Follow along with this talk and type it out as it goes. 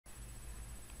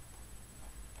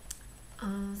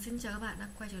Xin chào các bạn đã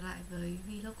quay trở lại với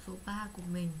vlog số 3 của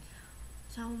mình.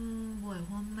 Trong buổi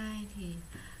hôm nay thì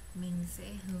mình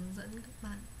sẽ hướng dẫn các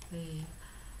bạn về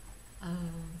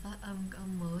phát âm cái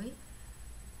âm mới.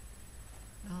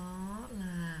 Đó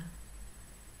là,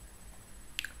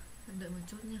 bạn đợi một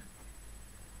chút nha,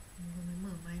 mình vừa mới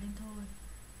mở máy lên thôi.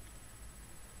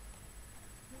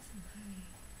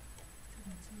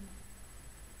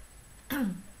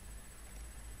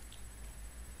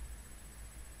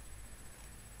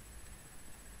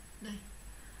 Đây,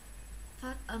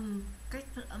 cách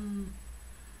phát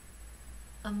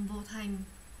âm vô thanh,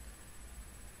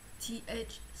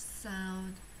 TH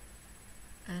sound,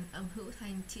 and âm hữu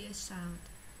thanh, TH sound,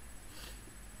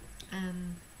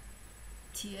 and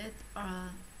THR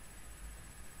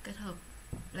kết hợp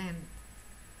blend,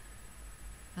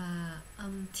 và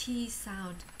âm T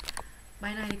sound.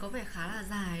 Bài này có vẻ khá là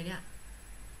dài đấy ạ,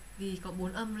 vì có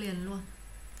 4 âm liền luôn.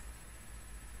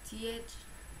 TH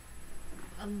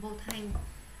âm vô thanh,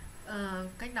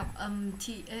 cách đọc âm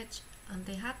TH, âm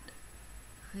TH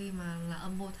khi mà là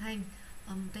âm vô thanh,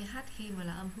 âm TH khi mà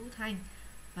là âm hữu thanh,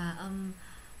 và âm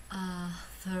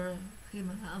third khi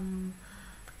mà là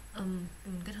âm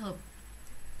kết hợp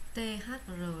TH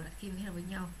và R lại khi mà kết hợp với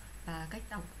nhau, và cách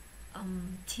đọc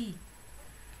âm T.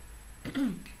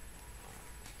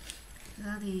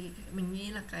 Ra thì mình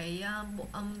nghĩ là cái bộ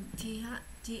âm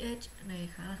TH này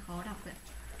khá là khó đọc đấy.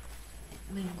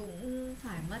 Mình cũng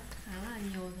phải mất khá là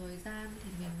nhiều thời gian thì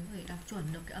mình có thể đọc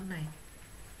chuẩn được cái âm này.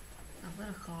 Đọc rất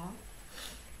là khó.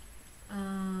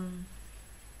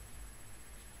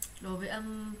 Đối với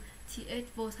âm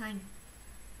TH vô thanh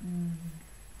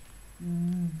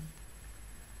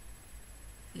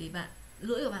thì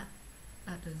lưỡi của bạn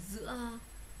đặt ở giữa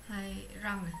hai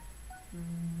răng này,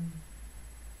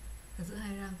 ở giữa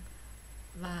hai răng,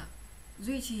 và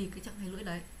duy trì cái trạng thái lưỡi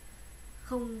đấy,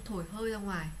 không thổi hơi ra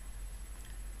ngoài.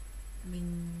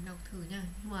 Mình đọc thử nha,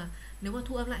 nhưng mà nếu mà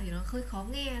thu âm lại thì nó hơi khó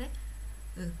nghe đấy.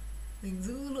 Mình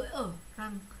giữ lưỡi ở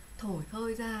răng, thổi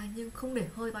hơi ra nhưng không để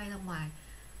hơi bay ra ngoài,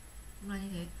 là như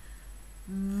thế.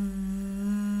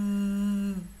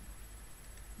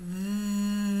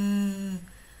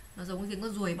 Nó giống như tiếng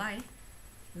con ruồi bay ấy.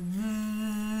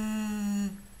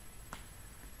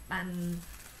 Bạn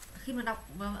khi mà đọc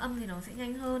vào âm thì nó sẽ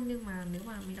nhanh hơn, nhưng mà nếu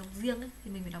mà mình đọc riêng ấy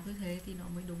thì mình phải đọc như thế thì nó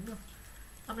mới đúng được.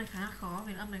 Âm này khá là khó,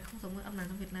 vì âm này không giống với âm nào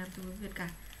trong Việt Nam, trong tiếng Việt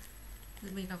cả. Thì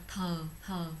mình đọc thờ,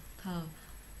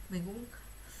 mình cũng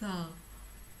thờ,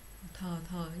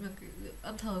 nhưng mà cái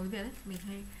âm thờ với Việt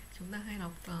ấy, chúng ta hay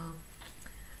đọc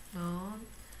nó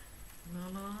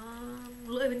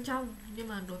lưỡi bên trong, nhưng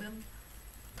mà đối với âm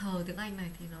thờ tiếng Anh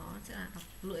này thì nó sẽ là đọc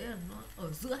lưỡi nó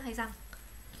ở giữa hai răng.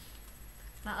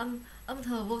 Và âm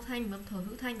thờ vô thanh và âm thờ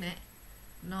hữu thanh này,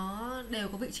 nó đều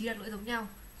có vị trí đặt lưỡi giống nhau,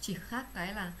 chỉ khác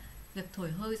cái là việc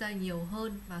thổi hơi ra nhiều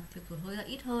hơn và việc thổi hơi ra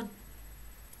ít hơn.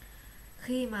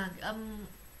 Khi mà cái âm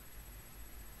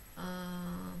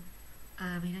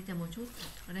mình đang nhầm một chút.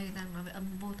 Ở đây người ta nói về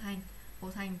âm vô thanh.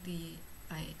 Vô thanh thì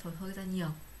phải thổi hơi ra nhiều.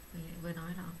 Mình vừa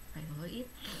nói là phải thổi hơi ít,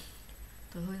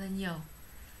 thổi hơi ra nhiều.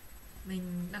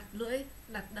 Mình đặt lưỡi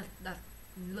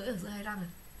ở giữa hai răng này.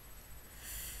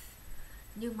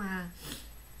 Nhưng mà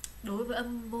đối với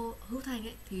âm hữu thanh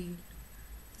ấy thì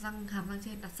hàm răng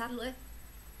trên đặt sát lưỡi,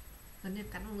 gần như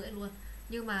cắn vào lưỡi luôn.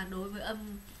 Nhưng mà đối với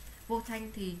âm vô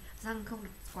thanh thì răng không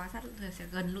đặt quá sát lưỡi, sẽ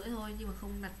gần lưỡi thôi, nhưng mà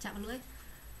không đặt chạm vào lưỡi,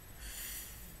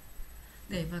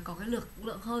 để mà có cái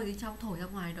lượng hơi bên trong thổi ra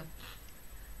ngoài được.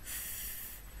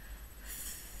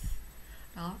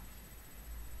 Đó.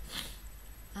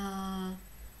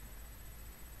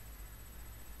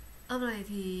 Âm này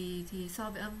thì so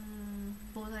với âm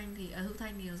vô thanh thì hữu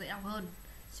thanh thì nó dễ đọc hơn,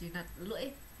 chỉ đặt lưỡi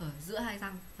ở giữa hai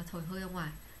răng và thổi hơi ra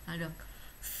ngoài là được.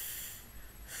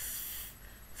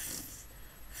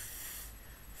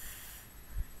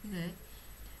 Như thế.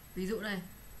 Ví dụ này,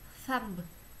 thumb,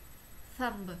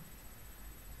 thumb,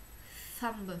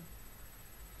 thumb,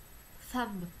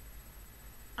 thumb,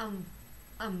 thumb,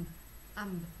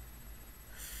 thumb,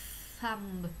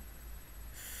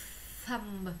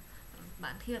 thumb.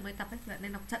 Bạn khi mà mới tập ấy, bạn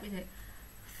nên đọc chậm như thế.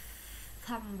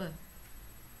 Thumb,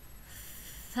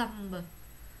 thumb.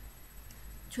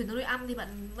 Chuyển tới lưỡi âm thì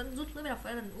bạn vẫn rút lưỡi, đọc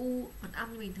phải lần u, phần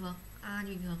âm như bình thường, a như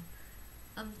bình thường.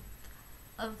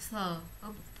 Âm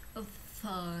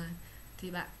thờ này,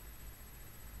 thì bạn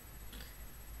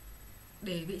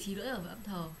để vị trí lưỡi ở âm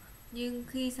thờ, nhưng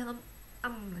khi sang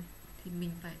âm này thì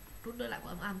mình phải rút lưỡi lại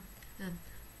của âm.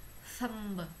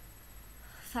 Thumb,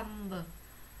 thumb,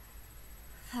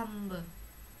 thumb,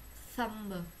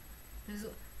 thumb. Ví dụ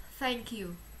thank you,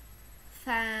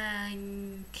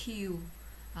 thank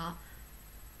đó,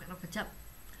 bạn đọc phải chậm.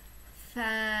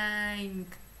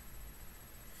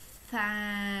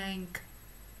 thank,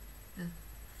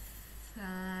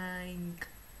 thank,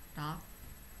 đó,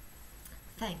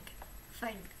 thank,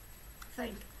 thank,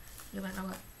 thank. Nhưng mà nó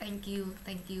gọi thank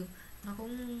you, nó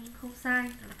cũng không sai,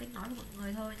 là cách nói của mọi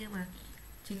người thôi, nhưng mà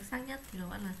chính xác nhất thì nó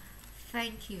vẫn là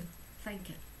thank you, thank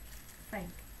you, thank.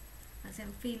 Bạn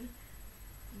xem phim,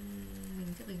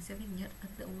 mình xem hình nhận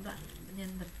ấn tượng một đoạn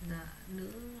nhân vật là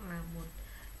nữ là một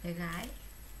bé gái,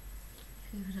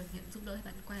 khi được nhận giúp đỡ thì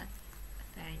bạn quay lại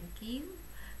thank you,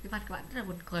 cái mặt của bạn rất là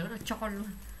buồn cười, rất là tròn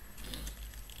luôn.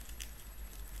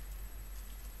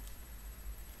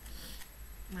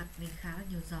 Mặt mình khá là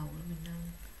nhiều dầu, mình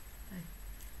đang đây,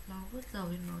 lo vớt dầu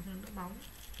lên nó cho nó đỡ bóng.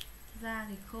 Da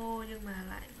thì khô nhưng mà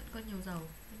lại vẫn có nhiều dầu,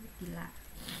 kỳ lạ.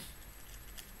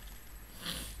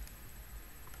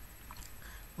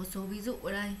 Một số ví dụ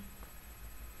ở đây,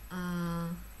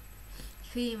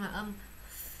 khi mà âm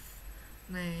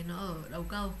này nó ở đầu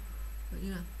câu, ví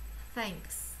như là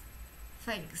thanks,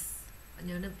 thanks, bạn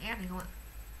nhớ âm S này không ạ?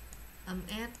 Âm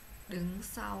S đứng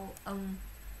sau âm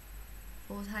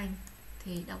vô thanh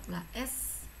thì đọc là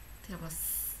S, thì đọc là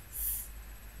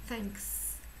thanks.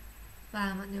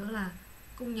 Và bạn nhớ là,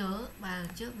 cũng nhớ bài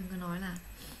trước mình có nói là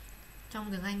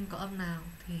trong tiếng Anh có âm nào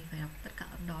thì phải đọc tất cả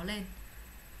âm đó lên,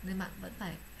 nên bạn vẫn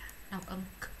phải đọc âm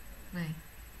k này,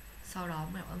 sau đó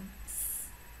mới đọc âm s.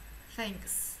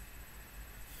 Thanks,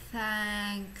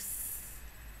 thanks,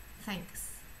 thanks,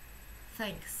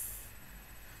 thanks,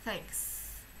 thanks.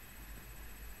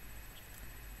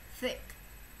 Thick,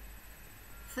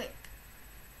 thick,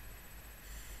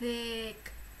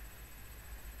 thick,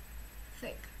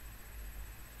 thick.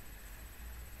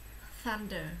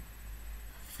 Thunder,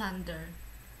 thunder,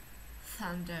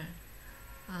 thunder.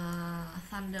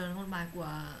 Thunder là một bài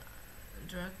của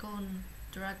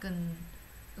Dragon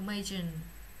Imagine.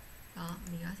 Đó,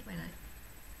 mình đã thích bài này.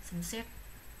 Sấm sét.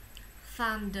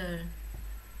 Thunder,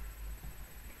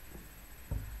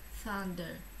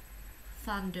 thunder,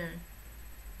 thunder.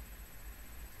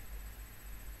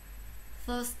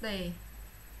 Thursday,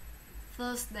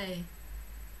 Thursday,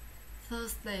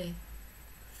 Thursday,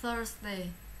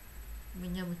 Thursday.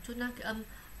 Mình nhầm một chút nhá, cái âm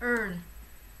này.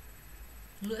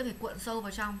 Lưỡi phải cuộn sâu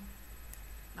vào trong,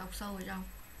 đọc sâu vào trong.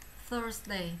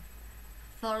 Thursday,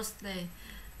 Thursday.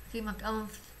 Khi mà cái âm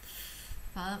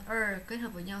và âm kết hợp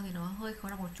với nhau thì nó hơi khó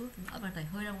đọc một chút, âm này đẩy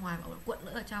hơi ra ngoài và cuộn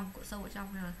lưỡi vào trong, cuộn sâu vào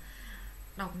trong, nên là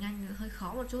đọc nhanh hơi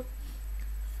khó một chút.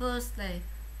 Thursday,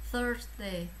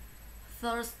 Thursday,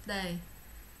 Thursday,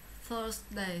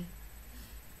 Thursday.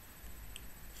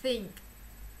 Think,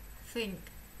 think,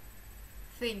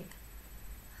 think,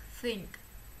 think.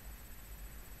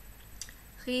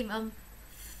 Khi mà âm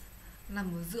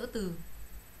nằm ở giữa từ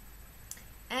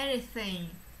anything,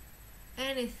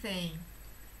 anything,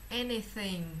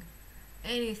 anything,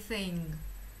 anything,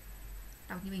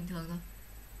 đọc như bình thường thôi.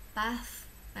 Bath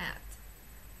mat,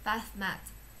 bath mat,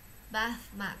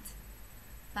 bath mat,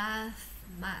 bath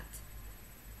mat.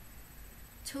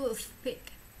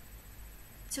 Toothpick,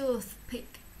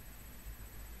 toothpick,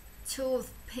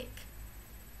 toothpick,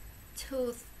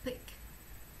 toothpick.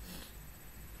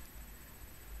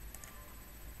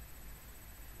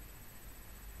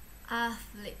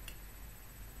 Athlete.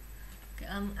 Cái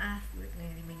âm athlete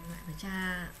này thì mình lại phải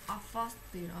tra offos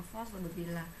từ offos, bởi vì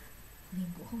là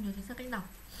mình cũng không nhớ chính xác cách đọc.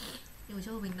 Nhưng mà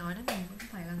cho mình nói đấy, mình cũng không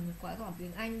phải là người quá giỏi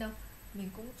tiếng Anh đâu, mình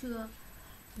cũng chưa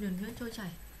nhuần nhuyễn trôi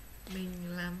chảy.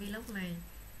 Mình làm vlog này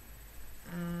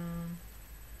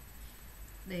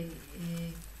để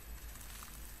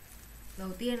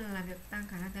đầu tiên là làm việc tăng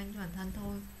khả năng tiếng Anh cho bản thân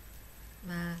thôi,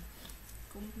 và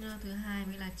cũng thứ hai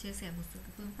mới là chia sẻ một số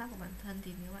cái phương pháp của bản thân,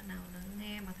 thì nếu bạn nào lắng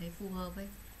nghe mà thấy phù hợp ấy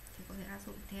thì có thể áp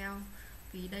dụng theo,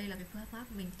 vì đây là cái phương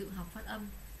pháp mình tự học phát âm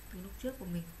từ lúc trước của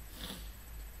mình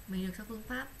được các phương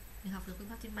pháp, mình học được phương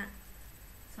pháp trên mạng,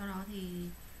 sau đó thì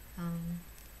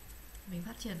mình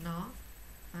phát triển nó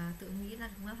và tự nghĩ ra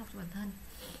phương pháp học cho bản thân.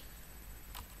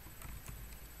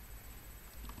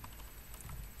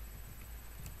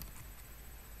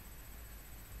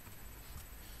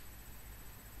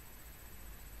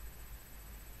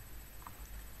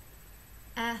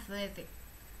 Athletic,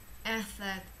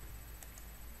 athletic.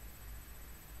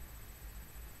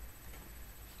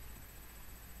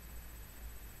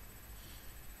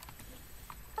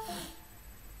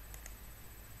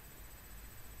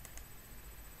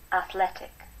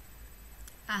 Athletic,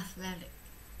 Athletic,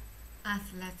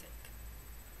 athletic.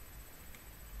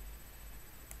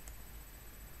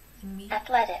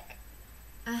 athletic,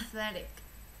 Athletic,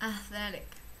 athletic,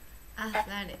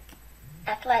 athletic,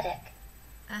 athletic,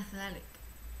 athletic.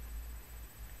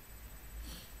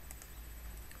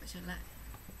 Quay trở lại.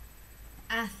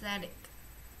 Athletic,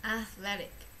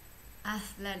 athletic,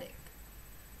 athletic.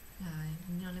 là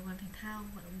như là liên quan thể thao,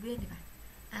 vận động viên thì phải.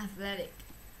 Athletic,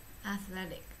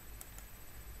 athletic.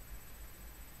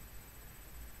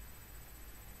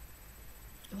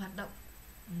 Hoạt động,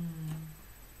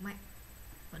 mạnh,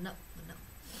 vận động, vận động.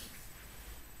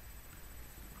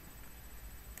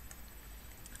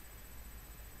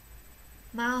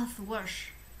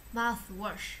 Mouthwash,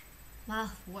 mouthwash,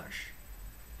 mouthwash,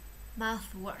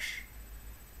 mouthwash.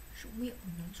 Súc miệng,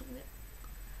 mình nói súc miệng.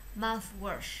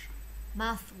 Mouthwash,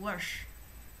 mouthwash.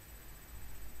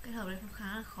 Kết hợp đấy cũng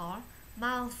khá là khó.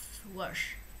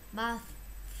 Mouthwash,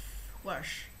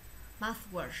 mouthwash,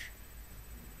 mouthwash.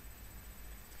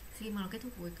 Khi mà nó kết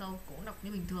thúc với câu cũng đọc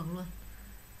như bình thường luôn.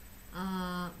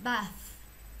 Bath,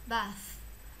 bath,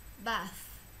 bath.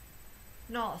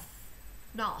 North,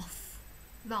 north,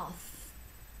 north.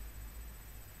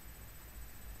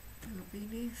 Từ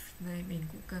beneath này mình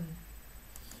cũng cần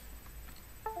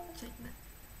check này.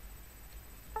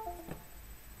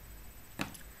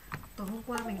 Tối hôm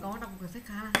qua mình có đọc một cuốn sách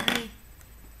khá là hay,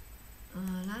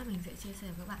 lát mình sẽ chia sẻ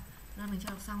với các bạn. Lát mình chưa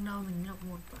đọc xong đâu, mình đọc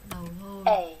một đoạn đầu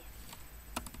thôi.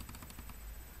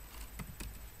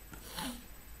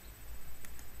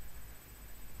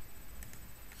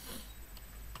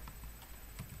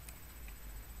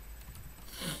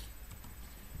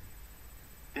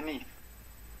 Beneath.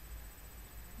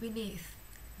 Beneath,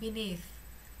 beneath,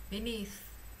 beneath.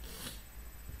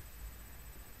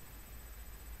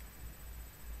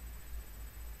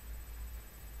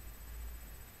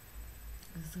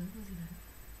 Ở dưới có gì đấy?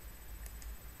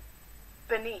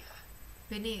 Beneath.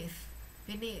 Beneath,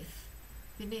 beneath,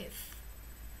 beneath.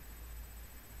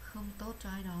 Không tốt cho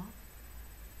ai đó.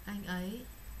 Anh ấy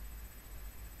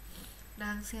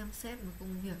đang xem xét một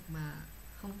công việc mà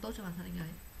không tốt cho bản thân anh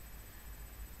ấy.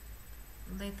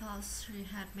 They thought she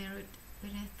had married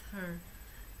beneath her.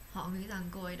 Họ nghĩ rằng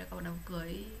cô ấy đã có đám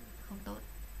cưới không tốt,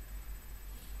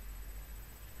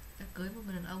 đã cưới một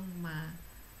người đàn ông mà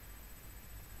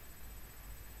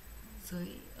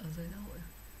ở dưới xã hội.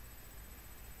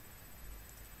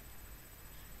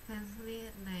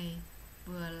 Pamphlet này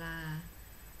vừa là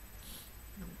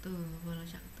động từ vừa là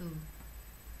trạng từ.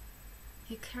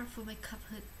 He carefully make up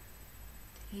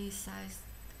his size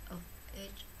of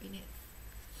edge beneath.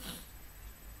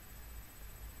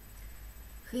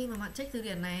 Khi mà bạn check từ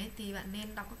điển này thì bạn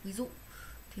nên đọc các ví dụ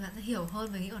thì bạn sẽ hiểu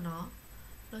hơn về nghĩa của nó.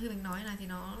 Đôi khi mình nói này thì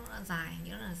nó là dài,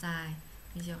 nghĩa là dài,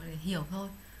 mình chỉ để hiểu thôi.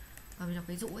 Còn mình đọc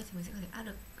ví dụ ấy thì mình sẽ có thể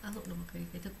áp dụng được một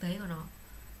cái thực tế của nó.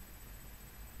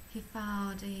 He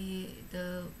found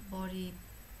the body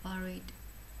buried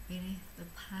beneath the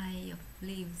pile of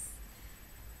leaves.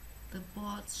 The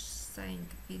boat sank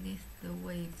beneath the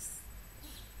waves.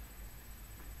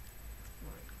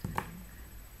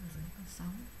 Ở dưới con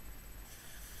sóng.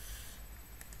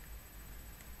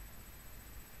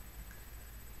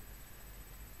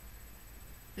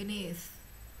 Beneath,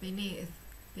 beneath,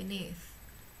 beneath.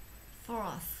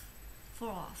 Forth,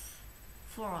 forth,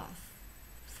 forth,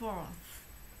 forth.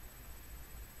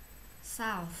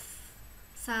 South,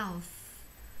 south,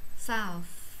 south,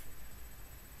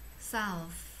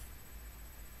 south.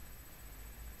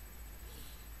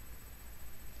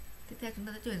 Tiếp theo chúng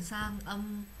ta sẽ chuyển sang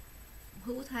âm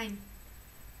hữu thanh.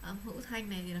 Âm hữu thanh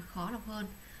này thì là khó đọc hơn.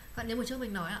 Các bạn nhớ một trước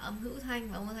mình nói là âm hữu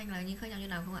thanh và âm hữu thanh là như khác nhau như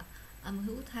nào không ạ? Âm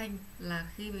hữu thanh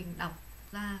là khi mình đọc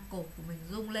ra cổ của mình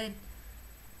rung lên.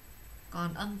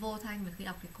 Còn âm vô thanh là khi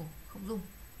đọc thì cổ không rung.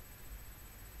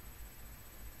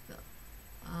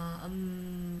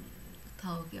 Âm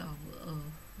thở kiểu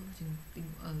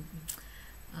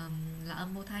là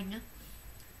âm vô thanh nhá.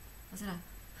 Nó sẽ là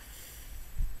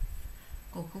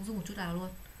cổ không rung một chút nào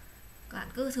luôn. Các bạn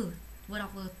cứ thử vừa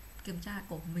đọc vừa kiểm tra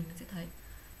cổ của mình sẽ thấy.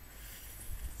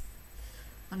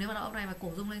 Còn nếu mà đọc âm này mà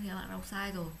cổ rung lên thì các bạn đọc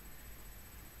sai rồi.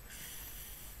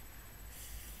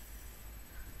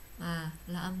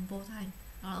 Là âm vô thanh,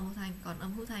 đó là âm vô thanh. Còn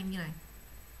âm hữu thanh như này,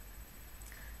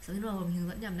 sau khi mình hướng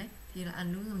dẫn nhầm đấy thì là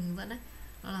lúc mình hướng dẫn đấy,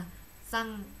 đó là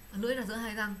răng, lưỡi là giữa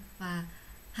hai răng và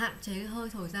hạn chế cái hơi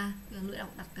thổi ra, lưỡi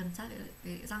đặt gần sát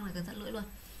cái răng là gần sát lưỡi luôn.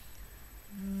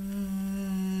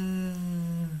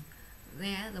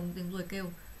 Nghe giống tiếng ruồi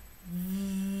kêu.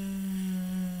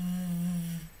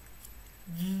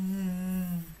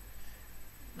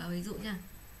 Và ví dụ nha,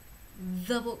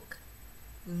 the book,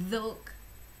 the book,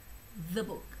 the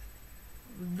book,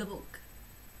 the book,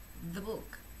 the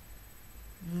book,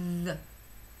 the,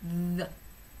 the,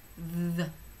 the,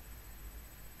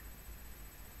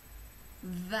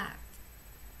 that,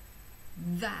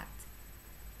 that,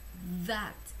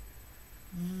 that,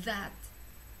 that,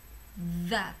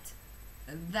 that,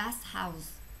 that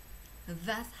house,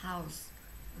 that house,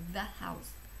 that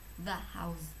house, that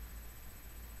house.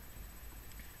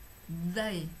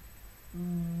 They,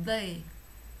 they.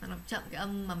 Bạn đọc chậm cái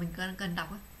âm mà mình cần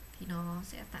đọc ấy, thì nó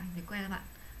sẽ tạo thành thói quen các bạn,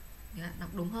 để bạn đọc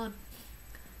đúng hơn.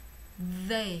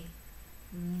 They,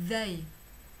 they,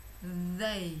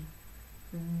 they,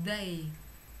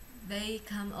 they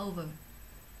come over,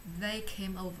 they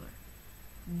came over,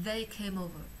 they came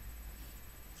over.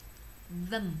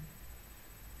 Them,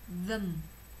 them,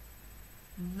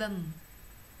 them,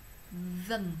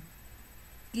 them.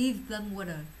 Give them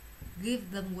water,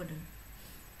 give them water.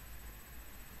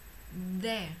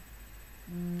 There,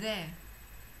 there,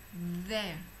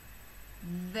 there,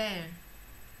 there,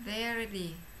 there it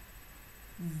is,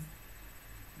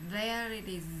 there it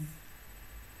is,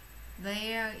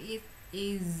 there it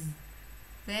is,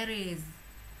 there it is,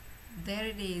 there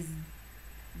it is,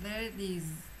 there it is.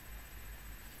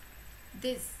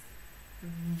 This,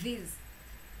 this,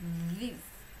 this,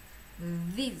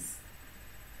 this.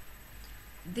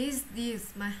 This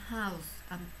is my house.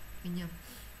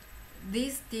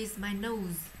 This is my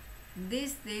nose.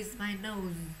 This is my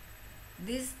nose.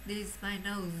 This is my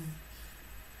nose.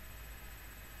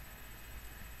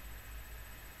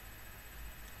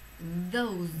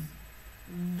 Those,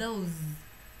 those,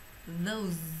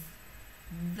 those,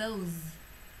 those.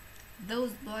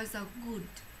 Those boys are good.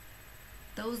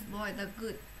 Those boys are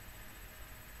good.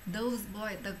 Those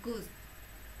boys are good.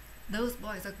 Those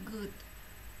boys are good.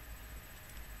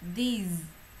 These,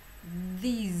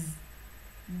 these,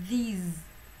 these,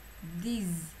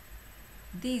 these,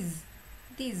 these,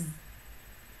 these.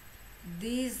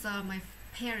 These are my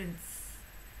parents.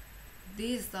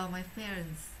 These are my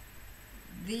parents.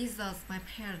 These are my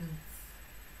parents.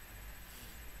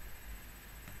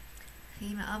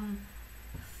 Khi mà âm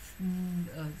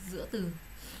ở giữa từ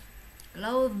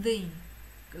clothing,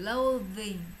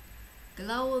 clothing,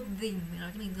 clothing, mình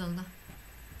nói cho bình thường thôi.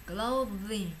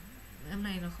 Clothing, âm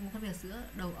này nó không có phân biệt giữa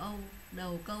đầu âu,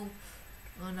 đầu câu,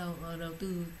 đầu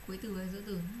từ, cuối từ hay giữa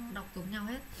từ, nó đọc giống nhau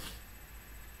hết.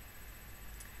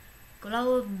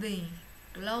 Clothing,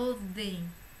 clothing,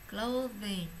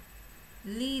 clothing.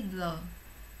 Leader,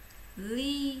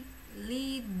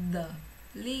 leader,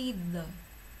 leader,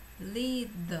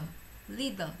 leader,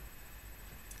 leader.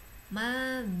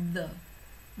 Mother,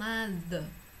 mother,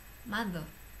 mother,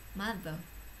 mother,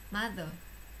 mother.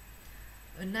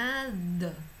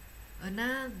 Another,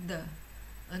 another,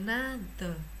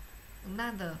 another,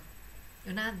 another,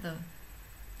 another.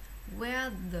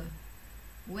 Weather,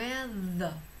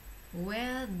 weather,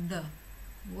 weather,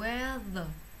 weather,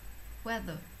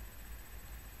 weather.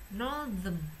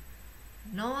 Northern,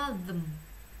 northern,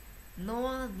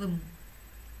 northern,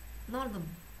 northern.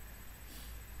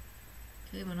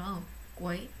 Khi mà nó ở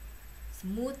cuối,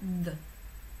 smooth,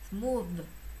 smooth,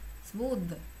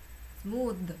 smooth,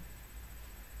 smooth.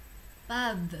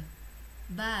 Bad,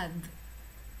 bad,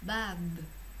 bad,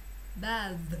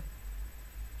 bad.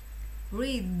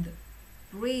 Read,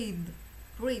 read,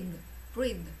 read,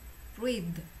 read, read.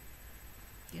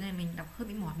 Cái này mình đọc hơi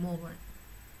bị mỏi mồm rồi.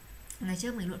 Ngày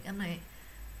trước mình luận âm này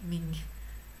mình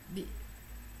bị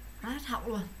rát họng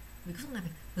luôn, mình cứ suốt ngày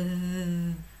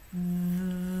mình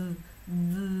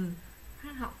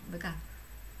rát họng với cả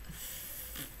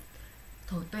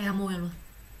thổi toe môi luôn,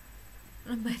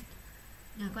 rất mệt.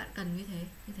 Nhưng các bạn cần như thế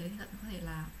thì bạn có thể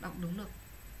là đọc đúng được.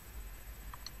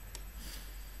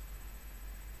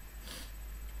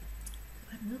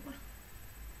 Khát nước quá.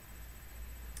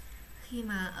 Khi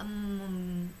mà âm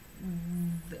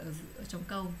ở trong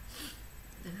câu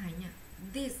thực hành nhá,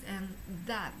 this and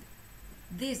that,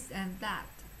 this and that,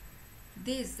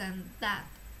 this and that.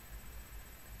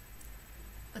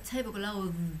 A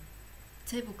tablecloth,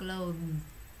 tablecloth,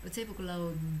 a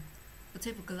tablecloth, a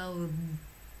tablecloth.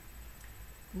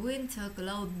 Winter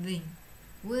clothing,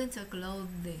 winter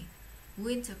clothing,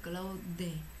 winter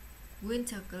clothing,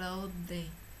 winter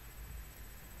clothing.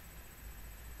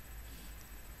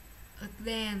 A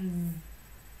dance,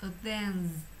 a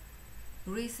dance,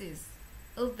 graces,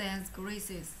 a dance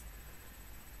graces,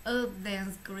 a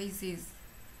dance graces.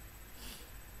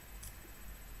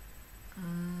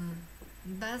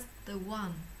 That's the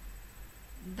one,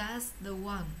 that's the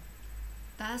one,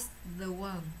 that's the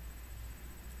one.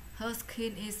 Her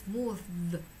skin is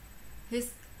smooth,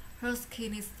 her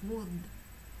skin is smooth,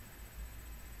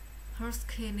 her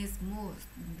skin is smooth.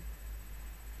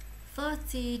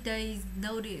 30 days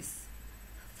notice,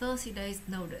 30 days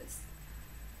notice,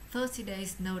 30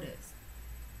 days notice.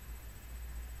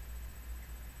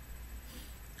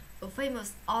 A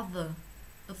famous author,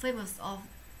 a famous author,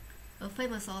 a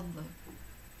famous author,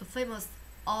 a famous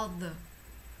author,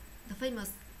 the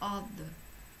famous author.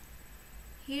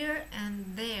 Here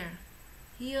and there,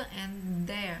 here and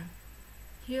there,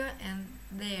 here and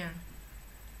there.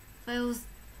 Fails,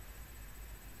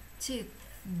 felted,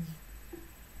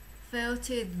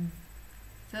 felted,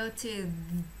 felted,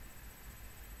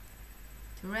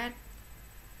 thread,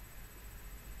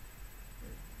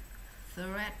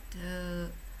 thread,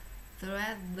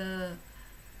 thread the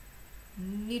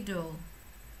needle,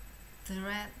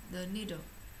 thread the needle.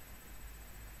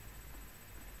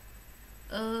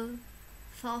 A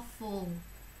thoughtful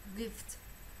gift,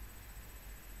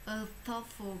 a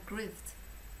thoughtful gift,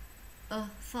 a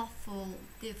thoughtful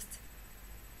gift.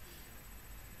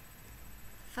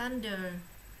 Thunder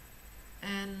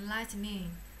and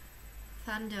lightning,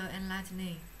 thunder and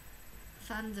lightning,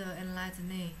 thunder and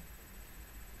lightning.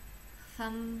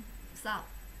 Thumbs up,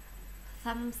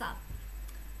 thumbs up,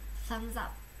 thumbs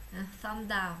up, and thumb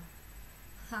down,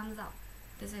 thumbs up.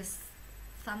 This is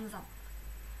thumbs up,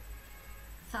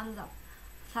 thumbs up.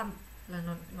 Thumb là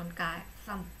ngón cái,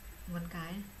 thumb ngón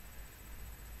cái,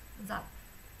 up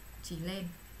chỉ lên,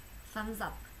 thumbs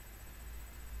up,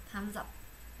 thumbs up,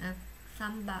 and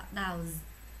thumb down,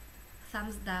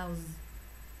 thumbs down,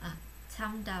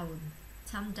 thumb down,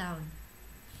 thumb down.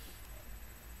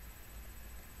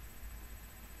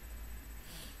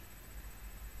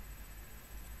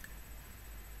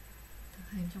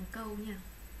 Thực hành trong câu nha.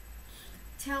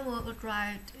 Thelma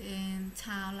arrived in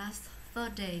town last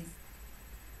Thursday.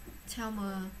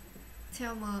 Thelma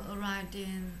arrived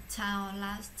in town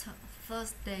last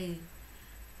Thursday.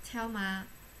 Thelma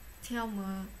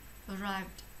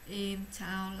arrived in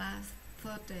town last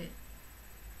Thursday.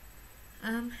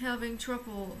 I'm having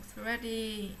trouble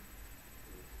threading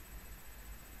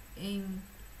in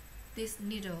this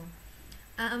needle.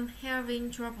 I'm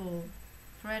having trouble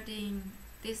threading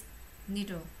this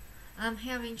needle. I'm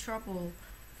having trouble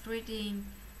threading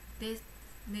this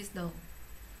needle.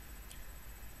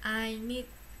 I need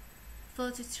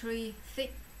 33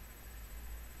 thick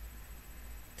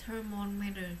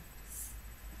thermometers.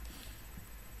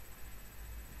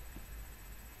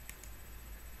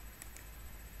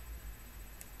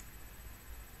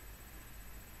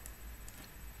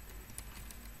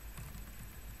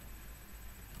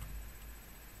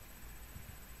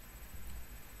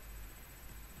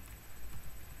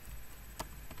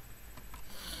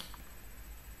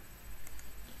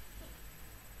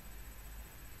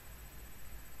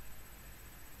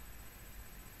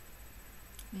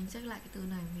 Mình check lại cái từ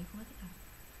này mình không thích đọc.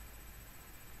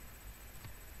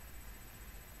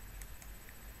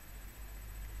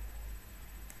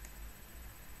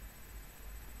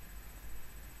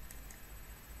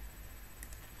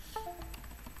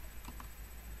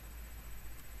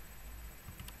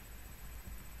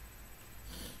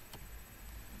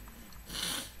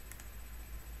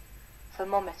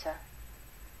 Thermometer.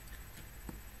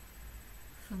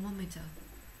 Thermometer,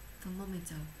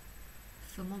 thermometer,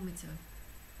 thermometer.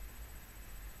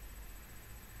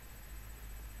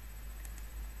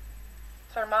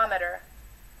 Thermometer.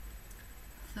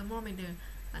 Thermometer.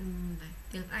 Bạn này,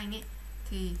 tiếng Anh ấy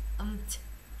thì âm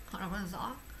họ đọc rất là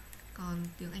rõ, còn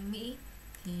tiếng Anh Mỹ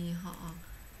thì họ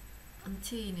âm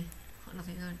T này, họ đọc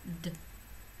thành là d.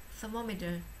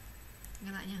 Thermometer.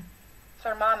 Nghe lại nha.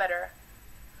 Thermometer.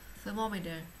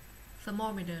 Thermometer,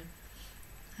 thermometer.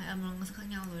 Hai âm nó sẽ khác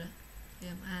nhau rồi đấy. Đây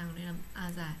âm A, còn đây là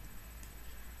A dài.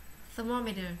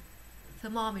 Thermometer,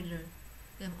 thermometer.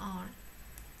 Đây âm O đấy.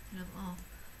 Đây là âm O.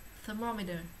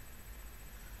 Thermometer.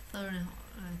 Thơ này họ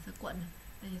là thơ quận này.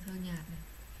 Đây là thơ nhạt này.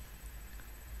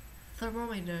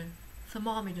 Thermometer,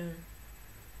 thermometer.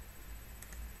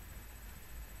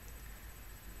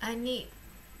 I need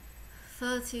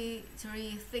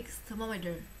 33 thick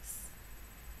thermometers.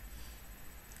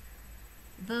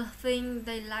 The thing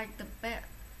they like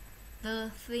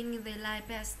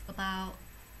best about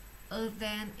Earth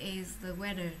then is the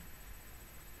weather.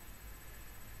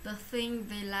 The thing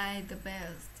they like the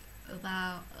best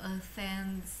about Earth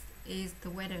then is the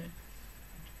weather.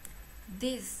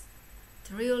 This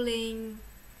thrilling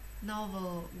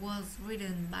novel was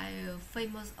written by a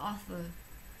famous author.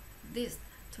 This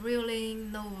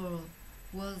thrilling novel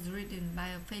was written by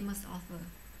a famous author.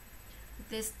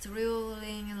 This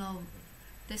thrilling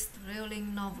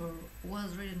novel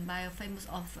was written by a famous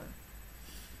author.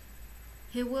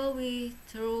 He will be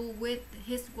through with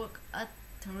his work at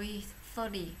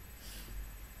 3:30.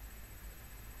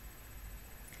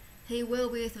 He will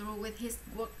be through with his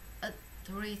work at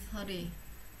 3:30.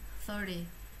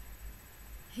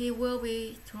 He will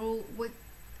be through with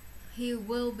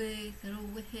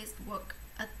his work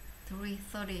at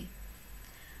 3:30.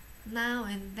 Now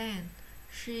and then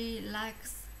she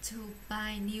likes to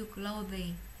buy new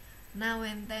clothing. Now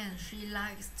and then she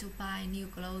likes to buy new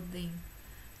clothing.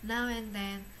 Now and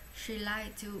then she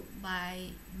likes to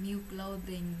buy new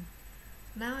clothing.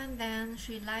 Now and then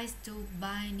she likes to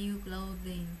buy new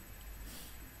clothing.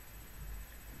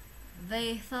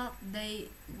 They thought they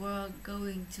were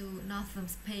going to northern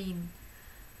Spain.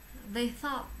 They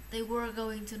thought they were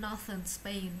going to northern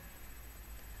Spain.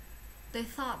 They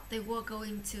thought they were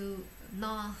going to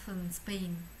northern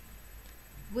Spain.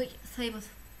 Which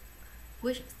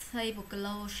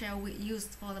tablecloth shall we use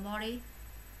for the body?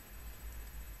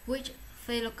 Which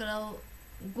tablecloth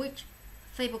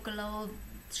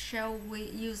shall we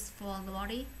use for the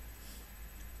body?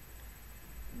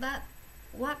 That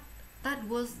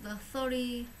was the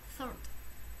 33rd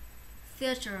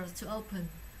theater to open.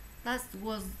 That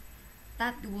was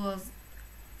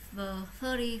the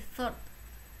 33rd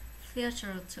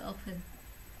theater to open.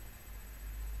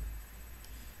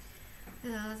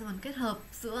 Bây giờ mình kết hợp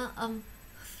giữa âm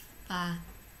và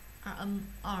âm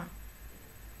R.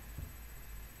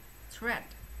 Thread.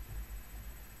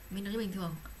 Mình nói như bình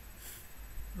thường.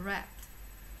 Red.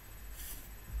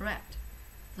 Red.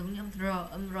 Giống như âm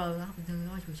R học bình thường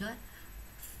thôi, chủ chết.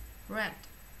 Thread.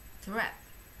 Thread.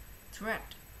 Thread.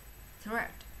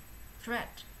 Thread. Thread.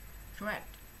 Thread.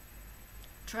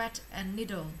 Thread and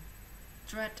needle.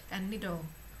 Thread and needle.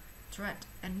 Thread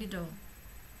and needle.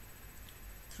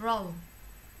 Throw.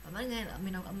 Bạn vẫn nghe là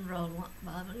mình đọc âm R đúng không ạ?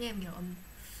 Bạn vẫn nghe mình đọc âm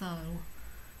S đúng không ạ?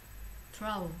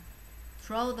 Throw.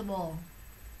 Throw the ball.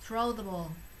 Throw the ball.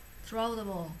 Throw the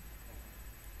ball.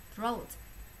 Throat.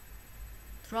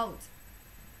 Throat.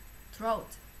 Throat.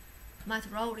 My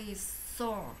throat is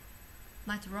sore.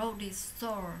 My throat is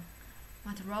sore.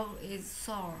 My throat is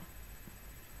sore.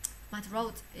 My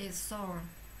throat is sore.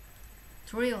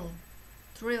 Thrill.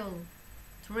 Thrill.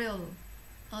 Thrill.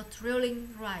 A thrilling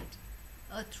ride.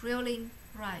 A thrilling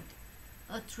ride.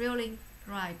 A thrilling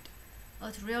ride.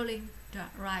 A thrilling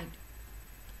ride.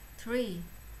 3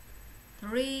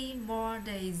 more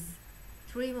days.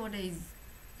 3 more days.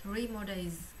 3 more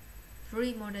days.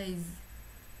 3 more days.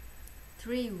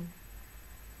 Thrill.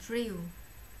 Thrill.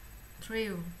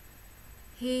 Thrill.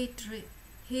 He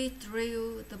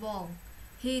threw the ball.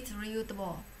 He threw the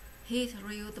ball. He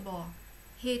threw the ball.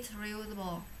 He threw the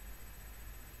ball.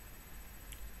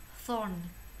 Thorn.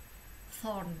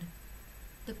 Thorn.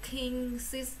 The king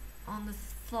sits on the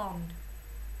thorn.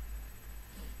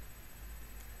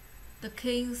 The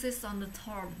king sits on the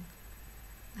thorn.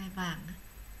 Ngai vàng.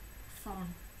 Thorn.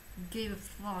 Game of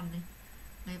Thorn này.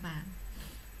 Ngai vàng.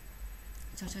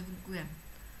 Trò chơi vương quyền.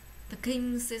 The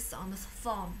king sits on the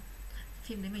thorn.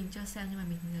 Phim đấy mình chưa xem nhưng mà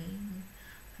mình thấy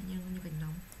hình như cảnh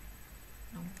nóng.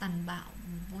 Nóng tàn bạo,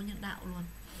 vô nhân đạo luôn.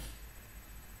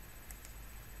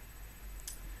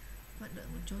 Bạn đợi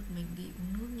một chút, mình đi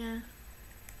uống nước nha.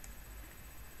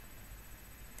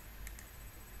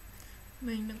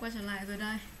 Mình đã quay trở lại rồi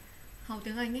đây. Học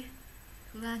tiếng Anh ấy,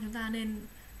 thực ra chúng ta nên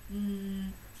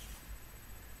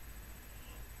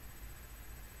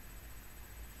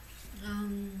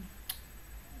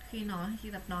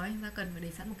khi tập nói chúng ta cần phải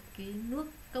để sẵn một cái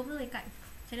nước, cốc nước bên cạnh,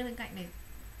 chén nước bên cạnh này,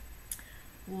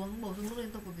 uống bổ sung nước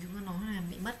liên tục, bởi vì chúng ta nói là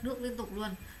bị mất nước liên tục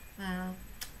luôn và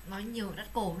nói nhiều đắt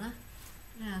cổ nữa.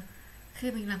 Nên là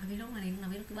khi mình làm cái video này đến là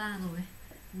video thứ 3 rồi,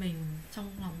 mình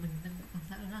trong lòng mình đang cảm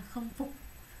giác đó là không phục,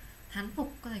 thán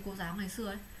phục các thầy cô giáo ngày xưa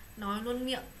ấy, nói luôn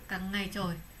miệng cả ngày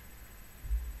trời.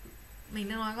 Mình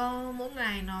đang nói có mỗi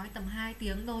ngày nói tầm 2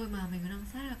 tiếng thôi mà mình đang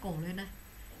sát là cổ lên đây,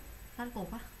 phát cổ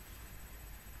quá.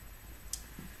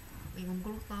 Mình cũng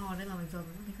có lúc to ở đây mà mình giờ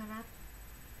vẫn thấy khát rát.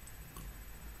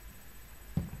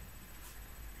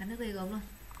 Khát nước ghê gớm luôn,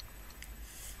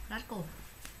 rát cổ.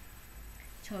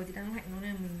 Trời thì đang lạnh luôn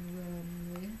nên mình vừa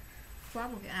mới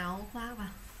khoác một cái áo khoác vào,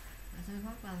 sau khi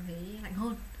khoác vào thấy lạnh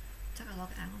hơn, chắc là do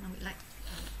cái áo nó bị lạnh.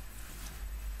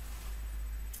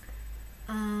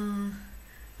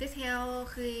 Tiếp theo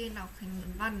khi đọc thành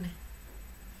luận văn này,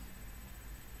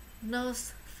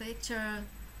 nurse feature,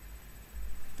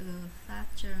 từ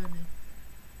feature này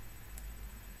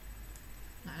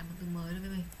lại là một từ mới đối với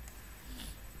mình.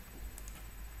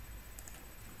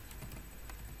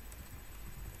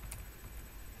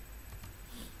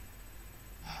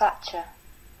 Faccia.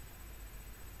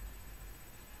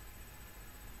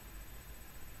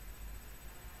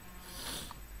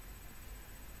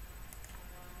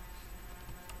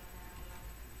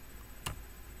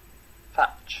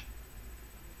 Fatch.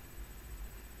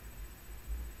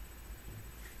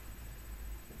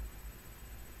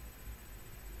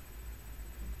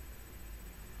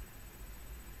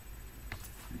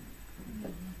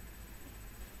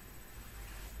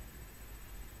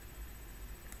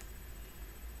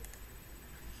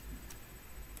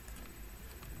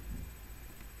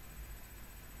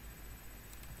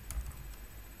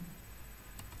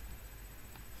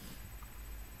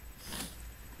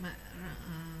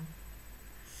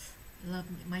 lợp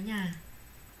mái nhà.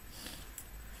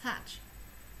 Thatch.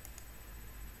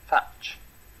 Thatch.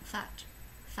 Thatch.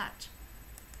 Thatch.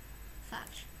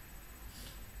 Thatch.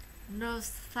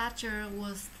 Nurse Thatcher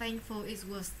was thankful it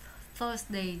was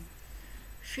Thursday.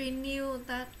 She knew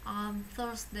that on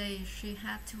Thursday she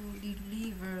had to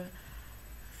deliver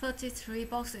 33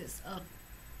 boxes of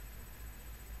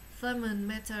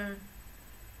thermometer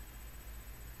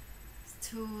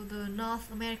to the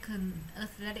North American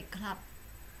Athletic Club.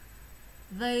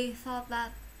 They thought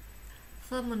that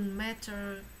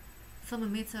thermometer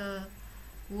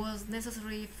was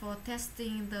necessary for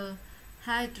testing the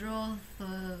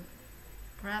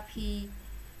hydrotherapy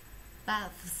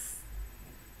baths.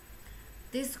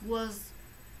 This was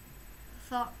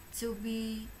thought to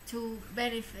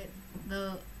benefit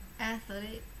the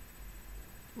athlete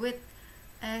with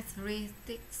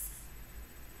athletics.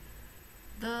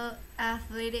 The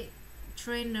athletic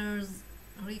trainers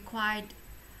required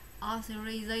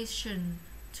authorization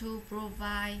to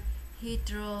provide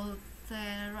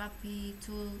hydrotherapy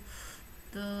to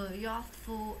the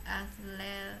youthful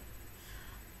athlete.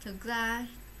 Thực ra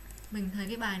mình thấy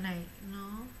cái bài này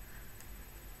nó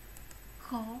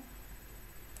khó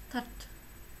thật,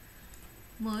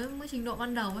 mới trình độ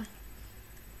ban đầu ấy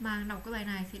mà đọc cái bài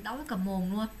này thì đau hết cả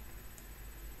mồm luôn,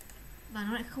 và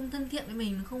nó lại không thân thiện với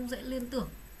mình, không dễ liên tưởng,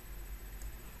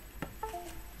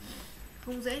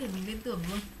 không dễ để mình liên tưởng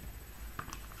luôn,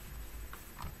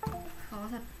 khó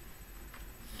thật.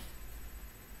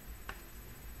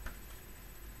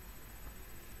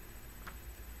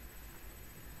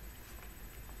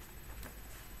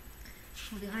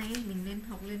 Học tiếng Anh ấy, mình nên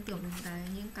học liên tưởng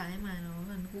những cái mà nó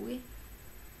gần gũi ấy,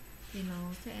 thì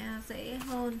nó sẽ dễ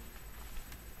hơn.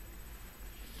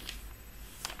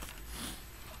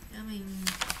 Mình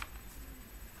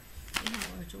đi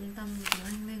học ở trung tâm tiếng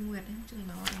Anh Lê Nguyệt ấy, chứ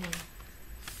nó nhiều.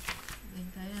 Mình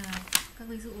thấy là các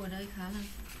ví dụ ở đây khá là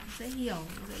dễ hiểu,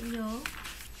 dễ nhớ,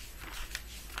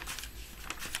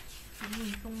 nên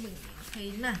mình không bị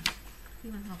thấy nản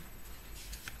khi mà học.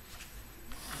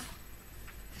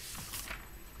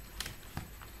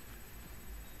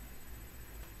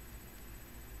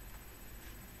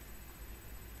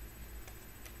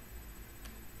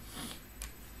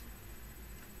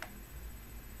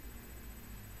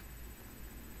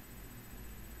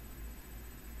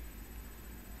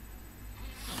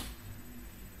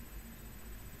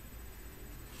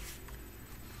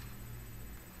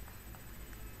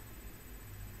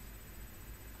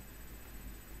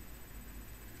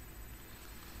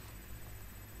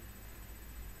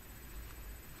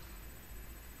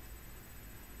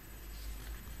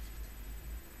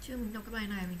 Chứ mình đọc cái bài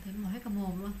này mình thấy mỏi hết cả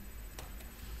mồm luôn.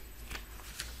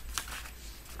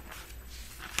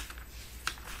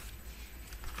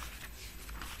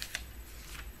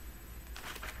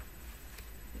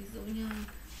 Ví dụ như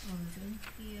ở chỗ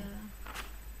kia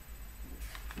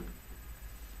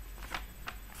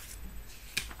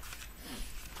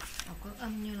đọc các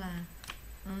âm như là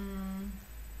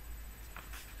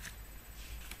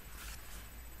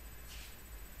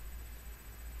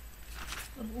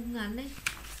âm ngắn đấy,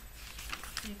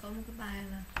 thì có một cái bài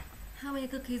là how many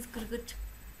cookies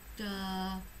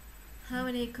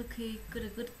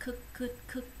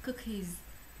cookies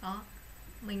đó,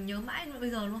 mình nhớ mãi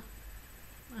bây giờ luôn.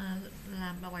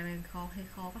 Làm đọc bài này khó, thấy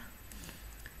khó quá.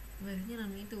 Về như là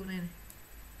những từ này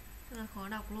rất là khó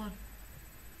đọc luôn,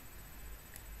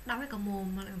 đau hết cả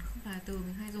mồm, mà lại không phải từ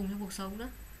mình hay dùng trong cuộc sống nữa.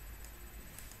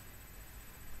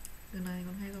 Từ này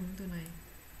còn hay dùng từ này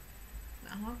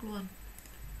đã hoắc luôn.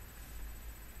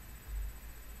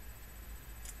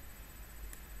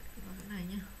 Vào cái này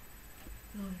nhá.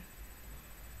 Rồi,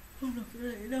 không đọc cái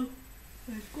này đâu,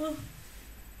 mệt quá.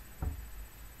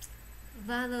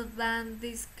 Rather than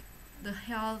this, the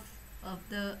health of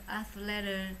the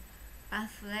athletes,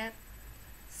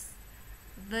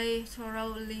 they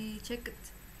thoroughly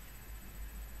checked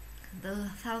the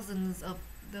thousands of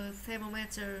the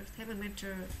thermometer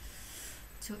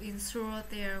to ensure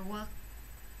their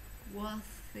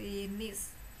worthiness.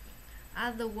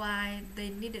 Otherwise, they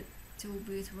needed to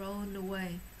be thrown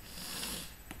away.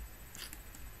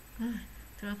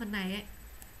 Thực ra phần này ấy,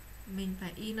 mình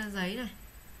phải in ra giấy này,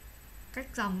 cách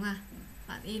dòng ra,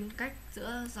 bạn in cách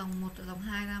giữa dòng 1 và dòng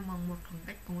 2 ra bằng một khoảng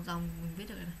cách cùng dòng, mình viết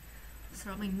được này.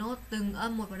 Sau đó mình nốt từng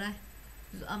âm một vào đây.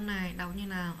 Ví dụ âm này đọc như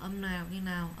nào, âm này đọc như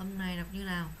nào, âm này đọc như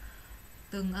nào,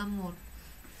 từng âm một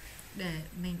để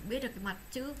mình biết được cái mặt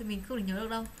chữ, thì mình không thể nhớ được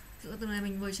đâu. Ví dụ từ này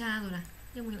mình vừa tra rồi này,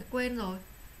 nhưng mình lại quên rồi,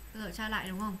 bây giờ tra lại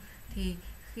đúng không? Thì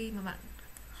khi mà bạn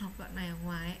học đoạn này ở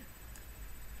ngoài ấy,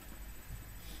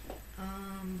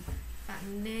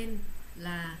 bạn nên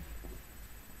là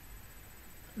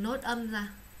nốt âm ra,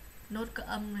 nốt cái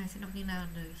âm này sẽ đọc như nào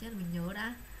để trước mình nhớ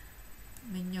đã.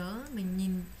 Mình nhớ, mình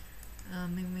nhìn,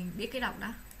 mình biết cái đọc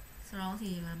đã. Sau đó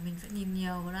thì là mình sẽ nhìn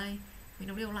nhiều vào đây, mình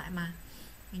đọc đều lại mà.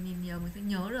 Mình nhìn nhiều mình sẽ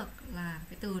nhớ được là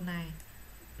cái từ này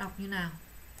đọc như nào,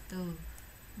 từ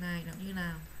này đọc như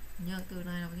nào, nhớ từ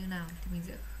này đọc như nào, thì mình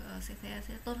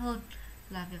sẽ tốt hơn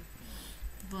là việc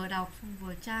vừa đọc xong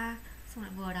vừa tra, xong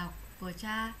lại vừa đọc vừa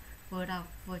tra, vừa đọc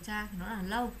vừa tra thì nó là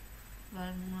lâu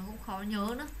và nó cũng khó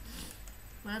nhớ nữa,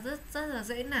 và rất là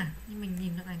dễ nản. Nhưng mình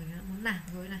nhìn được này mình đã muốn nản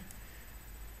rồi này,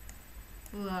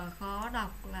 vừa khó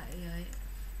đọc lại ấy.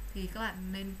 Thì các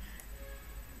bạn nên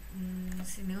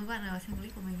nếu các bạn nào xem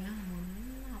clip của mình nhá, muốn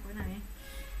học cái này ấy,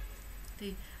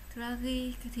 thì thực ra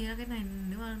thì ra cái này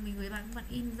nếu mà mình gửi bạn các bạn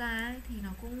in ra ấy, thì nó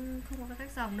cũng không có cái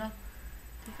cách dòng đâu,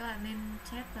 thì các bạn nên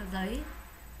chép vào giấy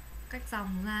cách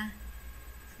dòng ra,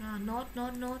 sau đó nốt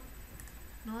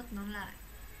nó lại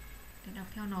để đọc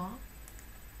theo nó.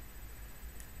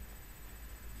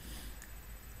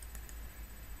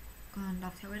 Còn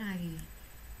đọc theo cái này thì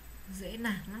dễ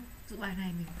nản lắm. Dự bài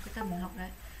này mình quyết tâm mình học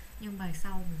đấy, nhưng bài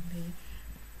sau mình thấy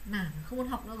nản không muốn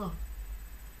học nữa rồi.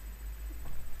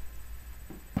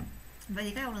 Vậy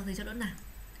thì cách học là gì cho đỡ nản?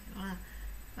 Đó là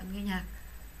bạn nghe nhạc.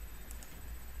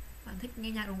 Bạn thích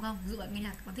nghe nhạc đúng không? Dụ bạn nghe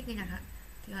nhạc, bạn thích nghe nhạc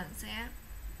thì bạn sẽ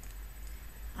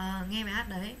nghe bài hát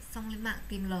đấy, xong lên mạng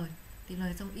tìm lời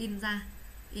xong in ra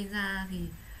thì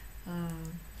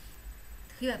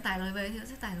khi bạn tải lời về thì nó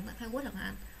sẽ tải xuống tại file Word chẳng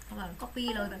hạn, hoặc bạn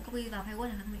copy lời, bạn copy vào file Word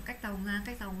chẳng hạn, mình cách dòng ra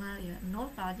để bạn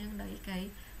nốt vào những cái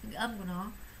âm của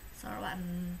nó, sau đó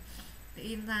bạn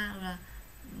in ra là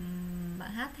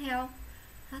bạn hát theo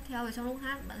thì trong lúc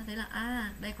hát bạn sẽ thấy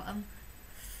là đây có âm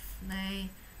này,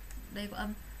 đây có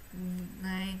âm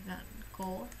này, bạn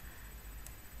cố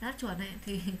hát chuẩn này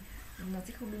thì nó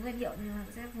sẽ không đúng giai điệu, nhưng mà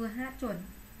sẽ vừa hát chuẩn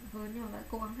nhưng mà bạn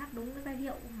cố gắng hát đúng cái giai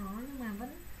điệu của nó, nhưng mà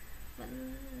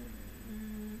vẫn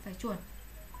phải chuẩn.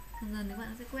 Dần dần thì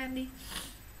bạn sẽ quen đi.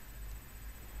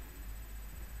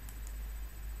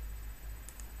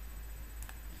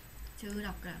 Chứ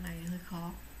đọc cái này hơi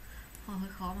khó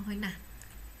mà hơi nản.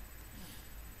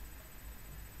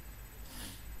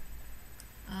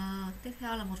 Tiếp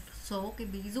theo là một số cái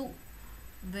ví dụ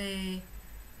về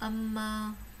âm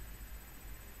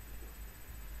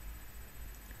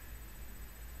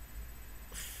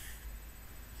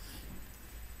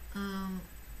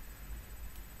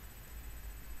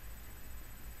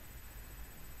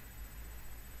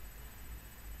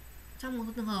trong một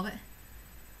số trường hợp ấy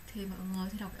thì mọi người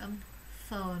sẽ đọc cái âm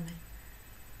phờ này,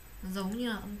 nó giống như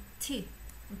là âm chỉ,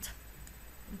 âm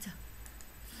chậm.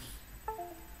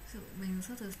 Mình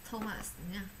search từ Thomas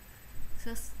nha,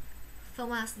 search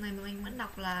Thomas này mình vẫn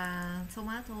đọc là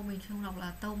Thomas thôi, mình không đọc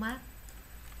là Thomas.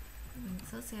 Mình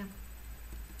search xem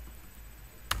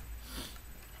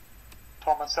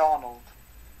Thomas Arnold.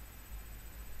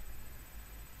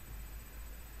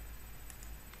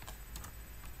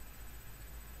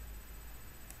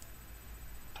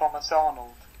 Thomas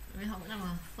Arnold. Vì họ vẫn đọc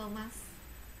là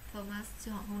Thomas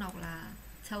chứ họ không đọc là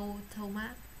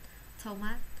Thomas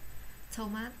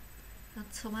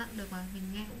được mà,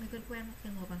 mình nghe cũng thấy quen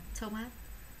trường hợp mà.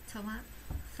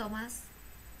 Thomas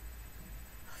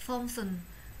Thompson,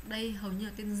 đây hầu như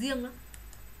là tên riêng đó.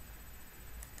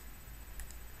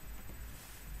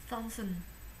 Thompson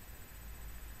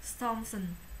Teresa,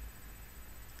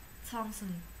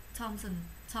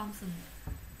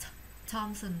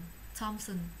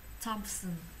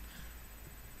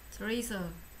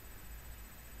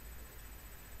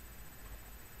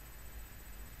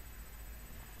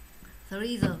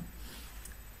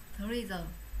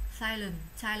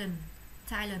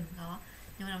 silent đó,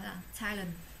 nhưng mà nó là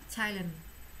silent.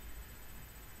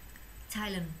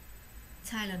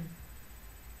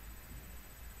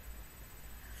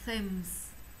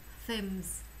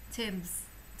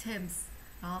 Thames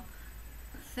đó,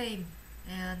 Thames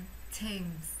and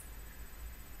Thames,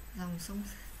 dòng sông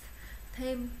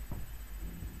Thames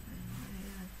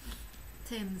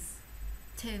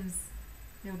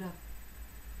đều được.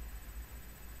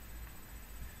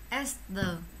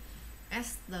 Esther,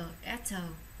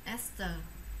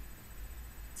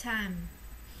 time,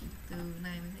 từ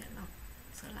này mình sẽ đọc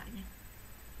sửa lại nhé.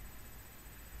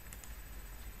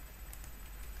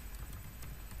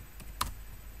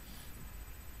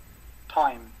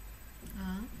 Time.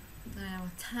 Đó, từ này là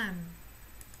time,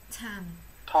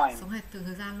 sống hệt từ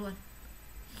thời gian luôn.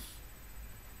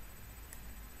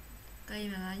 Cây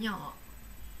mà lá nhỏ,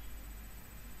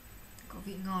 có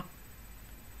vị ngọt,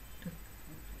 được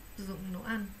sử dụng nấu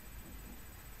ăn.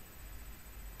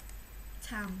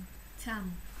 Cham,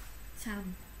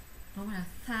 nó phải là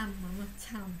tham, nó là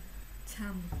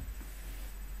cham.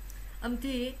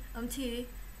 Âm thi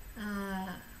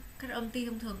Các âm ti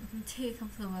thông thường, âm chi thông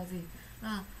thường là gì?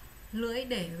 Lưỡi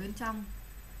để ở bên trong,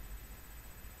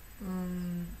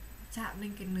 chạm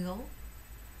lên cái nướu.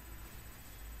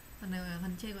 Phần này là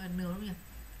phần trên gọi là nướu đúng nhỉ?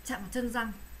 Chạm vào chân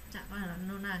răng, chạm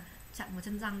vào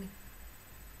chân răng đi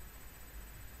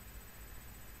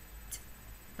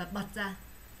và bật ra.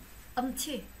 Âm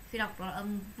chi khi đọc là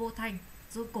âm vô thanh,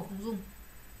 rồi cổ không rung,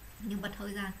 nhưng bật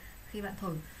hơi ra. Khi bạn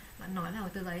thổi, bạn nói vào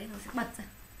tờ giấy nó sẽ bật ra,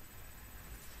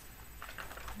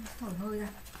 thổi hơi ra.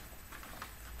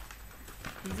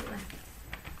 Ví dụ này,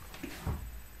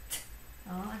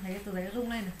 đó, bạn thấy tờ giấy nó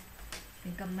rung lên này,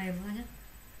 mình cầm mềm ra nhé.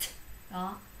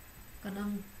 Đó, còn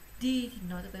âm D thì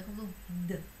nói tờ giấy không rung,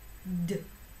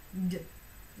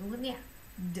 rung rất nhẹ,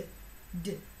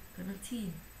 còn âm T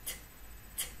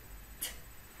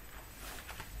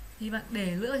thì bạn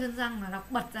để lưỡi chân răng là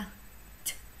đọc bật ra.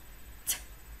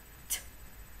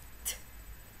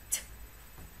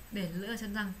 Để lưỡi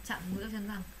chân răng, chạm lưỡi chân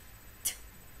răng.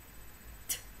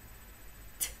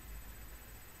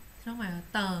 Nó không phải là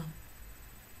tờ.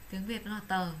 Tiếng Việt nó là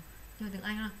tờ, nhưng mà tiếng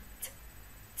Anh nó là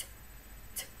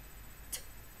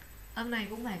âm này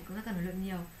cũng chúng ta cần phải luyện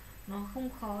nhiều. Nó không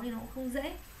khó nhưng nó cũng không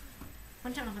dễ.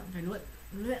 Quan trọng là bạn phải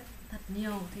luyện thật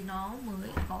nhiều thì nó mới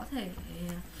có thể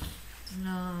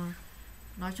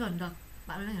nói chuẩn được.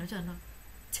 Bạn mới có thể nói chuẩn được.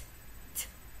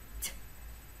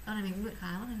 Âm này mình cũng luyện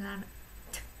khá mất thời gian đấy.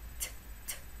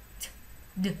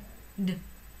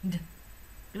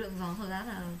 Lượng gió thổi ra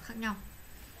là khác nhau.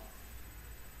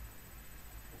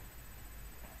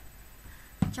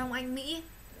 Trong Anh Mỹ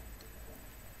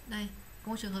đây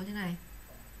có một trường hợp như này,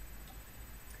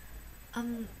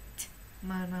 âm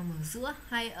mà nằm ở giữa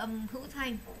hai âm hữu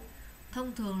thanh,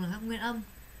 thông thường là các nguyên âm,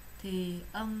 thì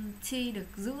âm chi được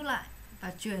giữ lại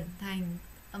và chuyển thành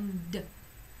âm d.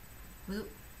 Ví dụ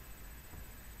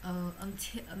âm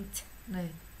này,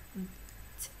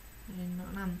 nó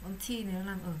nằm, âm chi này nó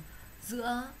nằm ở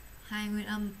giữa hai nguyên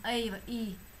âm a và e,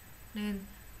 nên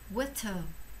water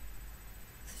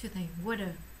sẽ chuyển thành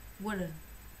water.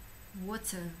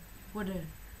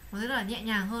 Nó rất là nhẹ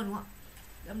nhàng hơn đúng không ạ?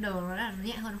 Âm đầu nó là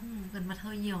nhẹ hơn, nó không cần mặt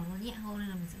hơi nhiều, nó nhẹ hơn nên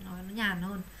là mình sẽ nói nó nhàn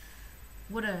hơn.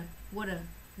 Water.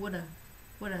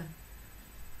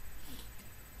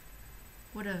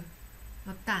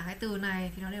 Và cả cái từ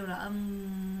này thì nó đều là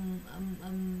âm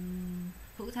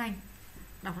hữu thanh,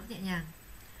 đọc rất nhẹ nhàng.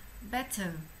 Better.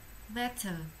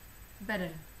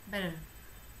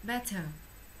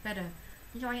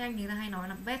 Nhưng trong Anh thì ta hay nói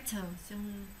là better,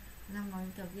 trong Nam nói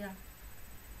kiểu kia.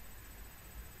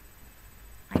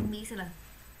 Anh Mỹ sẽ là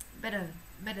better.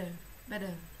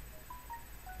 Butter.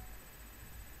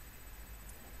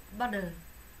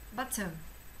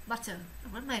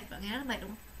 Đọc rất mệt, bạn nghe rất mệt đúng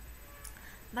không?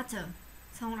 Butter.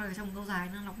 Xong rồi trong câu dài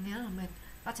nó đọc nghe rất là mệt.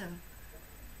 Butter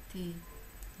thì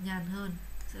nhàn hơn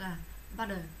sẽ là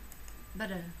butter.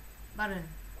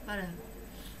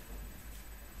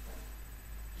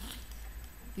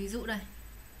 Ví dụ đây,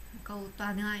 câu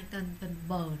toàn tiếng Anh cần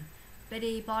bờ.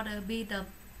 Betty bought a bit of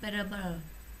better butter.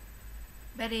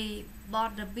 Betty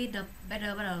bought a bit of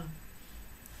better butter.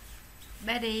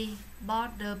 Betty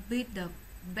bought a bit of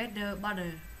better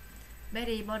butter.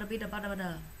 Betty bought a bit of better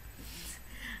butter.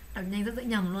 Đọc nhanh rất dễ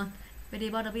nhầm luôn. Betty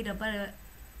bought a bit of better.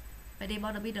 Betty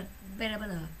bought a bit of better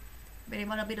butter. Betty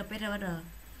bought a bit of better butter.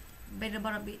 Betty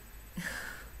bought a bit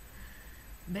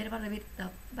Betty bought a bit of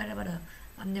better butter.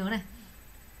 Bạn nhớ này,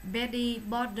 Betty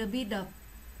bought a bit of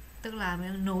tức là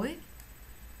mình nối.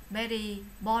 Betty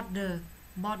bought the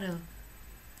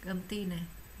âm ti này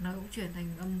nó cũng chuyển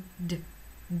thành âm d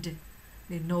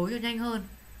để nối cho nhanh hơn.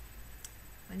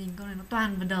 Bạn nhìn câu này nó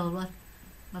toàn phần đầu luôn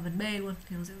và phần B luôn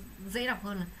thì nó sẽ dễ đọc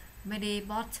hơn là Betty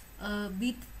bought a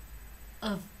bit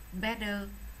of better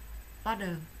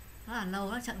butter. Nó là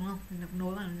lâu, nó chậm đúng không? Mình đọc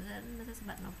nối mà nó sẽ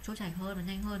bạn đọc trôi chảy hơn và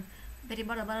nhanh hơn. Betty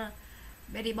bought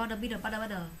a bit of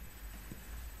butter.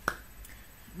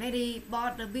 Betty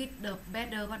bought a bit of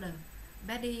better butter.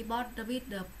 Betty bought a bit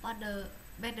of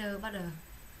better butter.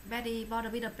 Betty bought a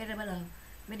bit of better butter.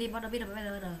 Betty bought a bit of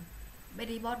better butter.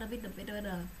 Betty bought a bit of better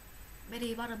butter.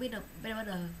 Betty bought a bit of better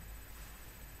butter.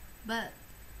 But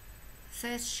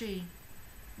says she,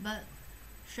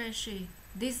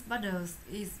 this butter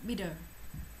is bitter.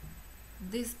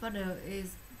 This butter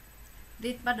is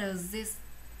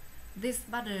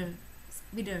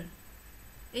bitter.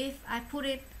 If I put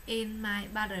it in my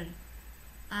butter,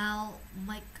 I'll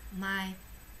make my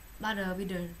butter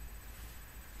bitter.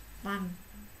 Toàn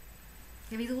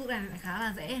cái ví dụ này lại khá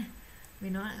là dễ vì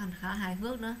nó lại còn khá là hài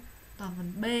hước nữa. Toàn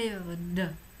phần B và phần D.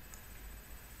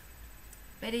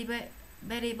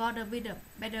 Betty bought a bit of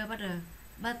better butter,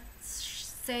 but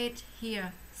said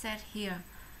here.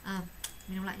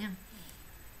 Mình đọc lại nha.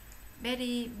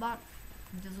 Betty bought,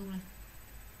 mình cho zoom lên.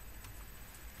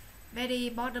 Betty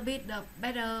bought a bit of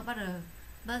better butter,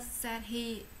 but said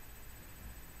he.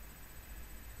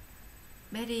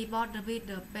 Betty bought a bit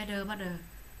of better butter,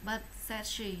 but said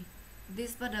she,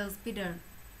 this butter's bitter.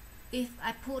 If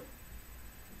I put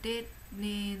it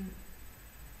in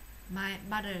my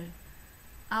butter,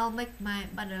 I'll make my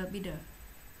butter bitter.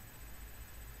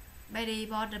 Betty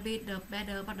bought a bit of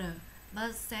better butter,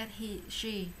 but said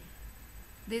she,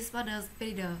 this butter's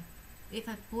bitter. If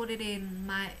I put it in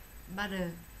my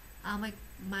butter, I'll make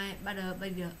my butter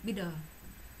bitter.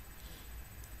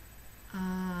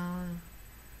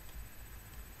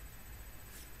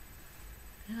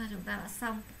 Thế là chúng ta đã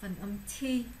xong phần âm T,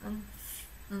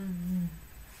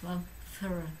 và âm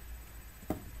F.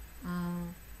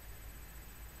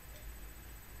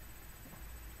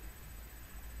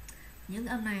 Những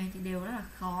âm này thì đều rất là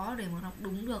khó để mà đọc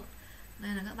đúng được,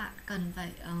 nên là các bạn cần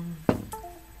phải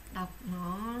đọc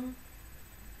nó,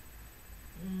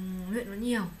 luyện nó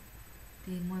nhiều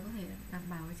thì mới có thể đảm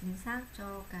bảo cái chính xác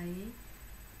cho cái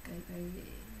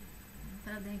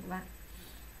phát âm tiếng Anh của bạn.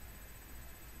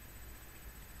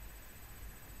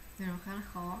 Thì nó khá là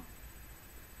khó.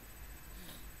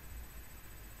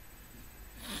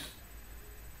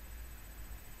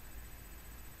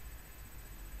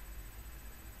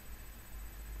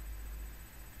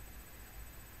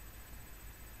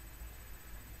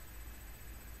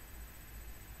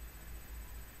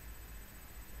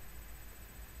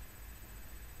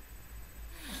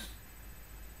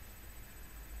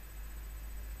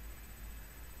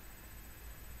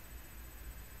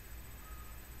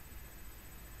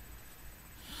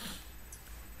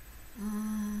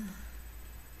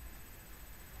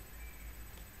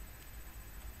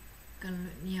 Cần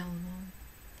luyện nhiều thôi,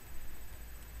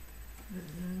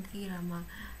 luyện khi là mà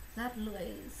rát lưỡi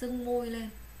sưng môi lên.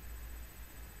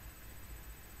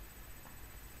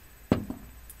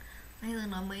 Bây giờ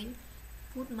nói mấy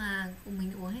phút mà cùng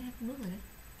mình uống hết nước rồi đấy.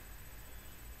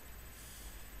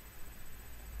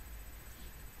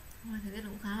 Hôm nay thời tiết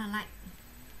cũng khá là lạnh.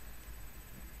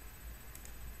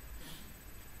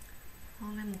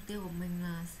 Hôm nay mục tiêu của mình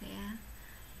là sẽ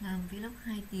làm vlog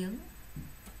 2 tiếng.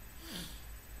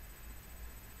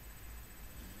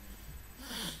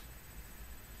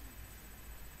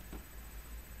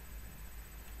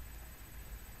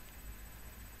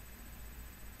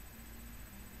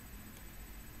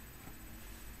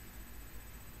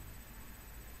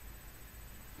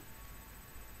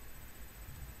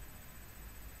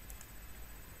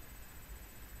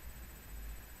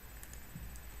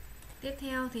 Tiếp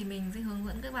theo thì mình sẽ hướng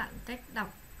dẫn các bạn cách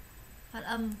đọc phát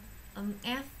âm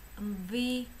F, âm V,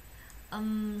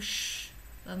 âm sh,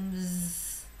 âm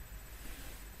z.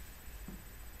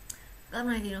 Âm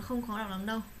này thì nó không khó đọc lắm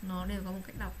đâu, nó đều có một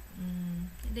cách đọc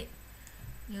nhất định.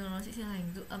 Nhưng nó sẽ chia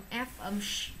thành dụ âm F, âm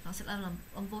sh, nó sẽ là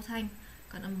âm vô thanh,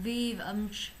 còn âm V và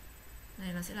âm sh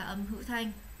này nó sẽ là âm hữu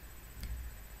thanh.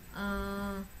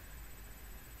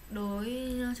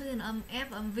 Trước tiên là âm F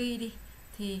và âm V đi,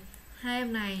 thì hai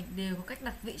âm này đều có cách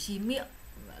đặt vị trí miệng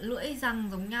và lưỡi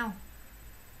răng giống nhau,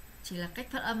 chỉ là cách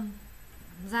phát âm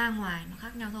ra ngoài nó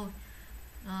khác nhau thôi.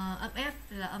 Âm F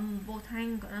là âm vô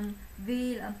thanh, còn âm V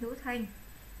là âm hữu thanh.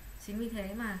 Chính vì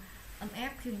thế mà âm F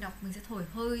khi mình đọc mình sẽ thổi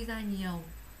hơi ra nhiều,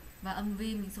 và âm V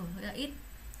mình thổi hơi ra ít.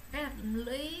 Cách đặt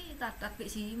lưỡi, đặt vị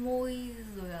trí môi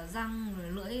rồi là răng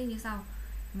rồi lưỡi như sau.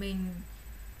 Mình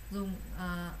dùng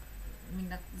mình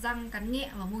đặt răng cắn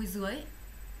nhẹ vào môi dưới,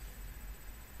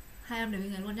 hai âm đều như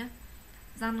thế luôn nhé.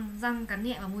 Răng cắn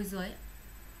nhẹ vào môi dưới.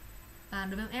 Và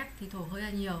đối với âm F thì thổi hơi là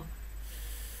nhiều.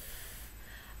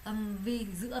 Âm V thì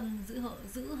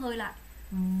giữ hơi lại.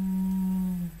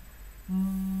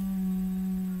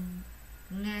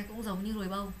 Nghe cũng giống như ruồi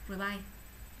bay.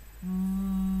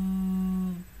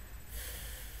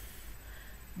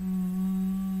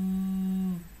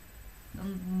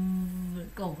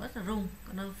 Cổ rất là rung,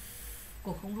 còn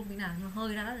cổ không rung tí nào nhưng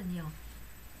hơi ra rất là nhiều.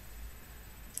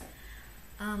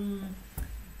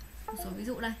 Một số ví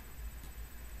dụ đây.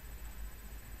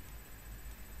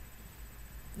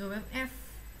 Đối với F,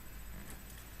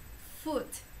 foot,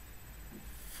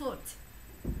 foot,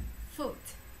 foot,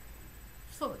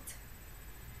 foot.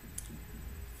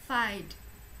 Fight,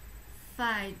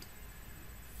 fight,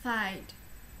 fight,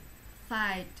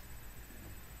 fight.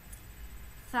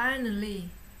 Finally,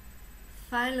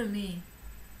 finally,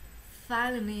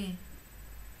 finally,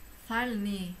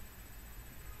 finally.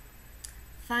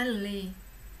 Finally.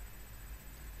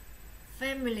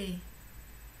 Family,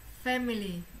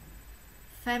 family,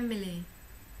 family,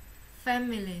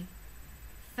 family,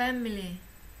 family,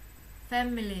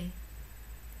 family.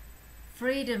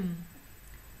 Freedom,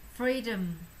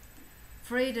 freedom,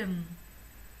 freedom,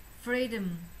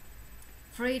 freedom,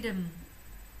 freedom,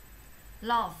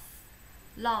 love,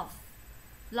 love,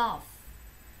 love.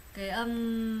 Cái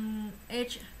âm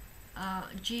h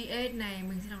gh này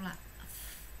mình sẽ đọc lại,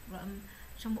 âm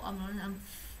trong bộ âm nó là âm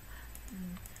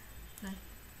đây.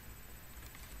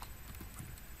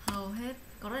 Hầu hết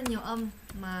có rất nhiều âm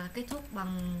mà kết thúc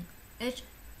bằng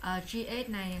gh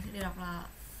này sẽ đều đọc là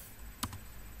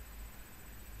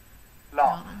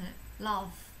Love.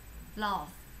 love,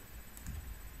 love,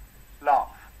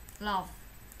 Love. love,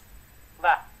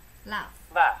 That. laugh.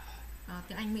 That.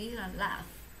 Tiếng Anh Mỹ là laugh,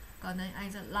 còn tiếng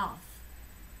Anh là love,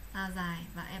 a dài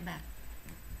và e bẹt.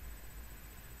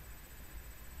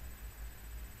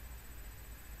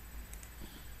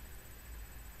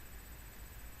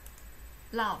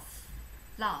 Love,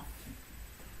 love,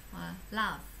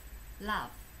 love,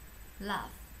 love, love.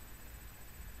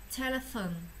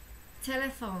 Telephone,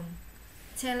 telephone,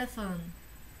 telephone,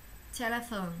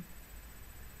 telephone.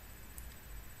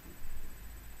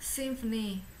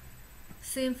 Symphony,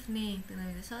 symphony. Từ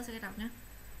này mình sẽ đọc nhé.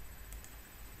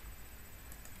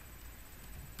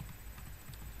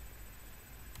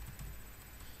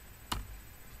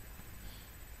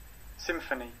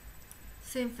 Symphony.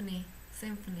 Symphony,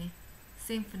 symphony,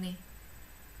 symphony,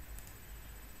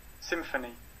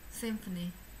 Symphony.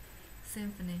 symphony,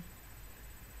 symphony,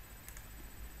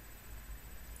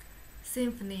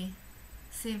 symphony,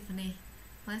 symphony.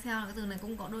 Nói theo là cái từ này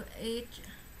cũng có đôi h,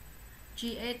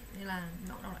 gh nên là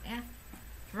nó đọc là f.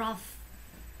 Rough,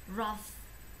 rough,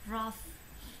 rough,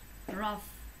 rough,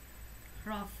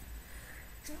 rough.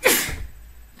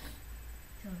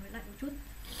 Trời hơi lạnh một chút.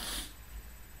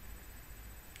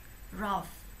 Rough,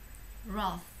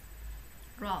 rough,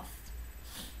 rough.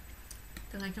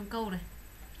 Thực hành trong câu này.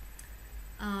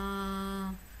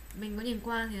 Mình có nhìn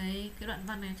qua thì thấy cái đoạn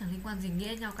văn này chẳng liên quan gì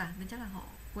nghĩa nhau cả, nên chắc là họ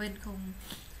quên không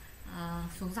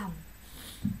xuống dòng.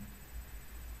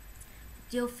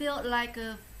 You feel like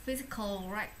a physical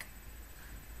wreck.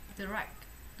 The wreck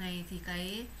này thì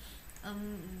cái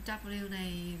âm W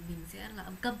này mình sẽ là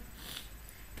âm câm.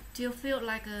 Do you feel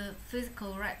like a physical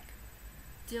wreck?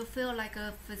 Do you feel like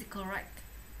a physical wreck?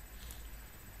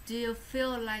 Do you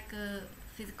feel like a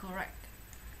physical wreck?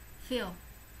 Feel,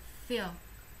 feel,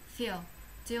 feel.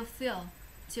 Do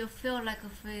you feel like a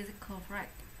physical wreck?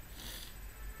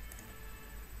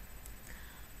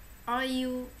 Are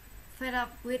you fed up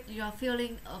with your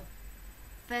feeling of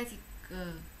fatigue?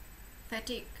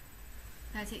 Fatigue,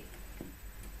 fatigue,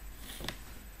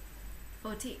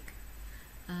 fatigue.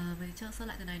 Mình cho sơ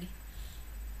lại từ này đi.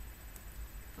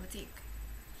 Fatigue,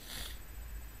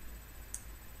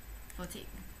 fatigue.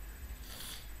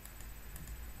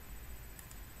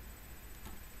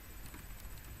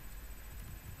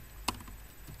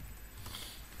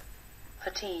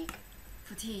 Fatigue.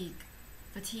 Fatigue,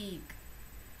 fatigue,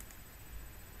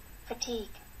 Fatigue.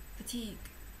 fatigue,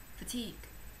 fatigue,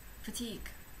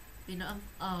 fatigue. Vì nó âm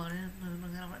nên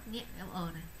mình đọc rất nhẹ cái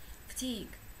âm này. Fatigue,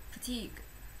 fatigue.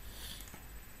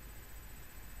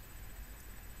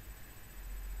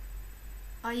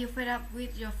 Are you fed up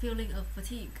with your feeling of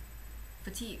fatigue?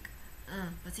 Fatigue.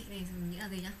 Fatigue này mình nghĩ là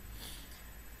gì nhá?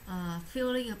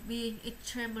 Feeling of being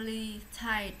extremely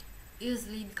tired,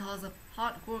 usually because of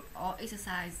hard work or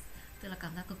exercise. Tức là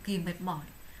cảm giác cực kỳ mệt mỏi.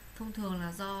 Thông thường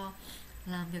là do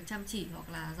làm việc chăm chỉ hoặc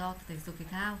là do thể dục thể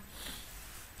thao.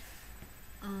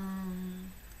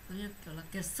 Giống như kiểu là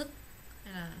kiệt sức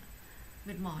hay là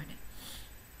mệt mỏi này.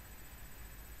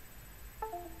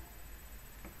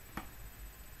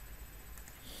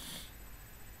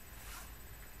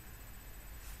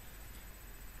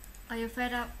 Are you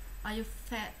fed up? Are you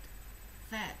fed?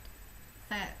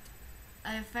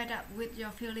 Are you fed up with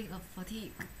your feeling of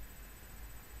fatigue?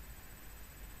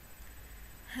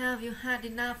 Have you had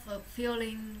enough of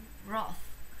feeling rough?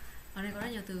 Ở đây có rất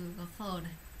nhiều từ có phờ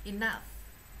này. Enough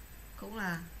cũng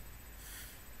là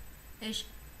gh,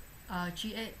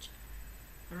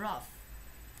 rough,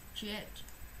 gh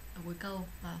ở cuối câu,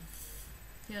 và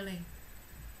feeling,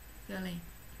 feeling.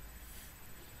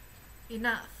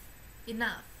 Enough,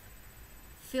 enough,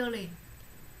 feeling,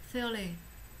 feeling,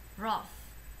 rough,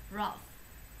 rough,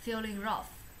 feeling rough.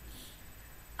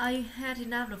 Are you had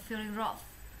enough of feeling rough?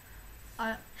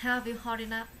 Have you had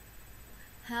enough?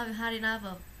 Have you had enough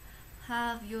of?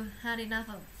 Have you had enough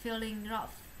of feeling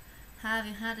rough? Have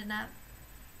you had enough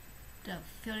of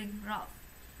feeling rough?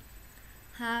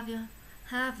 Have you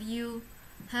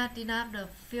had enough of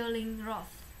feeling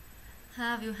rough?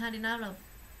 Have you had enough of?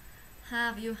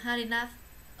 Have you had enough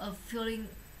of feeling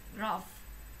rough?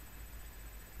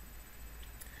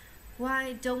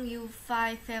 Why don't you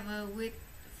find favor with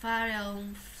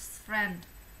your friend?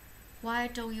 Why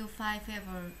don't you find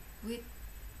favor with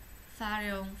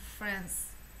Pharaoh's friends?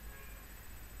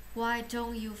 Why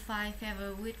don't you find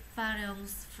favor with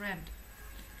Pharaoh's friend?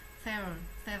 Favor.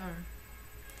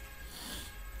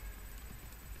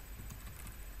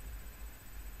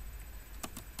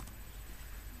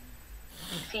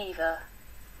 Fever.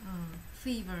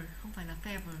 Fever, không phải là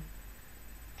favor.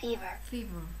 Fever.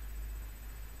 Fever.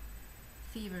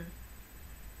 Fever.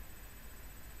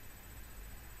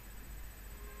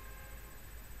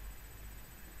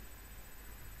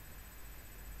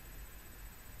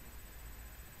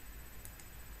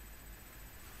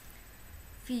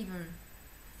 Fever.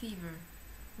 Fever.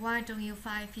 Why don't you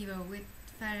fight fever with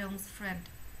Pharaoh's friend?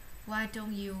 Why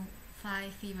don't you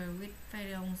fight fever with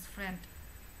Pharaoh's friend?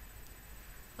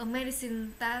 A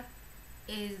medicine that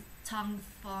is tough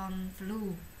on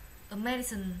flu. A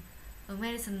medicine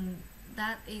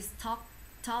that is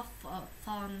tough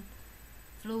on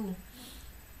flu.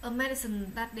 A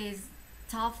medicine that is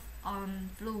tough on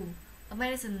flu. A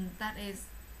medicine that is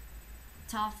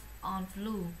tough on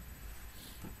flu.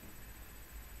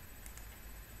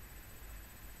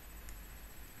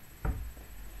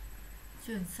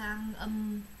 Chuyển sang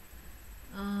âm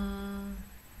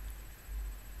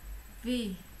V,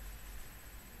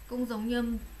 cũng giống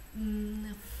như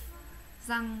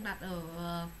răng đặt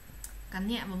ở cắn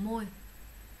nhẹ vào môi,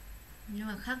 nhưng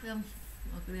mà khác với âm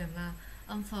ở cái điểm là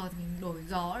âm phờ thì mình đổi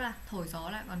gió ra, thổi gió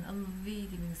lại, còn âm V thì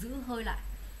mình giữ hơi lại.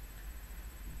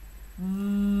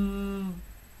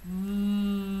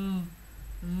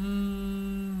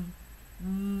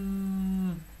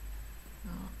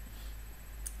 Đó.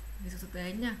 Ví dụ thực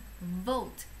tế nha.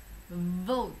 Vote.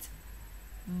 Vote.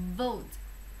 Vote.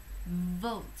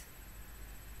 Vote.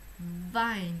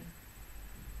 Vine.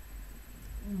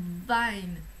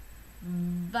 Vine.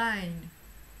 Vine.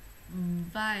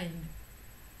 Vine.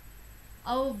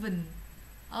 Oven.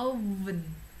 Oven.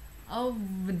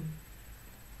 Oven.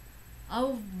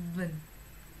 Oven.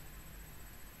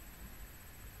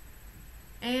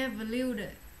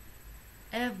 Evaluate.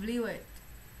 Evaluate.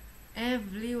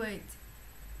 Evaluate.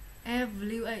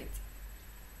 Evaluate.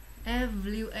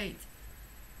 Evaluate.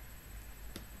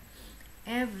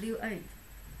 Evaluate.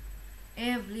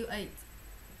 Evaluate.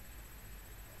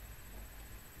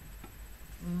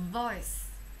 Voice.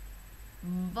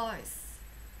 Voice.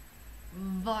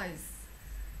 Voice.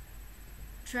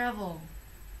 Travel.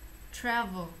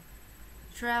 Travel.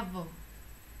 Travel.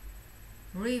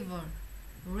 River.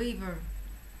 River.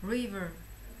 River.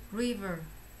 River.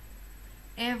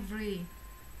 Every.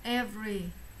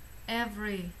 Every.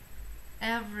 Every.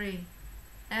 Every.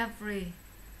 Every.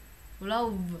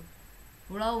 Glove.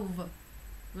 Glove.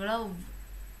 Glove.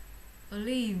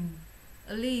 Limb.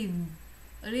 Limb.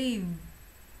 Limb.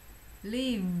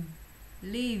 Limb.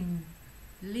 Limb.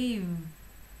 Limb.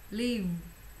 Limb.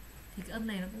 Thì cái âm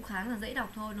này nó cũng khá là dễ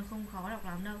đọc thôi, nó không khó đọc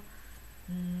lắm đâu.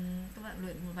 Các bạn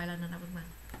luyện một vài lần là đọc được mà.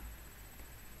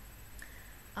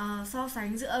 So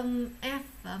sánh giữa âm F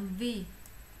và âm V.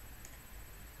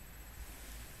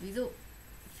 Ví dụ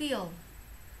feel.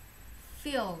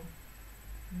 Feel.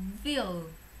 Feel.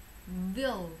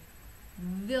 Feel.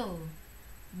 Feel.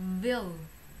 Feel.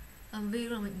 Âm V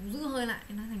là mình cũng giữ hơi lại,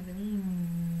 nó thành tiếng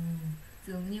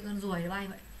dường như con ruồi bay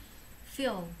vậy.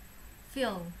 Feel.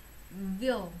 Feel.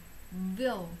 Feel.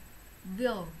 Feel.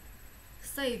 Feel.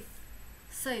 Safe.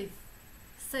 Safe.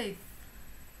 Safe.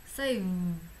 Save.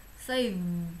 Save.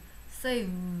 Save.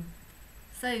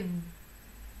 Save.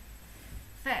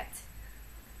 Fat.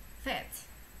 Fat.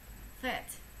 Fat.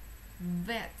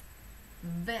 Vet.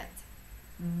 Vet.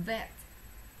 Vet.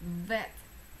 Vet.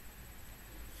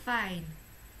 Fine.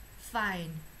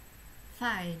 Fine.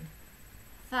 Fine.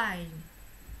 Fine.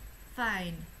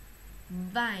 Fine.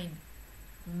 Vine.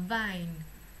 Vine.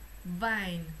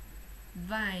 Vine.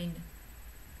 Vine.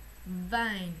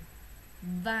 Vine.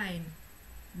 Vine.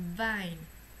 Vine.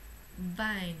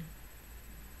 Vine.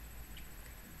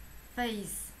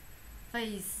 Face.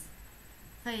 Face.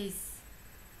 Face.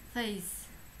 Face.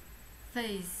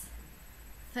 Face.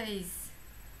 Face.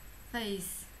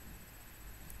 Face.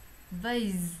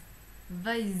 Vase.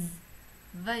 Vase.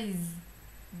 Vase.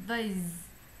 Vase.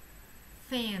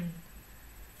 Fan.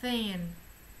 Fan.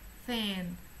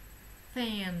 Fan.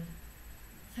 Fan.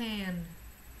 Fan.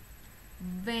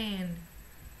 Van.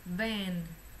 Van.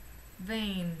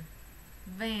 Van.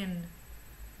 Van.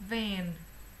 Van.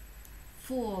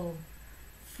 Fool.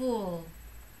 Fool.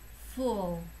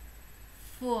 Fool.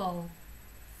 Fool.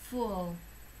 Fool.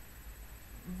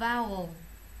 Vowel.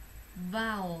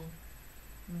 Vowel.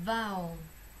 Vowel.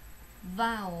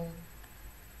 Vowel.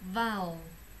 Vowel.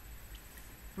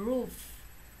 Roof.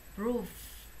 Roof.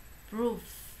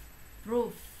 Roof.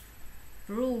 Roof.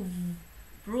 Roof.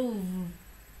 Roof.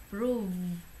 Roof.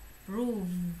 Roof.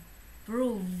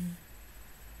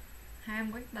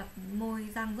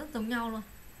 cái răng rất giống nhau luôn,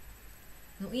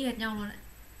 giống y hệt nhau luôn đấy,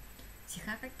 chỉ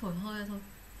khác cách thổi hơi thôi.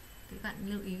 Các bạn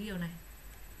lưu ý điều này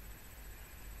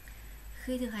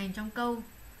khi thực hành trong câu.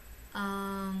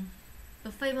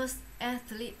 A famous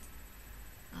athlete,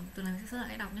 từ này mình sẽ rất là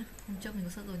cách đọc nhé. Hôm trước mình có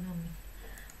search rồi nhưng mà mình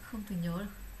không thể nhớ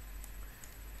được.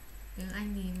 Tiếng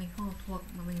Anh thì mình không học thuộc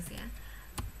mà mình sẽ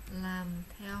làm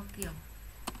theo kiểu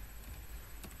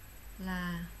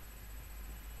là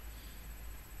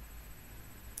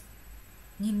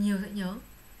nhìn nhiều dễ nhớ.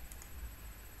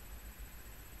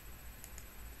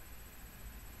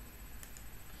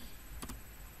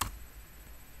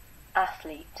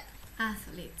 Athlete.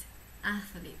 Athlete,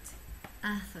 athlete,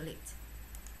 athlete.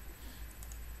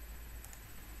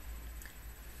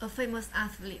 A famous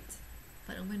athlete,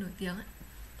 vận động viên nổi tiếng ấy.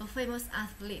 A famous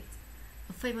athlete,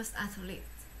 a famous athlete,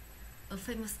 a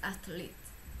famous athlete.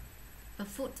 A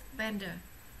food vendor,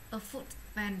 a food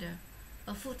vendor,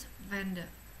 a food vendor,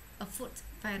 a food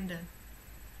vendor.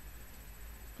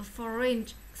 A foreign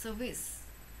service,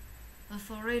 a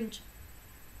foreign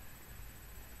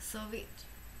service,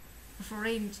 a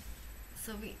foreign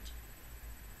service.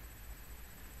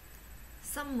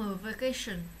 Summer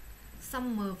vacation,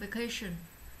 summer vacation,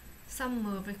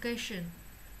 summer vacation.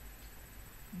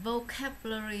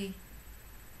 Vocabulary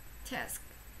test,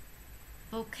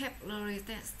 vocabulary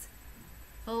test,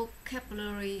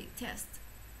 vocabulary test,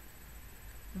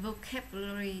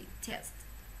 vocabulary test.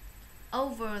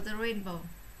 Over the rainbow,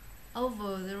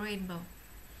 over the rainbow,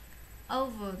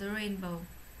 over the rainbow,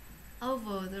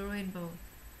 over the rainbow,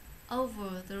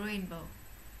 over the rainbow.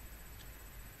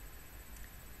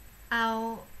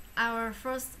 Our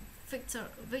first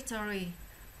victory,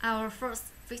 our first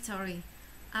victory,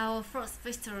 our first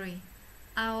victory,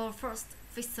 our first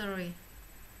victory,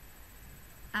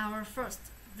 our first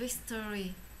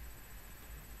victory.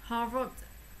 Harvard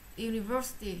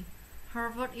University,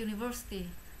 Harvard University,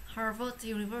 Harvard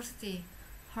University,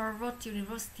 Harvard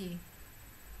University.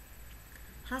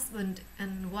 Husband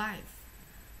and wife,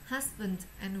 husband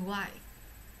and wife,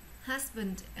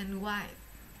 husband and wife.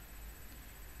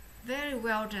 Very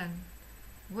well done,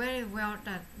 very well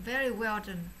done, very well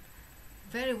done,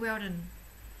 very well done,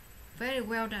 very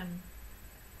well done.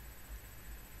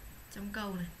 Trong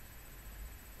câu này,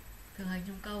 thực hành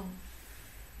trong câu.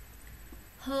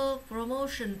 Her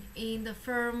promotion in the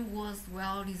firm was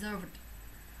well deserved.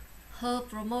 Her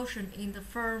promotion in the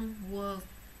firm was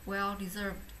well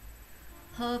deserved.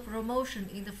 Her promotion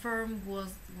in the firm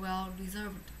was well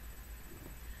deserved.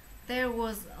 There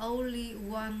was only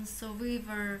one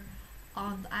survivor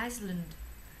on the island.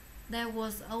 There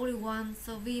was only one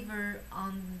survivor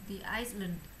on the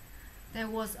island. There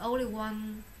was only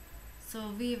one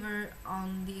survivor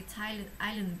on the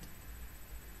island.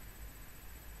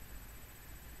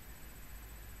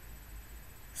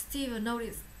 Steve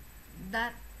noticed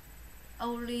that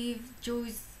Olive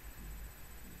Joyce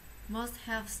must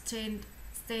have stained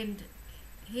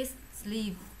his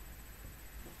sleeve.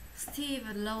 Steve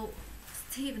noticed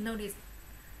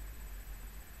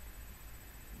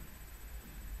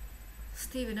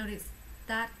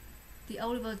that the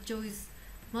Oliver Joyce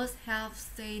must have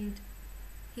stained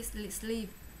his sleeve.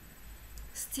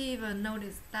 Steve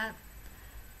noticed that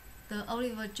the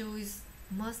Oliver Joyce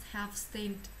must have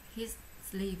stained his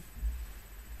sleeve.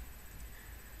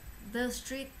 The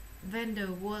street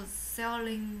vendor was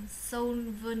selling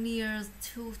souvenirs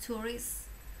to tourists.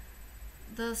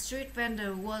 The street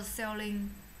vendor was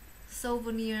selling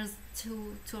souvenirs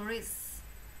to tourists.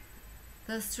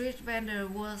 The street vendor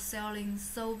was selling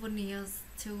souvenirs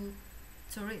to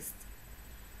tourists.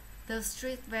 The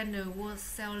street vendor was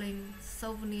selling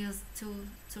souvenirs to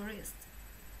tourists.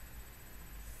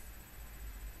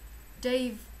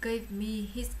 Dave gave me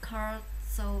his car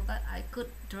so that I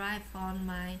could drive on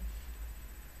my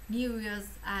New Year's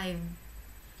Eve.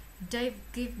 Dave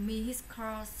gave me his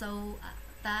car so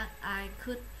that I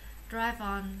could drive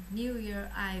on New Year's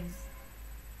Eve.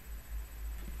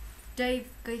 Dave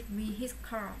gave me his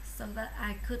car so that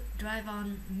I could drive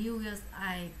on New Year's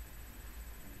Eve.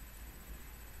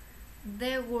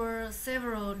 There were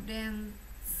several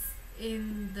dents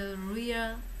in the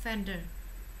rear fender.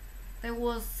 There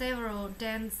was several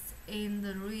dents in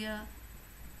the rear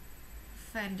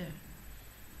fender.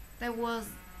 There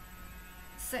was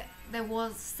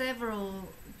several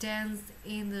dents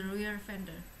in the rear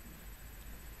fender.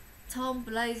 Tom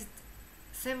placed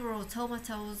several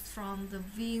tomatoes from the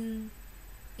bin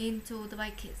into the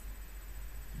bucket.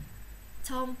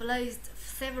 Tom placed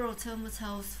several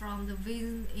tomatoes from the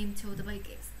bin into the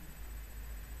bucket.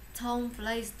 Tom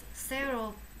placed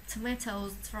several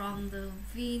tomatoes from the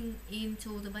bin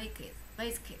into the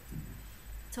basket.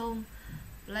 Tom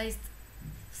placed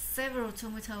several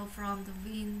tomatoes from the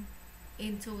bin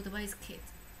into the basket.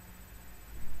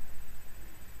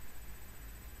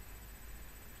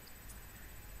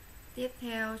 Tiếp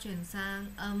theo chuyển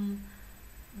sang âm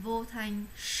vô thanh.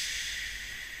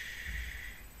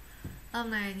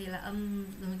 Âm này thì là âm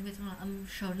giống như Việt là âm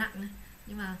sờ nặng này,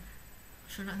 nhưng mà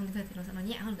sờ nặng hơn tiếng Việt thì nó sẽ nói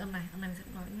nhẹ hơn âm này mình sẽ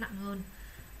nói nặng hơn.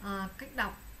 Cách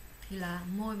đọc thì là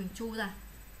môi mình chu ra,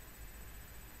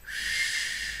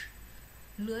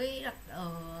 lưỡi đặt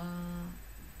ở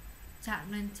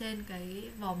chạm lên trên cái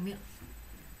vòm miệng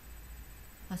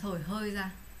và thổi hơi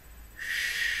ra,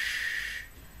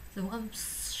 giống âm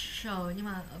sờ nhưng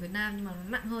mà ở Việt Nam nhưng mà nó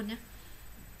nặng hơn nhé.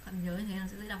 Các bạn nhớ như thế nó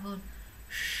sẽ dễ đọc hơn.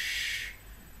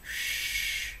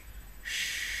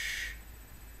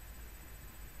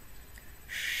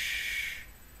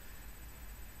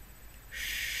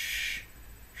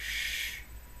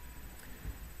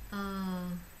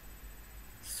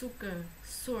 Sugar,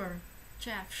 Sur,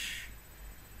 Chaff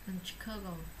and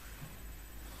Chicago.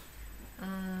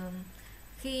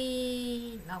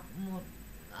 Khi đọc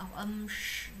âm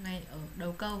này ở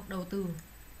đầu câu, đầu từ,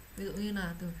 ví dụ như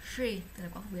là từ she, từ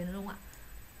này có phổ biến đúng không ạ?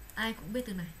 Ai cũng biết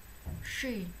từ này.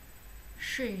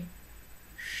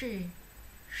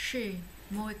 She,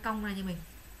 môi cong ra như mình.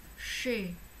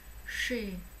 She.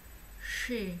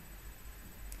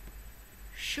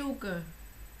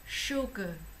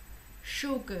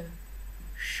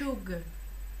 Sugar.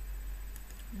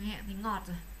 Nghe thì ngọt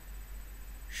rồi.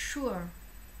 Sure.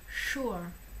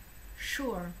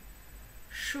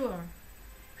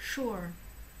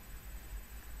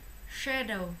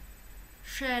 Shadow.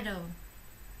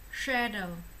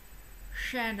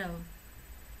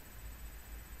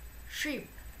 Sheep.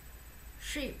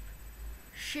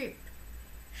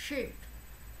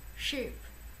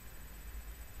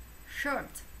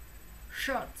 Short.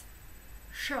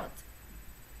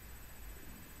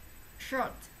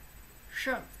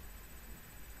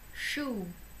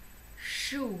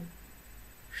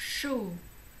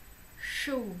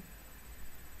 Shoe.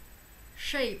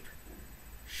 Shape.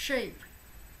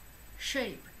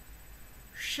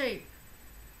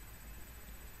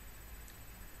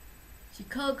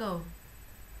 Chicago.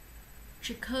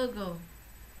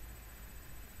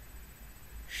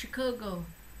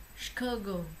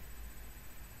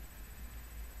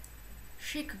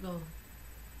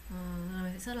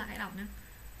 Mình sẽ search lại cách đọc nhé.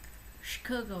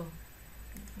 Chicago.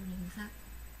 Không nhìn xác.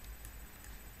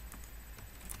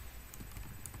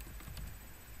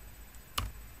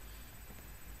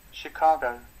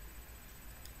 Chicago.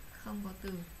 Không có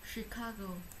từ Chicago.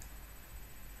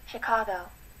 Chicago.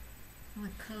 Không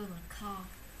phải cơ mà car.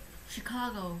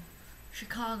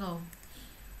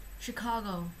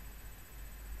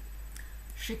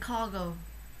 Chicago.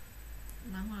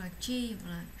 Nó hoặc là chi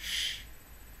hoặc là sh.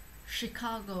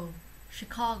 Chicago.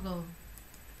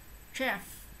 Chef.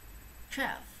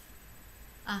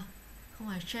 À, không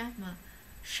phải chef mà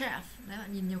chef. Đấy,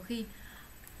 bạn nhìn nhiều khi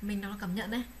mình đọc cảm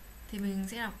nhận đấy thì mình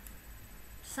sẽ đọc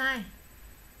sai,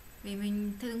 vì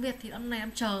mình theo tiếng Việt thì âm này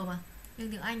âm chờ mà,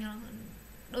 nhưng tiếng Anh nó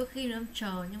đôi khi nó âm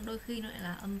chờ nhưng đôi khi nó lại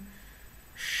là âm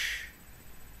sh.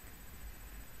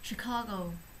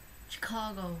 Chicago.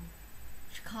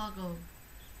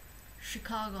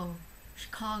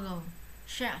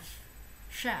 Chef.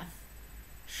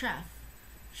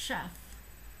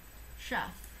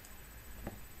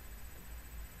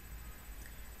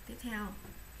 Tiếp theo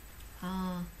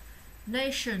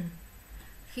nation.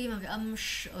 Khi mà cái âm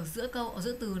ở giữa câu, ở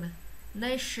giữa từ này,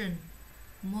 nation,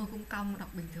 môi cũng cong đọc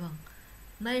bình thường.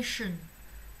 Nation.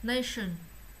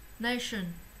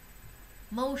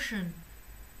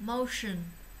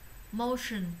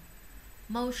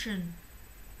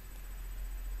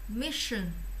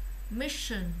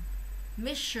 Motion.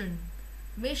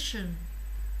 Mission.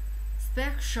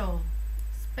 Special.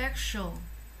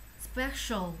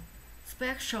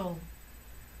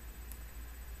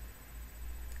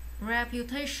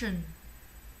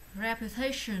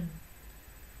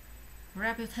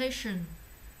 Reputation.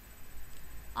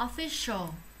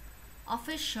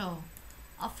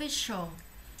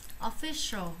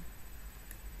 Official.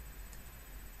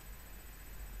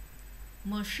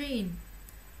 Machine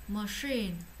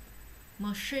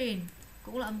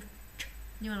cũng là âm ch,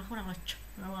 nhưng mà nó không đọc là ch,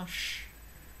 nó đọc là sh.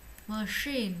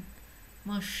 Machine.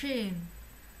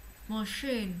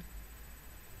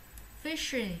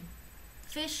 Fishing.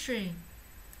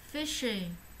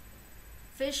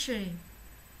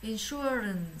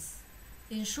 Insurance.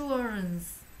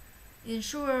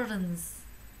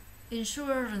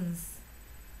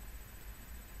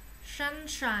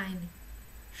 Sunshine.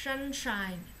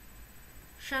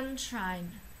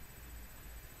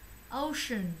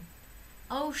 Ocean.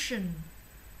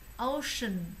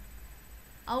 ocean,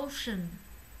 ocean.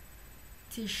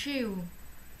 Tissue,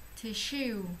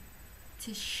 tissue,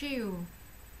 tissue,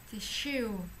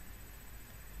 tissue.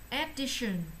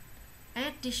 Addition,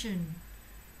 addition,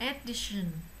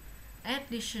 addition,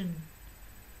 addition.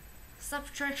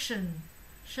 Subtraction,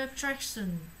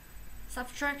 subtraction,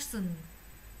 subtraction,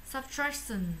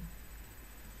 subtraction.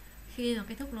 Khi mà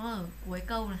kết thúc nó ở cuối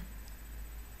câu này.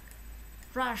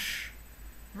 Rush,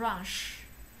 rush,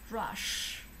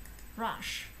 rush,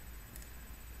 rush.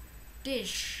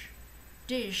 Dish,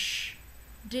 dish,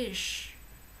 dish,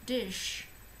 dish.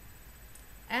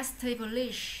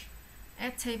 Establish,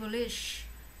 establish,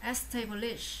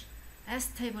 establish,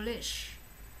 establish.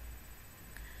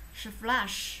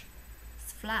 Splash,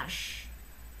 splash,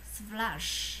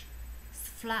 splash,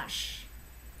 splash.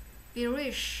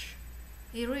 Irish,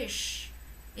 irish,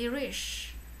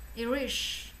 irish,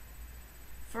 irish.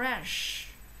 Fresh,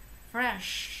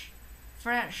 fresh,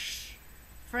 fresh,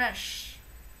 fresh.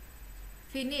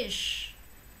 Finish,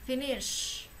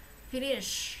 finish,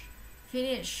 finish,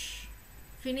 finish,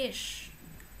 finish.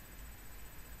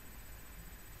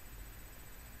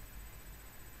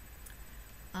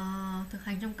 Thực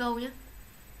hành trong câu nhé.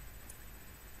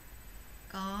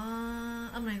 Có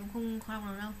âm này cũng không khó đọc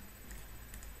được đâu,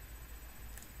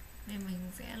 nên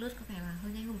mình sẽ lướt có vẻ là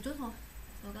hơi nhanh hơn một chút thôi.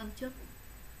 Rồi âm trước.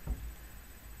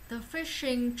 The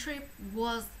fishing trip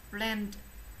was planned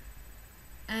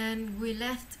and we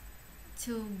left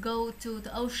to go to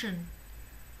the ocean.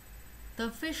 The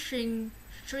fishing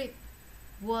trip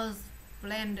was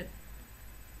planned.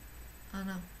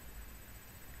 No.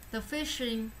 The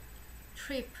fishing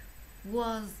trip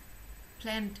was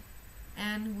planned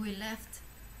and we left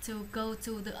to go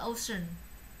to the ocean.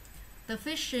 The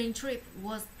fishing trip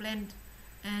was planned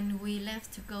and we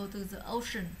left to go to the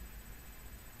ocean.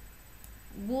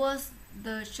 Was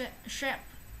the chef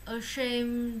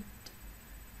ashamed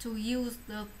to use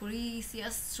the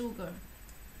precious sugar?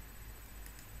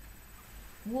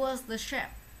 Was the chef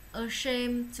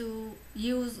ashamed to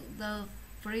use the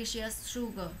precious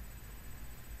sugar?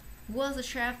 Was the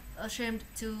chef ashamed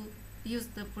to use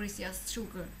the precious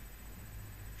sugar?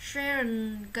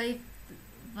 Sharon gave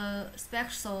the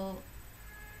special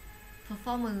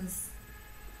performance.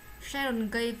 Sharon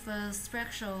gave a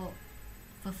special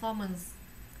performance.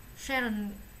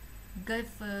 Sharon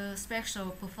gave a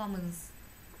special performance.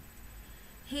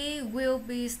 He will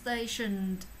be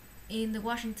stationed in the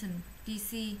Washington,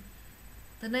 D.C.,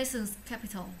 the nation's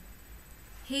capital.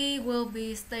 He will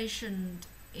be stationed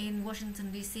in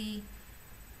Washington, D.C.,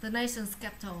 the nation's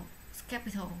capital.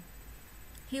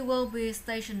 He will be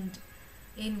stationed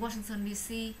in Washington,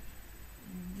 D.C.,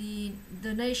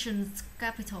 the nation's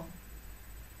capital.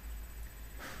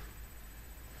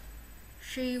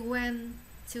 She went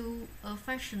to a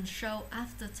fashion show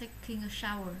after taking a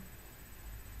shower.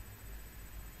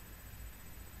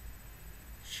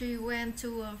 She went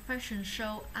to a fashion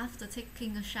show after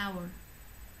taking a shower.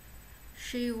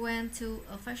 She went to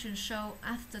a fashion show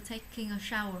after taking a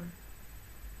shower.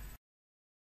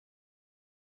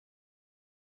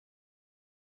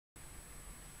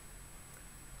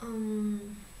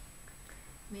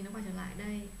 Mình đã quay trở lại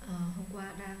đây. Hôm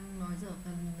qua đang nói dở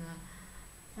phần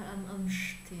phát âm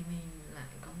thì mình lại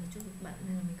có một chút việc bận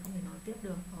nên là mình không thể nói tiếp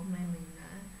được. Hôm nay mình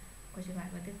đã quay trở lại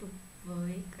và tiếp tục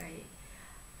với cái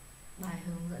bài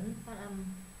hướng dẫn phát âm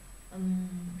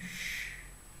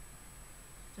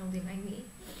trong tiếng Anh Mỹ.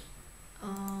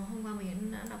 Hôm qua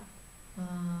mình đã đọc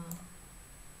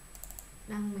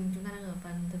chúng ta đang ở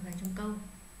phần thực hành trong câu.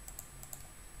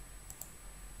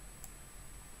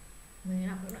 Mình đã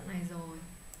đọc cái đoạn này rồi.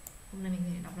 Hôm nay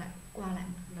mình sẽ đọc lại qua lại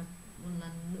một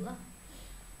lần nữa.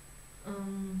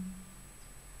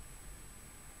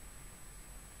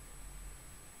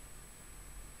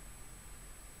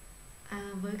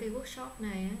 Với cái workshop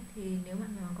này ấy, thì nếu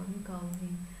bạn nào có nhu cầu thì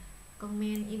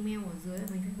comment email ở dưới và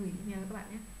mình sẽ gửi email cho các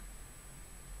bạn nhé.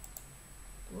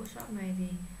 Workshop này thì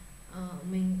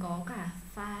mình có cả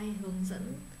file hướng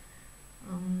dẫn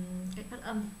cách phát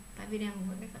âm, file video hướng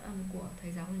dẫn cách phát âm của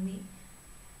thầy giáo người Mỹ,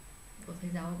 của thầy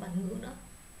giáo bản ngữ nữa.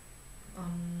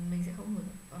 Còn mình sẽ không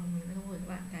gửi các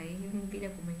bạn cái video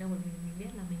của mình đâu, bởi vì mình biết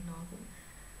là mình nói cũng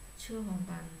chưa hoàn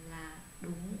toàn là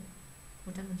đúng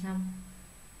 100%.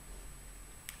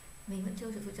 Mình vẫn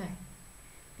chưa thực sự chảy,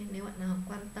 nên nếu bạn nào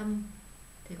quan tâm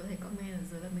thì có thể comment ở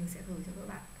dưới và mình sẽ gửi cho các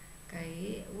bạn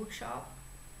cái workshop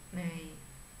này,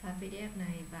 file PDF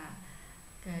này và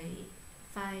cái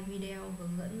file video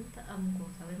hướng dẫn phát âm của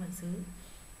giáo viên bản xứ.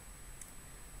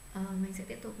 Mình sẽ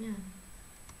tiếp tục nha.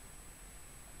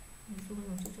 Mình zoom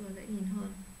một chút cho dễ nhìn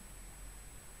hơn.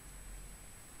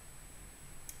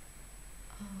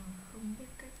 Không biết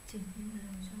cách chỉnh như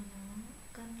nào cho nó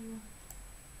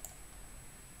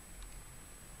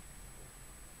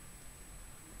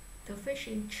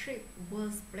fishing trip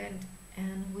was planned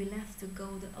and we left to go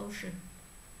to the ocean.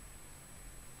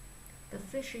 The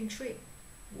fishing trip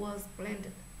was planned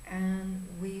and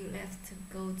we left to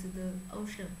go to the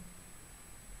ocean.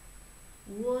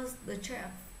 Was the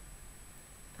chef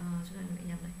chỗ này mình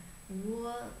nhầm này.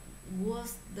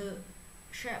 Was the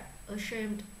chef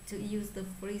ashamed to use the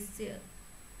free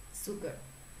sugar?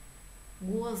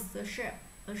 Was the chef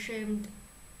ashamed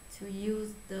to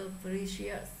use the free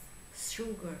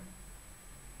sugar?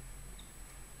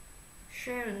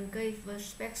 Sharon gave a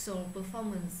special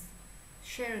performance.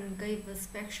 Sharon gave a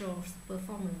special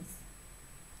performance.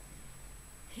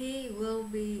 He will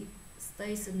be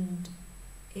stationed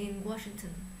in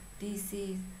Washington,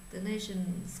 D.C., the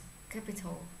nation's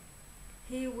capital.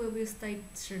 He will be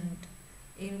stationed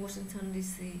in Washington,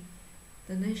 D.C.,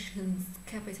 the nation's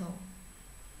capital.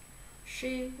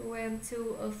 She went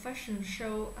to a fashion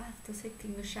show after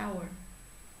taking a shower.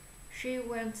 She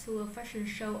went to a fashion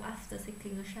show after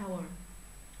taking a shower.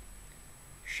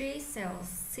 She sells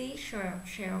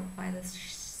seashell by the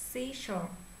seashore.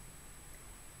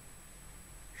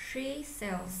 She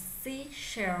sells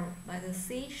seashell by the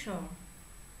seashore.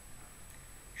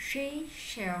 She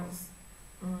sells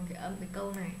cái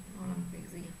câu này nó là một cái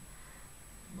gì?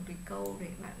 Một cái câu để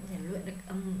bạn có thể luyện được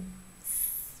âm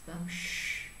và âm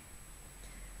sh.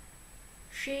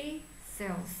 She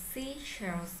sells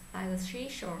seashells by the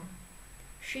seashore.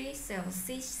 She sells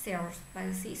seashells by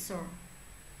the seashore.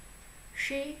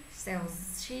 She sells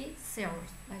seashells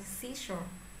by the seashore.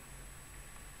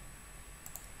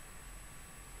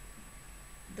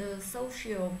 The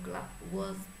social club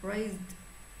was praised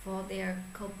for their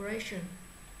cooperation.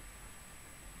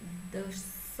 The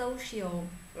social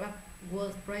club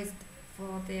was praised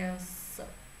for their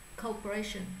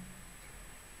cooperation.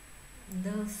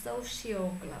 The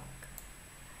social club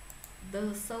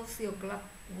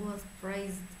was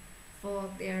praised for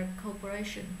their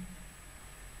cooperation.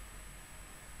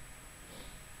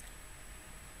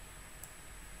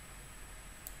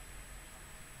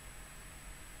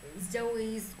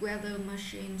 Joey's weather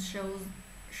machine shows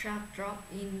sharp drop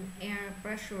in air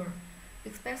pressure,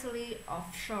 especially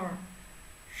offshore.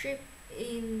 Ships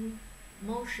in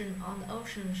motion on the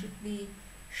ocean should be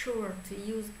sure to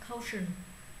use caution.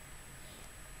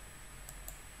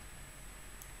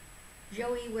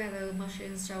 Joey weather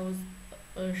machine shows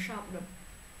a sharp drop.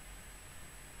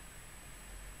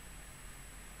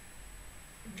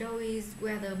 Joey's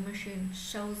weather machine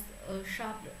shows a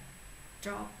sharp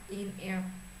drop in air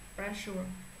pressure,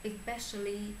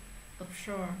 especially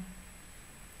offshore.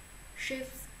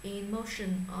 Ships in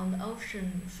motion on the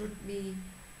ocean should be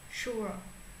sure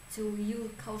to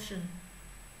use caution.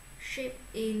 Ships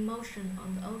in motion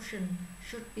on the ocean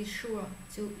should be sure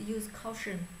to use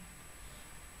caution.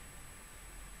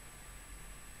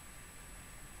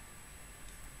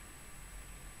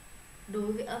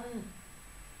 Đối với âm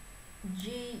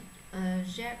ZSH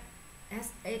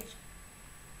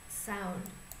sound,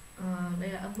 đây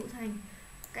là âm hữu thanh.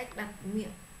 Cách đặt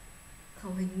miệng,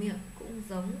 khẩu hình miệng cũng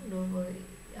giống đối với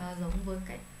giống với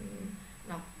cách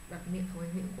đặt miệng, khẩu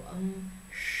hình miệng của âm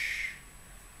sh.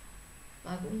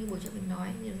 Và cũng như buổi trước mình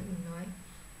nói,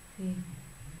 thì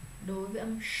đối với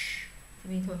âm sh thì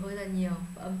mình thổi hơi ra nhiều,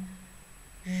 và âm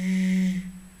thì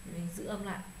mình giữ âm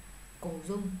lại, cổ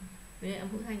rung. Vì đây âm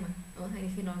hữu thanh mà, âm hữu thanh thì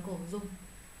khi nói cổ rung.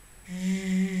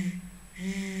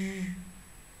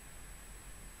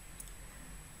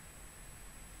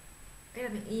 Cái là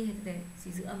miệng y thì để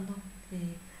chỉ giữ âm thôi, thì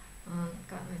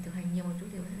các bạn phải thực hành nhiều một chút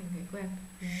thì sẽ thành thói quen.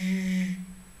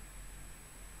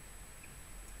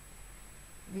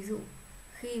 Ví dụ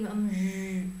khi mà âm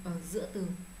ở giữa từ,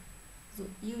 ví dụ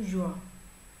usual,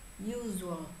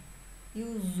 unusual,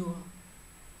 usually,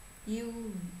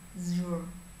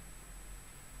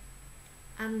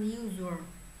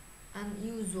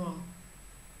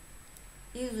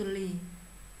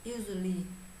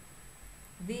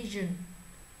 vision,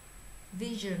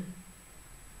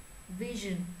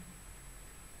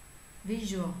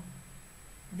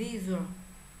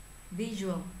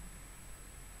 visual,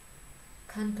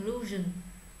 conclusion,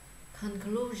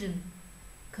 earlier,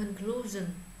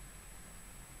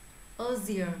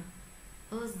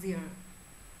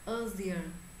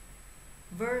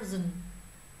 version,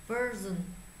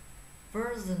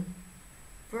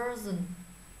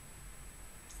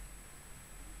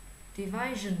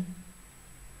 division.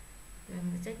 Để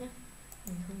mình check nhé,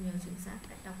 mình không nhớ chính xác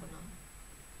cách đọc của nó.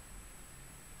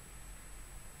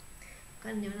 Các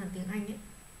bạn nhớ là tiếng Anh ấy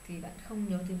thì bạn không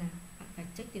nhớ từ nào, bạn phải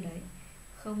check từ đấy,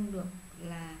 không được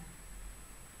là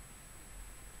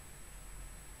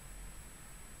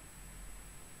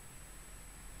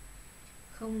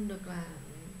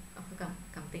đọc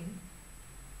cảm tính,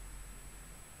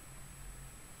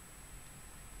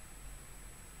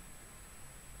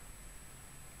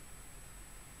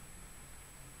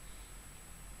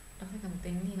 phải cầm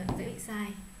tính thì bạn dễ bị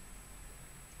sai.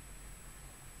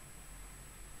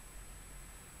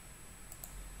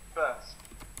 Burst.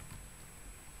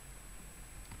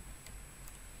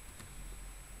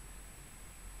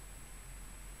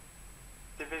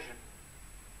 Division.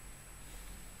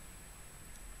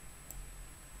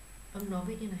 Âm nó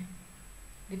viết như này.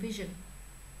 Division.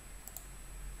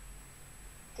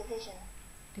 Division.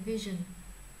 Division.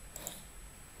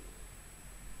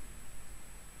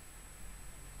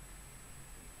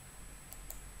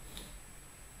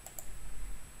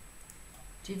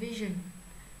 Division.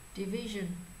 Division.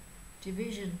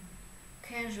 Division.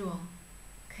 Casual.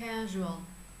 Casual.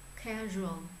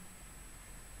 Casual.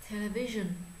 Television.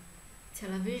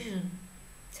 Television.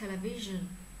 Television.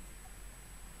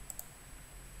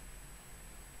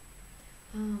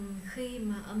 Khi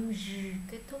mà âm g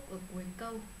kết thúc ở cuối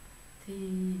câu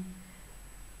thì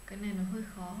cái này nó hơi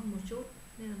khó hơn một chút,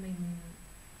 nên là mình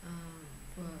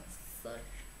vừa search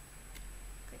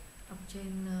cách đọc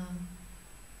trên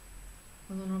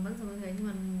mặc dù nó vẫn giống như thế, nhưng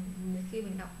mà khi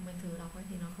mình đọc, mình thử đọc ấy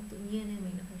thì nó không tự nhiên, nên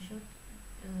mình đã phải search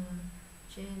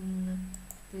trên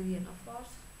từ điển Oxford.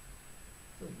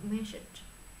 Message,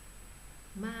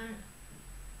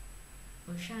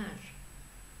 massage,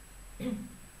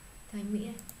 thành Mỹ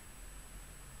ấy.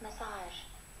 Massage.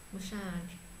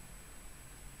 Massage.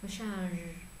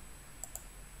 Massage.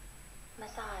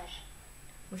 Massage.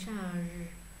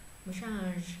 Massage.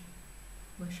 Massage.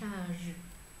 Massage.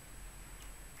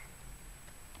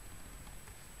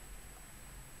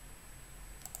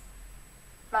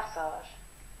 Massage.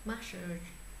 Massage.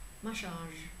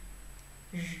 Massage.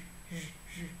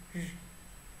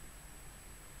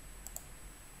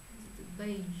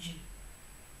 Beige.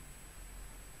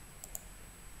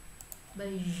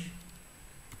 Beige.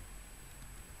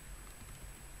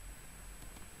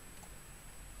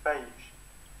 Beige.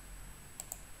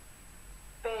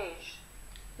 Beige.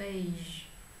 Beige.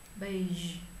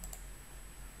 Beige.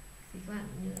 Thì các bạn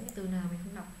những cái từ nào mình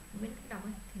không đọc, không biết cách đọc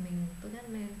ấy, thì mình tốt nhất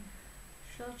nên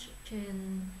search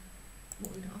trên bộ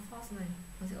từ Oxford này,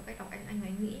 nó sẽ có cách đọc Anh và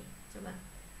Anh Mỹ cho bạn.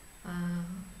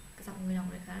 Cái giọng người đọc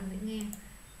này khá là dễ nghe,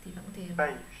 thì bạn có thể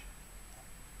Beige.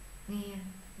 nghe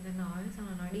người ta nói xong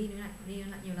là nói đi nói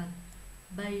lại nhiều lần.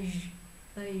 Beige.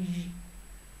 Beige.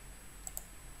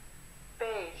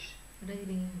 Beige. Ở đây thì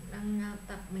mình đang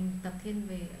mình tập thiên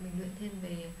về, mình luyện thiên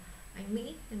về Anh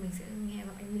Mỹ, nên mình sẽ nghe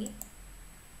bằng Anh Mỹ.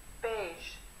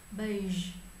 Beige.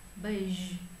 Beige.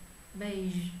 Beige.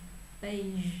 Beige.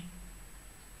 Beige.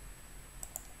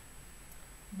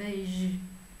 Beige.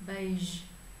 Beige.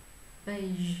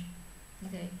 Beige. Như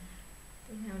thế.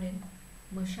 Tiếp theo đến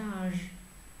massage.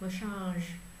 Massage.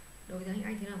 Đối với tiếng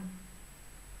Anh thì là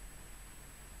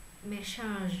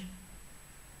massage,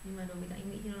 nhưng mà đối với tiếng Anh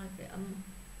Mỹ thì nó là cái âm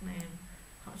này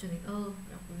họ chuyển thành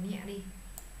đọc nhẹ đi.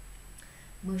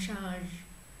 Massage.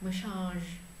 Massage.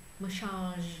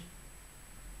 Massage.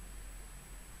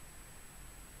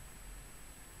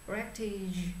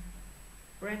 Prestige.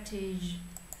 Prestige.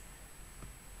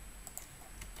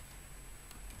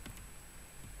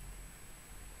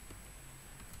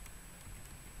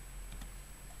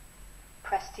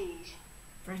 Prestige.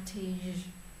 Prestige.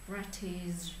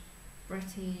 Prestige.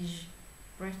 Prestige.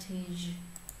 Prestige.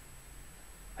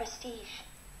 Prestige.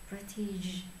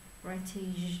 Prestige.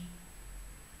 Prestige.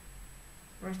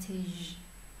 Prestige.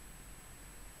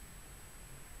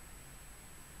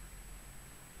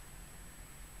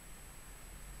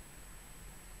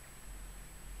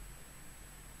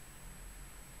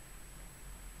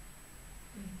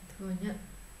 Thừa nhận.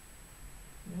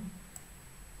 Đúng.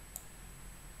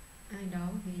 Ai đó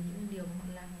vì những điều mà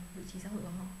họ làm, vị trí xã hội của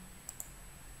họ.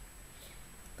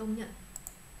 Công nhận.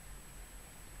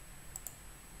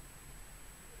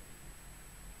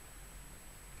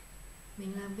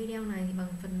 Mình làm video này thì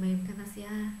bằng phần mềm Camtasia.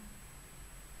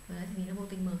 Và đấy thì mình đã vô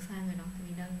tình mở sang rồi đó, thì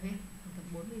mình đang ghép tập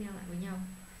 4 video lại với nhau.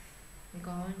 Mình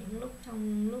có những lúc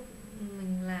trong lúc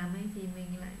mình làm ấy thì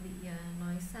mình lại bị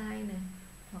nói sai này,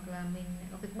 hoặc là mình lại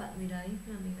có việc bận gì đấy,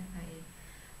 nên là mình lại phải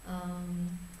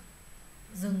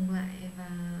dừng lại và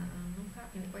lúc khác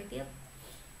mình lại quay tiếp.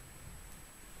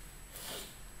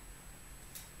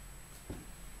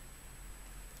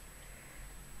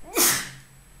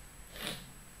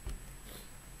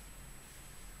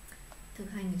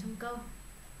 Thực hành ở trong câu.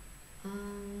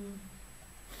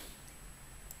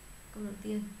 Câu đầu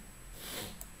tiên.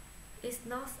 It's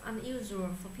not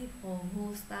unusual for people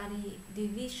who study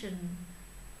division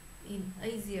in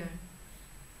Asia.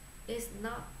 It's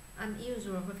not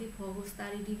unusual for people who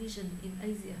study division in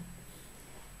Asia.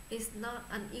 It's not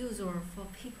unusual for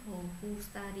people who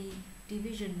study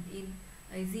division in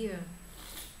Asia.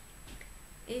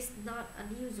 It's not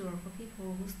unusual for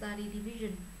people who study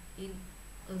division in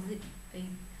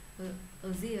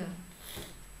Asia.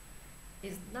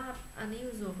 It's not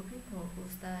unusual for people who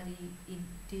study in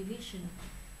division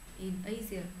in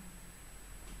Asia.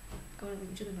 Câu này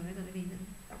mình chưa từng nói bây giờ, nên mình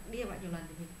đọc đi lại nhiều lần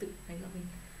để mình tự thấy là mình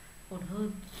ổn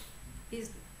hơn.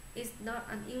 It's not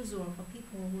unusual for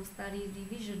people who study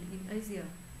division in Asia.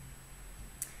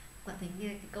 Bạn thấy nghe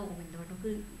cái câu của mình nói nó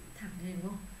cứ thẳng như này đúng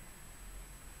không?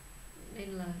 Nên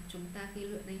là chúng ta khi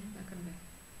luyện đây chúng ta cần phải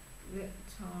luyện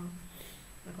cho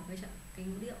và có cái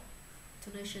ngữ điệu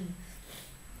tonation.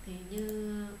 Thì như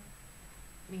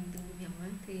mình từng tìm hiểu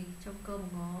ấy, thì trong câu mà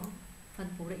có phần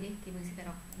phủ định ấy, thì mình sẽ phải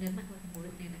đọc nhấn mạnh vào phần phủ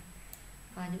định này này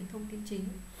và những thông tin chính.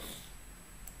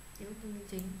 Những thông tin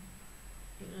chính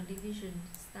như là division,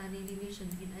 study division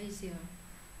in Asia,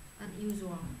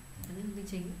 unusual là những thông tin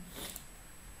chính.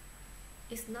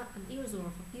 It's not unusual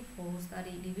for people who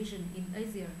study division in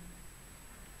Asia.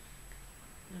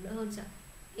 Nó đỡ hơn chẳng?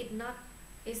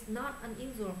 It's not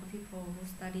unusual for people who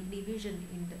study division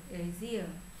in Asia.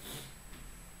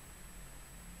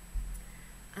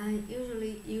 I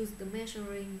usually use the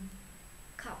measuring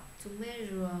cup to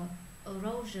measure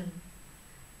erosion.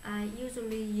 I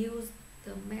usually use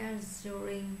the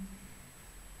measuring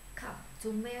cup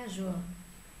to measure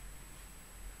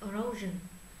erosion.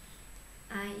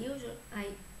 I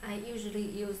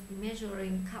usually use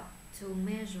measuring cup to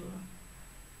measure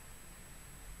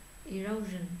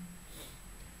erosion.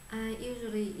 I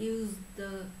usually use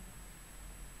the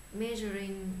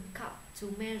measuring cup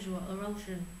to measure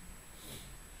erosion.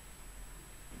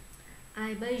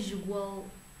 The beige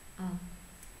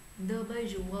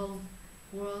walls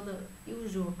were the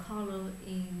usual color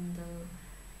in the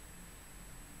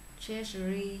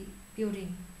Treasury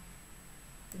building.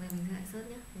 Từ này mình lại search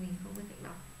nhé, mình không biết cách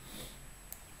đọc.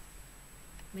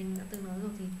 Mình đã từng nói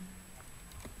rồi thì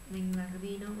mình làm cái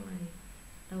video này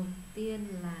đầu tiên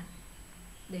là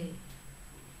để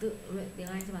tự luyện tiếng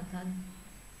Anh cho bản thân,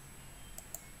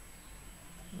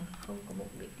 mà không có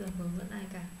mục đích là hướng dẫn ai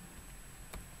cả.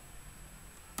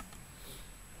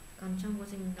 Còn trong quá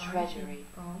trình nói thì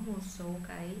có một số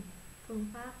cái phương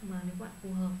pháp mà nếu bạn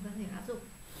phù hợp có thể áp dụng.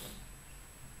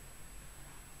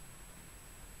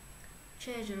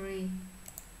 Treasury,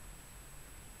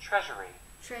 treasury,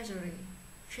 treasury,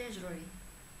 treasury,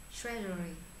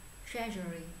 treasury,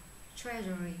 treasury,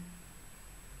 treasury,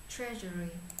 treasury,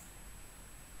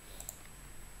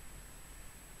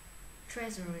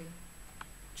 treasury,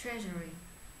 treasury,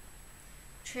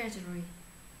 treasury.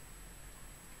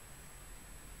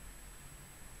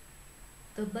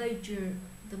 The beige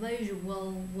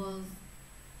walls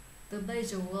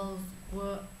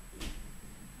were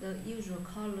the usual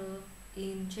color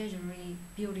in Treasury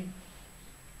building.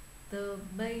 The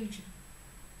beige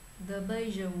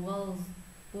walls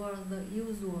were the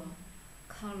usual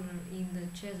color in the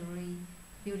Treasury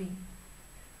building.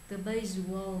 The beige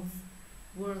walls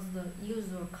were the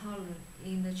usual color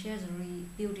in the Treasury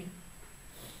building.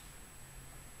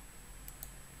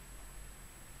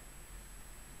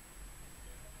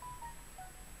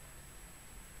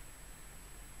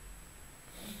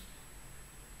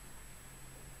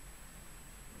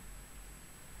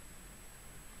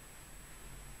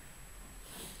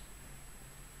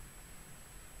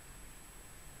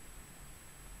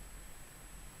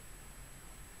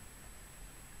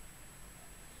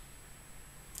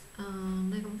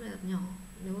 Đây cũng rất là nhỏ.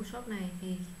 Nếu workshop này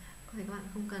thì có thể các bạn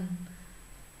không cần.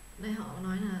 Đây họ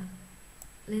nói là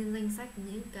lên danh sách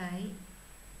những cái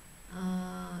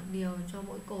điều cho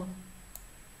mỗi cột.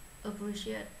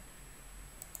 Appreciate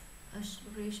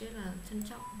là trân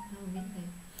trọng, hay mình phải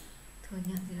thừa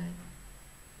nhận gì đấy,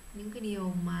 những cái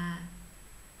điều mà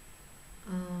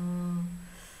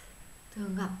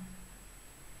thường gặp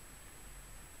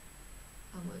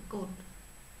ở mỗi cột,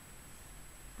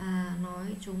 và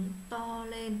nói chúng to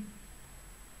lên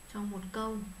trong một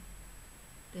câu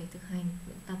để thực hành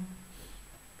luyện tập.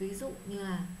 Ví dụ như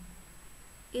là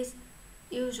It's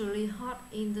usually hot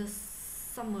in the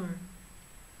summer.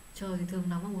 Trời thì thường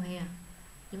nóng vào mùa hè.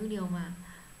 Những điều mà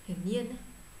hiển nhiên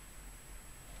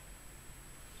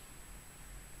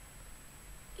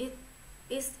ấy.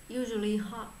 It's usually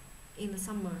hot in the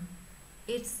summer.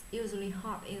 It's usually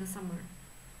hot in the summer.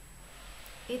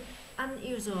 It's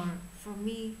unusual for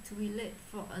me to be late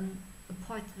for an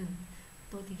appointment.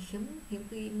 Tôi thì hiếm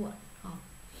khi muộn họp.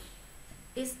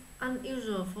 It's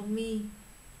unusual for me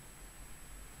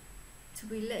to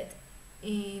be late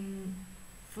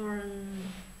for an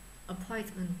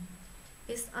appointment.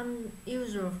 It's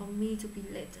unusual for me to be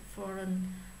late for an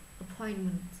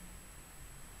appointment.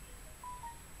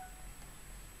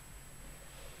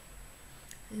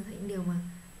 Đây là những điều mà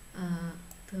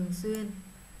thường xuyên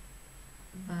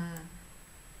và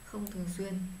không thường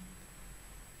xuyên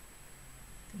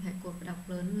thì hãy cuộc phải đọc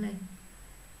lớn lên.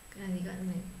 Cái này thì các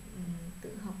bạn phải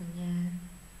tự học ở nhà.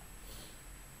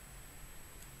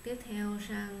 Tiếp theo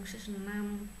sang section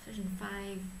 5, section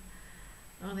 5,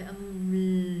 đó là về âm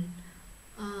l.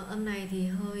 Âm này thì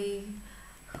hơi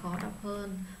khó đọc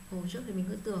hơn. Hồi trước thì mình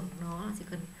cứ tưởng nó là chỉ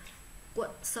cần cuộn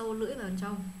sâu lưỡi vào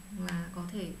trong là có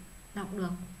thể đọc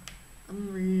được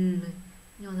âm l này,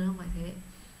 nhưng mà không phải thế.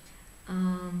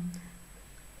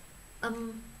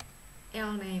 Âm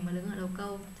L này mà đứng ở đầu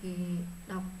câu thì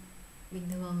đọc bình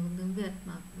thường giống tiếng Việt,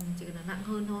 mà mình chỉ cần là nặng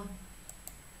hơn thôi.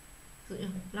 Ví dụ như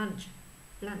lunch,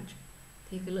 lunch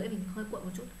thì cái lưỡi mình hơi cuộn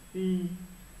một chút,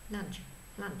 lunch,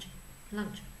 lunch,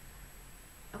 lunch,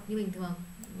 đọc như bình thường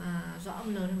mà rõ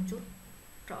âm L lên một chút,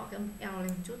 rõ cái âm L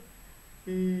lên một chút,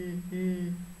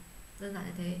 đơn giản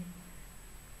như thế.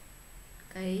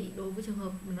 Cái đối với trường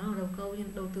hợp mà nó ở đầu câu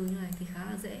nhưng đầu từ như này thì khá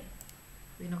là dễ,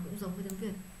 vì nó cũng giống với tiếng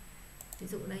Việt. Ví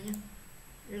dụ đây nhé,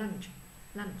 lunch,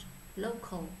 lunch,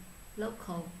 local,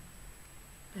 local.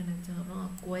 Đây là trường hợp nó ở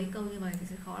cuối câu như vậy thì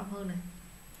sẽ khó đọc hơn này.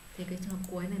 Thì cái trường hợp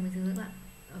cuối này mình sẽ hướng bạn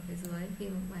ở phía dưới, khi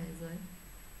mà bài ở dưới.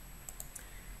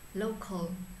 Local,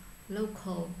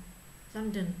 local,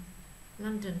 London,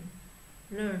 London,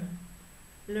 learn,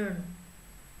 learn,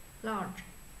 large,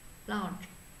 large,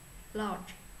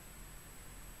 large,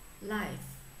 life,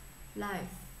 life,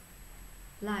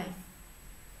 life,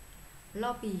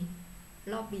 lobby,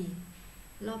 lobby,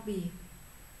 lobby,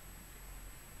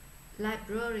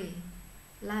 library,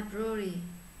 library,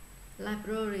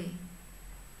 library,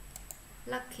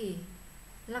 lucky,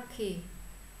 lucky,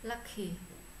 lucky,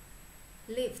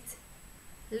 lift,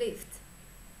 lift,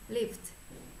 lift,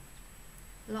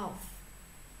 love,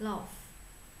 love,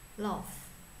 love,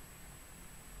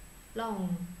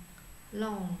 long,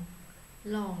 long,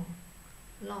 long,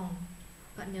 long.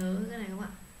 Bạn nhớ cái này không ạ?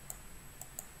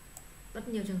 Rất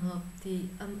nhiều trường hợp thì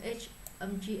âm H,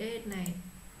 âm GH này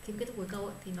khi kết thúc cuối câu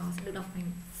ấy, thì nó sẽ được đọc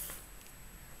thành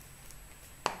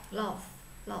love,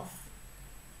 love.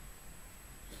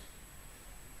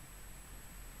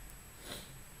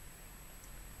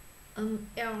 Âm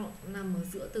L nằm ở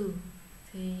giữa từ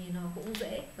thì nó cũng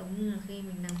dễ, giống như là khi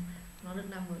mình nó được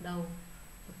nằm ở đầu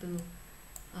của từ.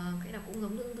 Cái nào cũng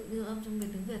giống tương tự như âm trong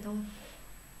tiếng Việt thôi.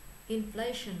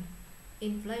 Inflation,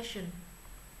 inflation,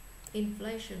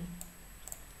 inflation.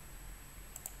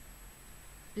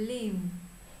 Believe,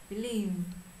 believe,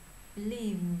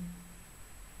 believe.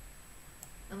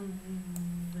 Âm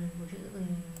của chữ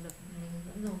từng được mình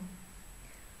dẫn rồi.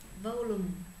 Volume,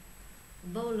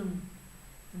 volume,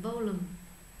 volume.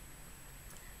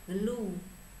 Glue,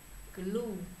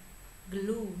 glue,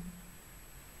 glue.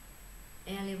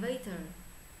 Elevator,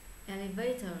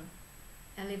 elevator,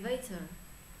 elevator.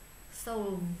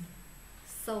 Solve,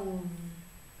 solve,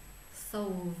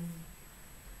 solve.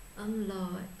 Âm L,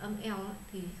 âm L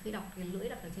thì khi đọc cái lưỡi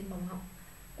đặt ở trên bồng họng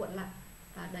cuộn lại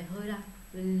và đẩy hơi ra.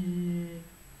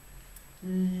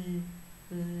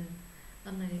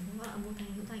 Âm này cũng có âm vô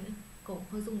thanh hữu thanh nữa, cổ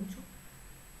hơi rung một chút.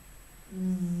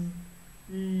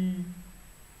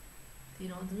 Thì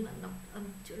nó giống như bạn đọc âm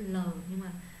chữ L, nhưng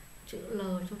mà chữ L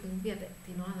trong tiếng Việt ấy,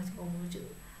 thì nó là gồm một chữ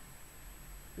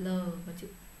L và chữ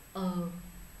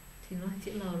thì nó là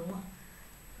chữ L đúng không ạ?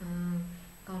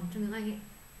 Còn trong tiếng Anh ấy,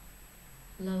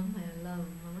 L không phải là L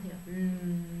mà nó chỉ là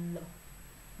L.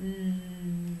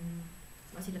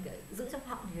 Nó chỉ là cái giữ trong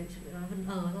họng thì nó vẫn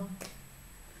thôi.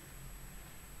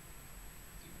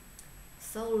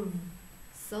 Solve,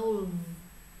 solve.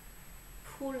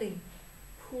 Pulling,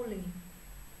 pulling,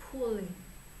 pulling,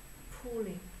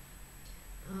 pulling.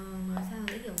 Nói sao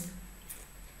dễ hiểu.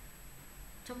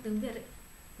 Trong tiếng Việt ấy,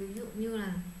 ví dụ như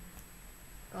là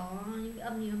có những cái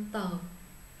âm như âm tờ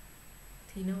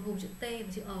thì nó gồm chữ T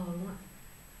và chữ đúng không ạ?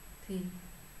 Thì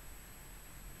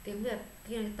tiếng Việt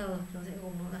khi nói tờ nó sẽ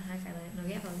gồm nó là hai cái đấy, nó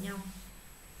ghép vào với nhau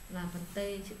là phần T,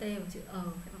 chữ T và chữ ghép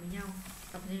vào với nhau,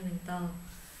 tập nên thành tờ.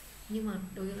 Nhưng mà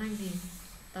đối với tiếng Anh thì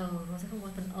tờ nó sẽ không có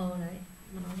phần đấy,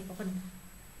 mà nó chỉ có phần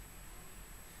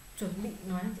chuẩn bị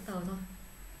nói thành chữ tờ thôi.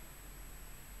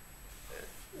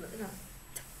 Nữa là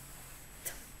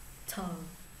thờ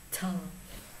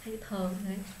hay thờ như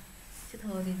thế. Chữ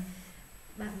thờ thì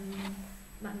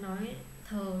bạn nói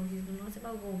thờ thì nó sẽ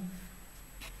bao gồm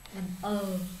phần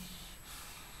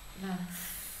và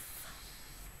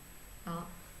đó,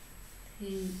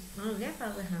 thì nó được ghép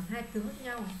vào hẳn hai tiếng khác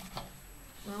nhau,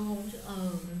 nó gồm chữ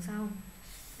đằng sau.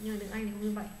 Nhưng mà tiếng Anh thì không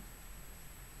như vậy,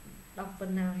 đọc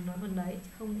phần nào thì nói phần đấy, chứ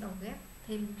không đọc ghép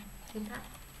thêm thắt.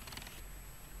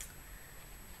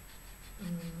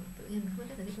 Tự nhiên không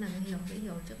biết giải thích nào dễ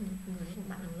hiểu trước những người của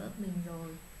bạn ở lớp mình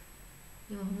rồi,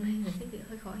 nhưng mà hôm nay giải thích thì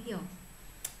hơi khó hiểu.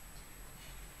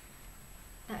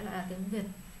 Đại loại là tiếng Việt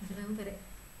đấy,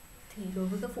 thì đối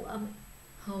với các phụ âm ấy,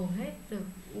 hầu hết được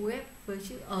ghép với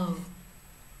chữ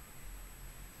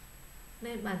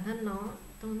nên bản thân nó trong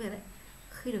tiếng Việt ấy,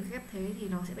 khi được ghép thế thì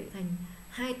nó sẽ bị thành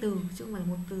hai từ chứ không phải là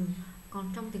một từ.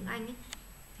 Còn trong tiếng Anh ấy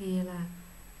thì là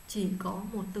chỉ có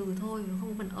một từ thôi, nó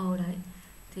không có phần đấy,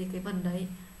 thì cái phần đấy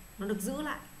nó được giữ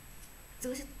lại,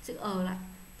 giữ chữ lại,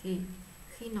 thì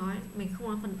khi nói mình không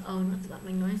nói phần nữa,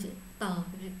 mình nói chữ tờ,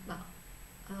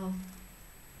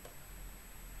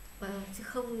 chứ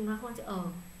không, nó không chữ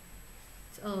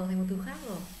chữ thành một từ khác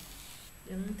rồi.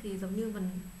 Thì giống như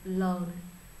phần l này,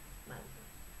 bạn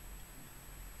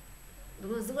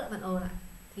đúng là giữ lại phần lại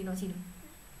thì nó chỉ được,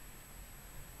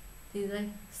 thì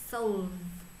đây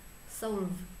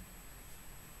solve.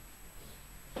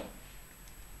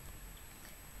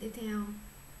 Tiếp theo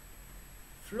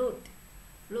float,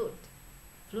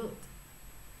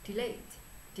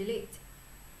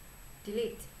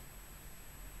 delete.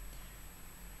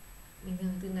 Mình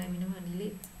thường từ này mình nói là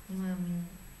delete, nhưng mà mình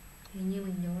hình như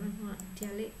mình nhớ là không là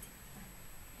delete.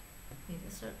 Mình sẽ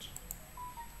search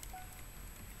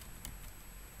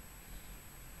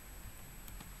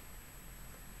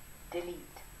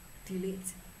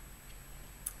delete.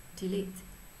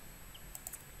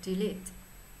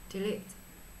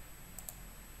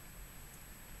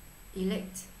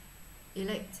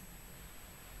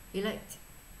 Elect,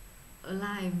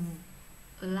 alive,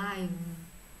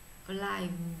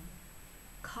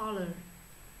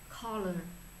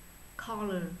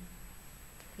 color.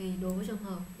 Thì đối với trường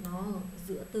hợp nó ở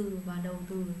giữa từ và đầu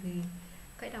từ thì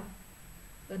cách đọc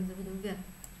gần giống với tiếng Việt,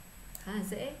 khá là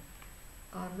dễ.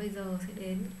 Còn bây giờ sẽ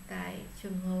đến cái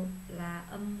trường hợp là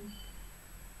âm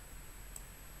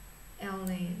L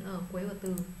này nó ở cuối của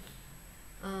từ.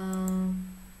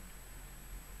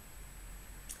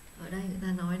 Ở đây người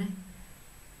ta nói đây,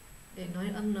 để nói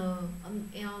âm N, âm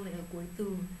L này ở cuối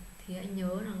từ thì hãy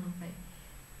nhớ rằng là phải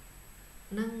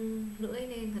nâng lưỡi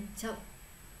lên thật chậm,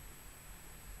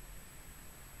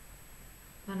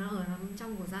 và nó ở nằm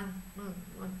trong của răng, nó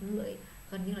lưỡi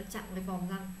gần như là chạm cái vòng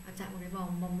răng, chạm vào cái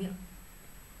vòng miệng.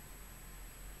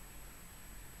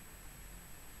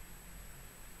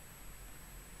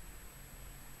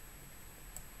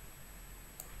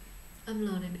 Âm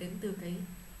L này đến từ cái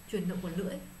chuyển động của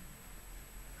lưỡi,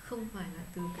 không phải là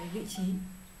từ cái vị trí.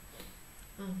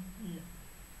 Gì là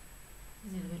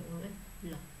chuyển động lưỡi?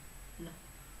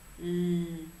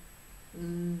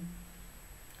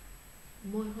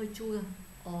 Môi hơi chui ra.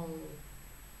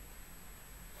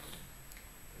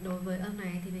 Đối với âm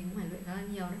này thì mình cũng phải luyện khá là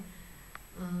nhiều đấy.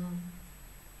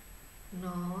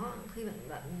 Nó khi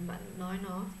bạn nói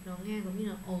nó thì nó nghe giống như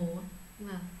là ồ ấy, nhưng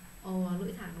mà ồ là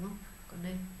lưỡi thẳng đúng không? Còn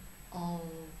đây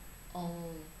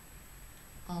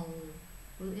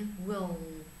lưỡi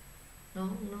will, nó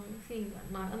khi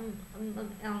bạn nói âm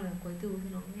L là cuối từ thì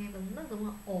nó nghe rất giống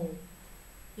là ồ,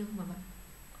 nhưng mà bạn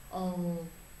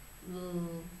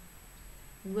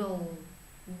will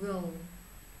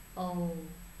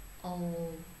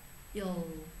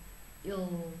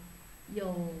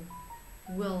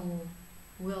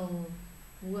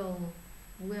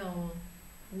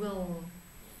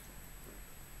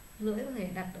lưỡi có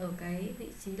thể đặt ở cái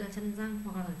vị trí là chân răng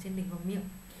hoặc là ở trên đỉnh vòng miệng.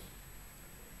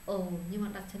 Nhưng mà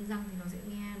đặt chân răng thì nó sẽ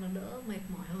nghe nó đỡ mệt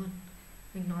mỏi hơn,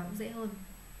 mình nói cũng dễ hơn.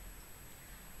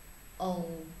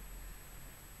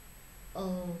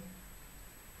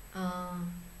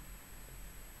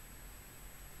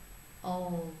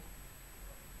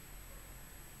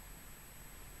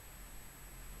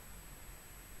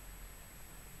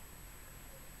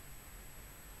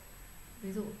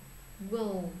 Ví dụ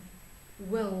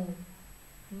will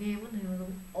nghe vẫn thấy nó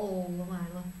giống ồ vào bài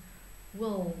luôn.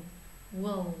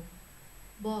 Will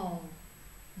ball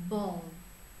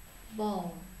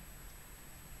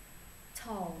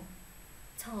tall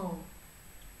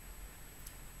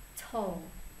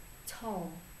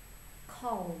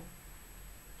call.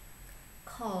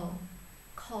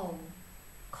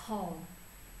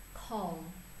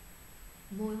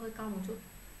 Môi hơi cong một chút.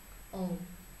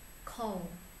 Call.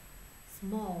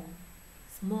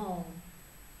 Small.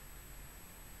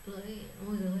 Lưỡi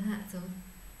môi dưới hơi hạ xuống.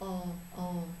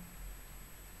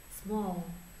 Small.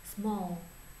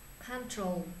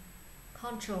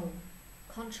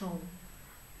 Control.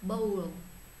 Bowl.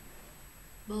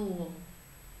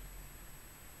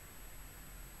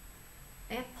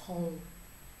 Apple.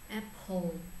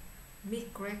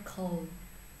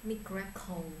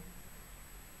 Miracle.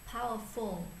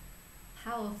 Powerful.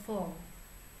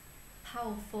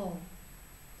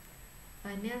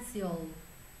 Financial.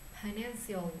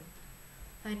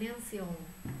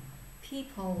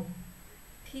 People.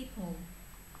 people.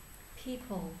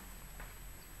 People.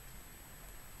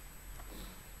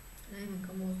 Đây mình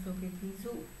có một số cái ví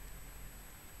dụ.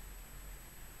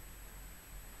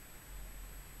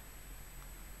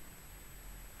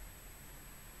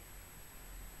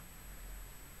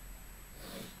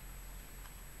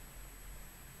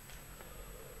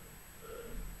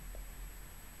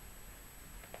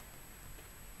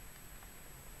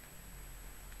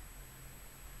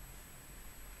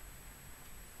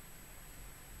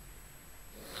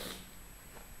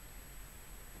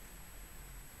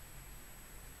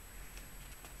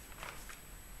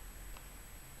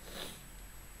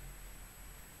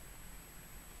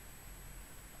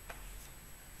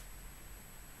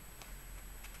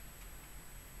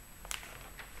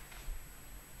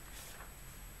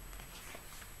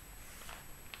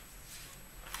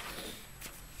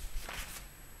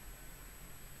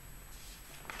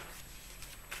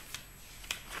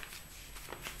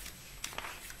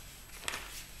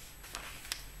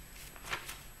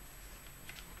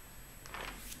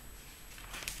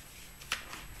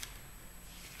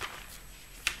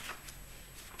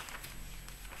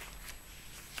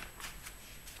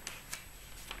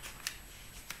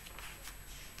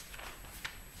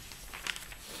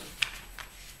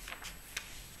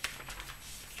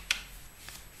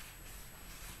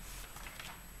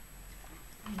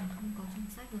 Mình không có trong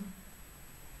sách rồi.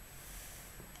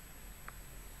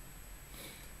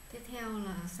 Tiếp theo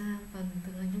là sang phần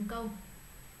thực hành trong câu.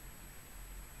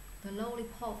 The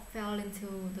lollipop fell into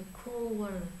the cool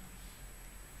water.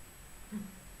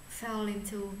 Fell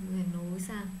into, người nối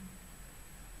sang.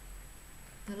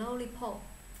 The lollipop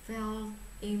fell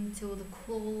into the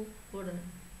cool water.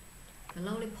 The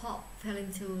lollipop fell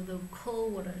into the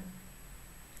cold water.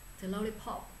 The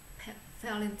lollipop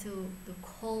fell into the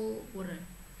cold water.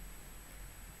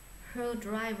 Her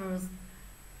drivers,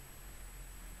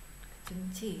 chứng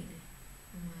chỉ này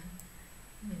mà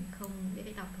mình không biết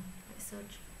cách đọc đâu, phải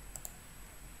search.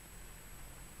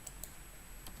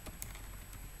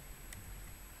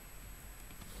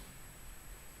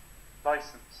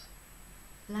 License.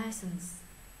 License.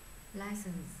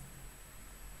 License.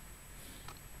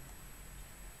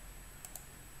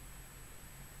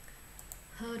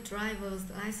 Her driver's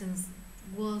license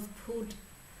was pulled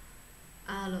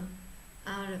out of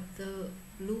the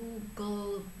blue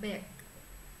gold bag.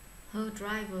 Her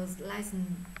driver's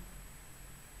license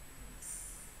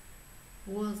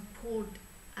was pulled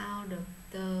out of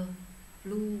the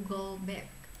blue gold bag.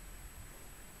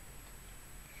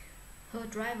 Her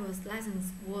driver's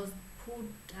license was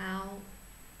pulled out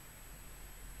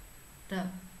of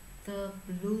the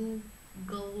blue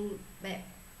gold bag.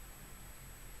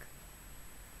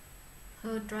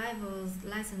 Her driver's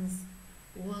license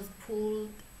was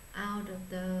pulled out of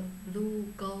the blue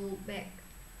gold bag.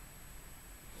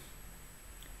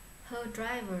 Her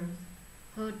driver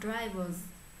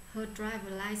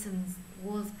license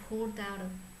was pulled out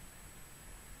of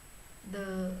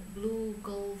the blue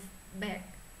gold bag.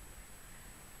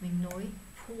 Mình nối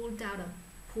pulled out of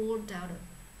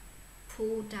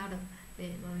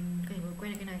để mà mình có thể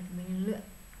quen cái này thì mình luyện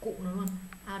cụ nó luôn.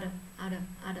 Out of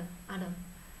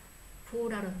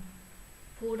pulled out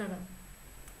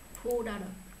of.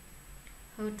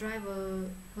 Her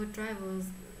driver's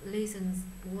license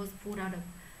was pulled out of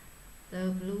the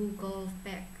blue golf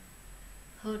bag.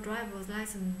 Her driver's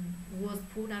license was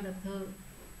pulled out of her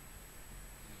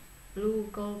blue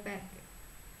golf bag.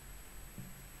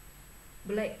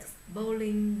 Blake's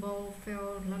bowling ball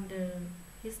fell under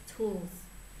his tools.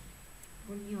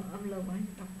 Có nhiều âm lâu quá,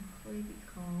 đọc hơi bị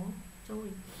khó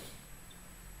trôi.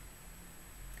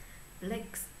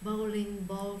 Blake's bowling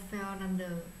ball fell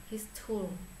under his tool.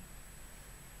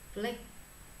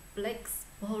 Blake's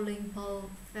bowling ball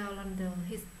fell under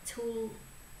his tool.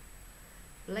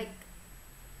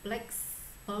 Blake's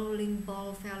bowling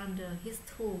ball fell under his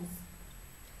tools.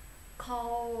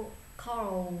 Carl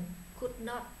could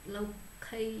not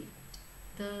locate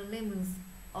the lemons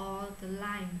or the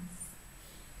limes.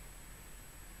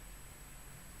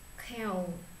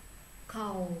 Carl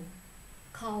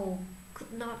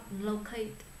could not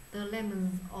locate the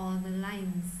lemons or the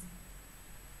limes.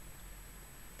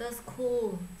 The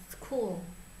school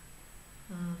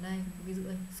đây ví dụ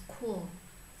đây,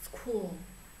 school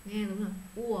nghe đúng là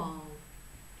wow,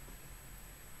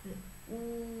 u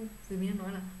vì mình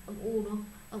nói là âm u đúng không,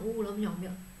 âm u là âm nhỏ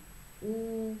miệng,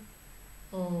 u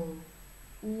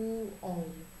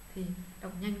thì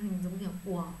đọc nhanh thành giống kiểu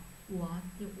ủa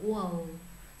như wow.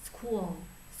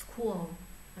 School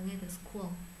và nghe từ school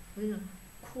với là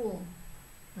cool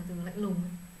là từ lạnh lùng,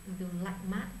 là từ lạnh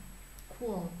mát.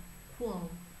 Cool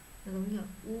là giống như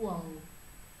wow,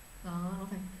 đó nó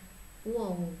phải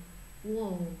Whoa,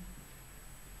 whoa.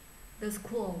 The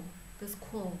squall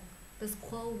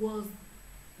was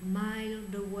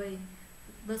miles away.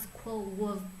 The squall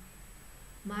was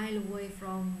mile away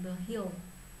from the hill.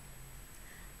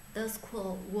 The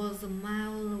squall was a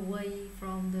mile away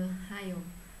from the hill.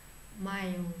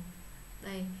 Mile.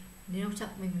 Đây, nếu chậm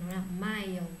mình nói là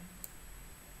mile.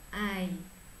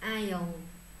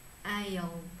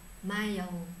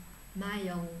 Mile,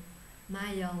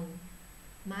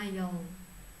 mile.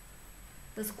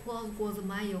 The squall was a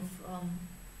mile from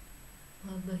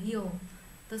the hill.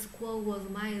 The squall was a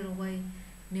mile away.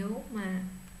 Nếu mà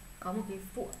có một cái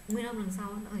phụ nguyên âm đằng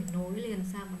sau nó phải nối liền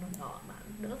sang một đoạn đỏ, bạn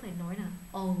đỡ phải nói là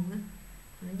ồn nữa,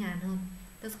 nó nhàn hơn.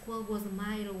 The squall was a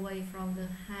mile away from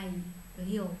the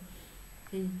hill.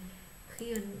 Thì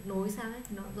khi nối sang ấy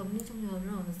thì nó giống như trong nhờ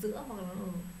nó ở giữa hoặc là nó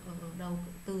ở đầu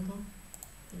từ thôi,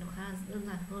 thì nó khá là đơn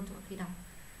giản hơn cho khi đọc.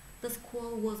 The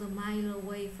squall was a mile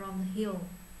away from the hill.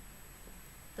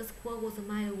 The squall was a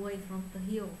mile away from the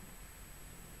hill.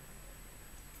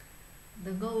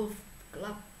 The golf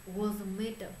club was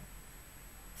made of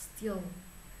steel.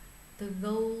 The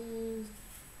golf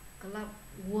club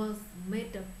was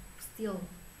made of steel.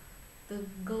 The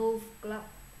golf club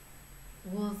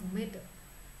was made of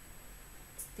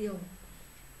steel.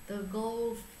 The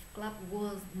golf club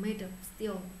was made of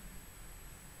steel.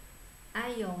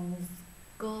 Ion's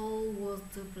goal was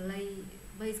to play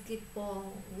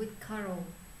basketball with Carol.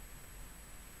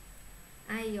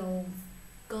 Ion's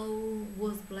goal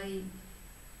was play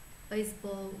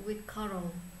baseball with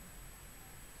Carol.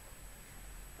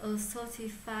 A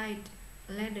certified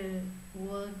letter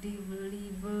was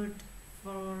delivered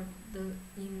for the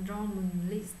enrollment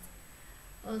list.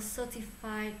 A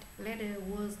certified letter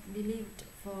was delivered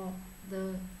for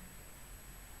the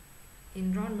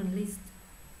enrollment list.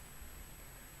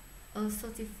 A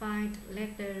certified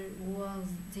letter was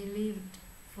delivered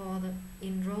for the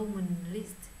enrollment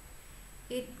list.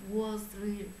 It was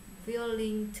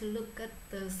revealing to look at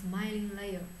the smiling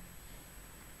layer.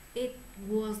 It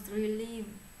was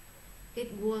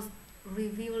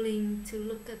revealing to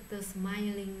look at the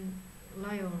smiling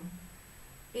layer.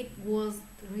 It was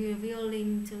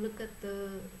revealing to look at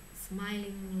the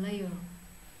smiling layer.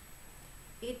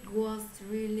 It was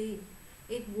revealing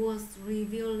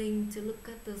to look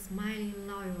at the smiling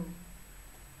layer.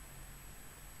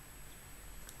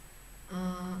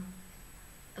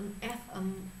 Âm F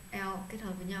âm L kết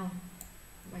hợp với nhau,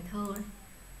 bài thơ đấy,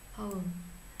 poem.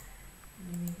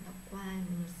 Mình đọc qua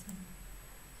một lượt.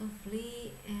 A flea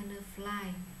and a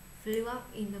fly flew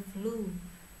up in the flue.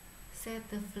 Said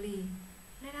the flea,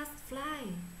 "Let us fly."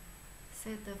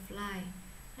 Said the fly,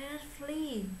 "Let us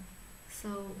flee." So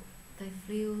they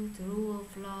flew through a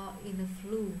flaw in the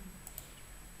flue.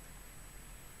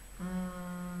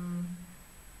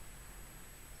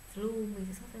 Flue mình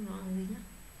sẽ sắp xem nó là gì nhé.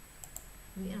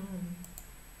 Nghĩa là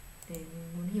để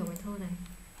mình muốn hiểu bài thơ này.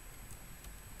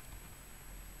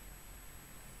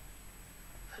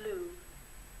 Flew.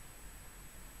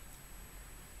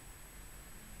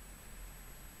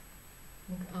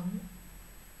 Một cái ống,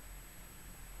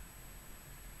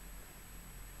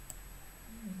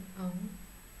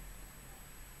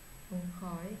 ống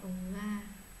khói, ống ga,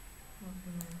 hoặc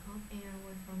là hot air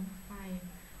away from fire,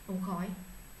 ống khói,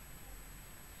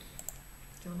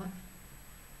 kiểu vậy.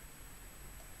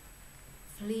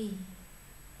 Flee,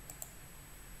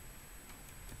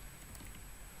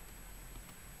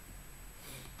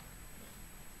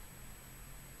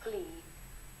 Flee.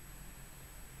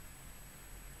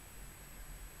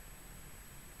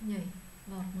 nhảy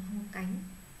vọt mà không có cánh.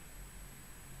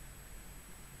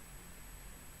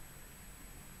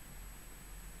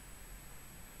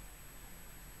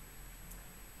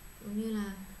 Giống như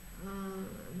là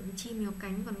chim nhiều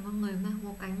cánh còn con người chúng ta không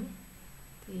có cánh ấy,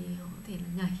 thì họ có thể là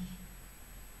nhảy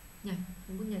những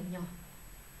bước nhảy nhỏ.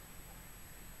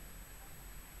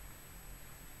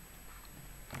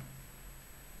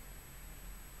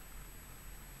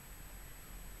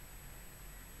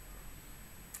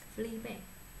 Flee back,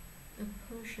 a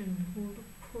person who look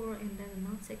poor and does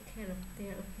not take care of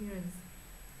their appearance.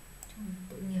 Trong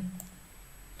tội nghiệp,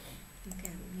 tình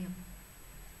cảm tội nghiệp.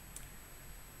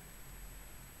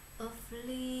 A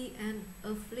flea and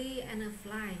a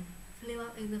fly flew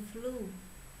up in the flue.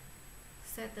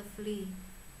 Said the flea,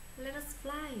 "Let us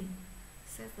fly."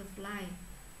 Said the fly,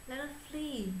 "Let us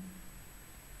flee."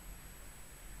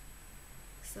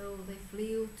 So they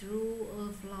flew through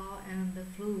a flaw and the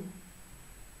flue.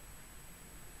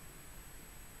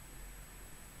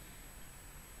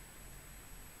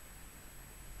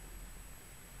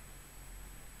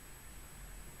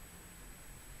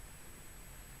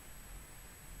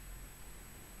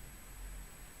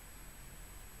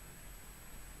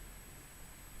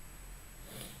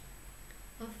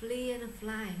 flea and a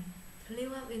fly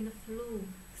flew up in the flue,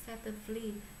 said the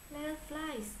flea. Let it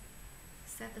fly,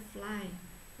 said the fly.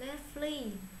 Let it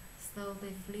flee. So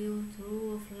they flew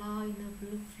through a fly in a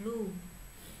blue flue.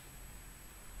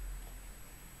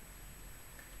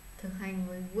 Thực hành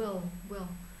với will.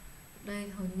 Đây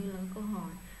hầu như là câu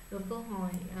hỏi. Đối với câu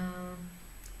hỏi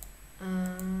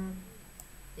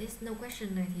yes no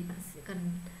question này thì bạn sẽ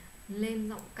cần lên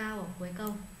giọng cao ở cuối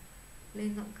câu.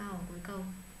 Lên giọng cao ở cuối câu.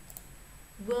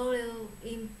 Will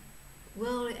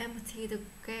you empty the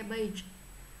garbage?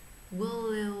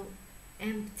 Will you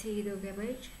empty the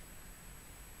garbage?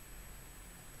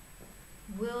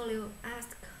 Will you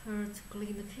ask her to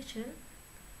clean the kitchen?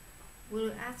 Will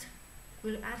you ask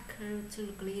her to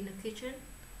clean the kitchen?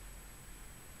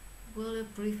 Will you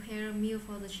prepare a meal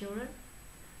for the children?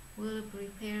 Will you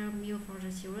prepare a meal for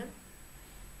the children?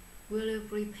 Will you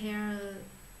prepare a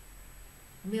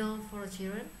meal for the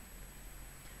children?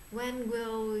 When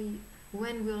will you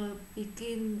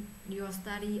begin your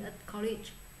study at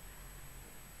college?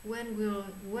 When will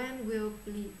you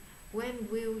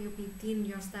begin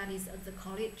your studies at the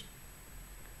college?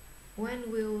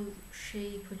 When will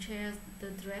she purchase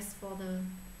the dress for the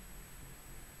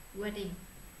wedding?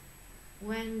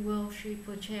 When will she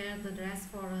purchase the dress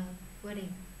for the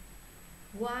wedding?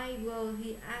 Why will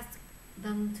he ask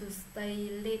them to stay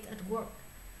late at work?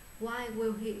 Why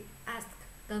will he ask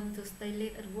them to stay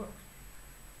late at work?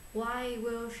 Why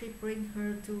will she bring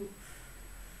her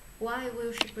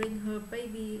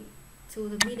baby to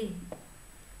the meeting?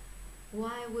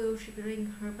 Why will she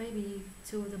bring her baby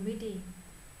to the meeting?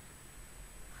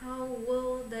 How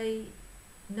will they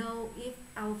know if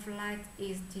our flight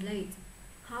is delayed?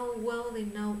 How will they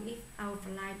know if our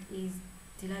flight is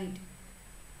delayed?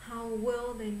 How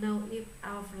will they know if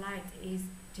our flight is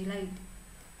delayed?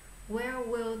 Where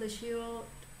will the child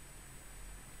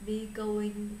be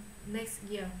going next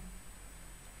year?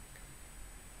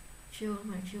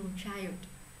 Child.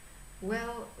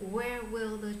 Well, where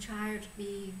will the child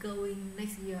be going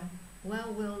next year? Where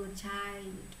will the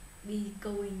child be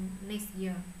going next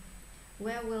year?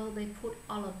 Where will they put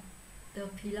all of the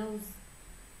pillows?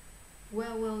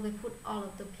 Where will they put all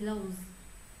of the pillows?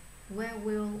 Where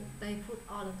will they put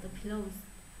all of the pillows?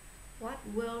 What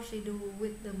will she do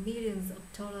with the millions of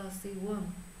dollars she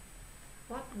won?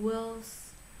 What will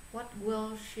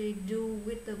she do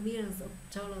with the millions of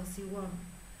dollars she won?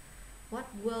 What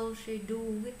will she do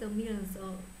with the millions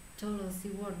of dollars she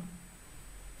won?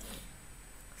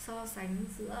 So sánh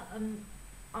giữa âm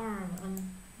R và âm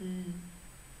L.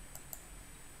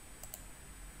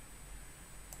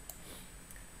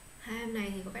 Hai em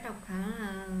này thì có cách đọc khá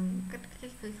là cách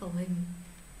cái khẩu hình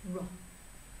r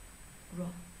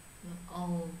o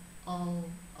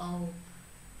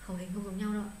khẩu hình không giống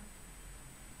nhau đâu,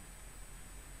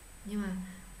 nhưng mà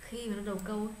khi mà nó đầu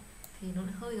câu ấy, thì nó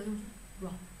lại hơi giống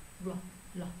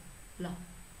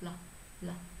l.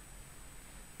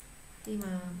 Khi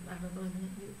mà bạn đầu câu như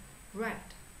red.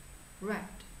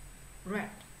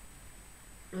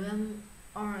 Đối âm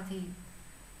R thì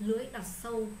lưỡi đặt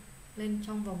sâu lên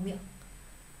trong vòng miệng,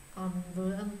 còn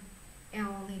với âm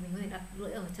L thì mình có thể đặt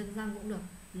lưỡi ở chân răng cũng được,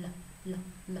 l.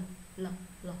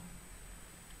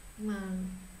 Nhưng mà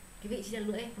cái vị trí đặt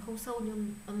lưỡi nó không sâu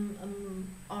như âm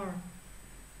R.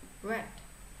 Red,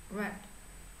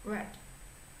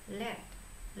 let,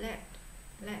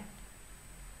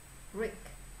 rick,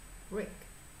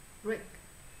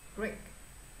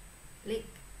 lick,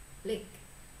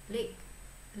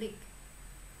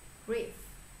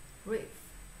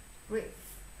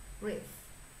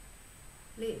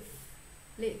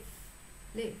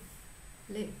 riff,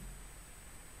 live,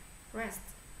 rest,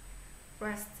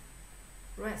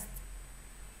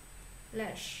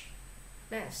 lash,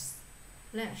 rush,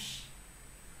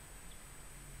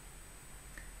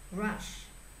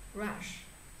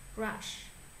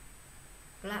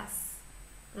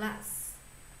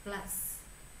 glass,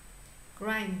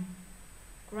 grime,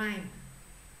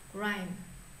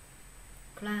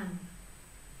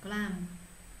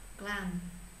 clam,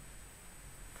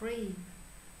 free,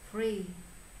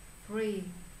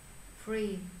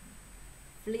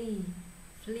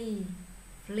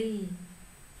 flee,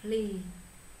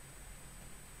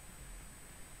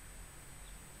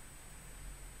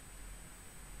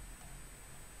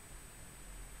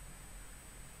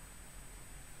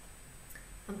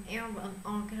 âm L và âm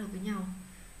O kết hợp với nhau.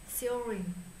 Searing,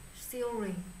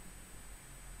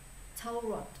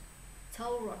 tow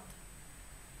rod.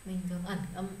 Mình thường ẩn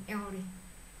âm L đi.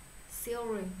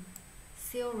 Searing,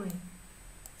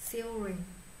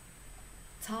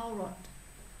 tow road.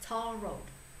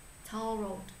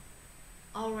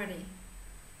 Already.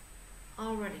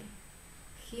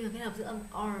 khi mà kết hợp giữa âm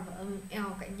R và âm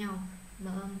L cạnh nhau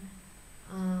mà âm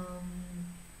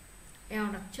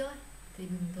L đặt trước ấy, thì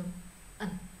mình thường ẩn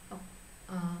đọc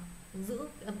giữ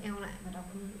cái âm L lại và đọc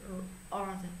âm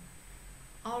R rồi.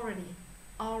 Already,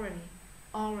 already,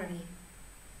 already.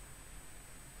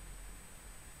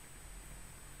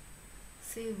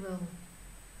 Civil,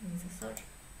 mình sẽ search.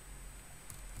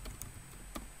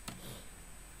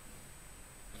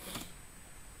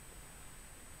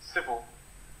 Civil.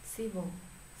 Civil,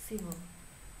 civil,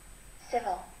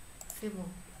 Civil. civil.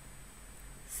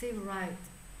 Civil right,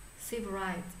 civil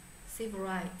right, civil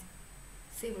right,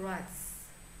 civil rights.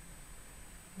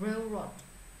 Railroad,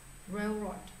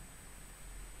 railroad,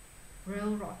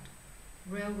 railroad,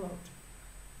 railroad,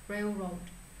 railroad.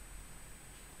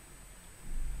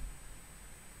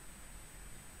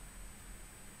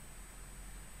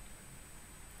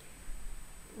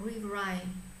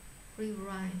 Riverine,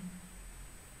 riverine.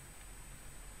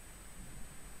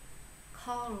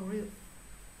 Coral reef,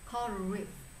 coral reef,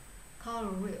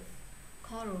 coral reef,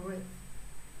 coral reef.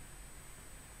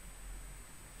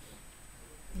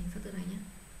 Mình phát từ này nhé,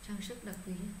 trang sức đặc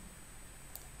quý nhé.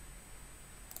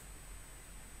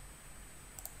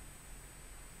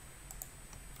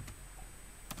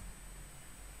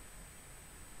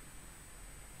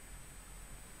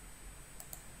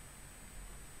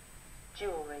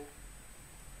 Jewelry.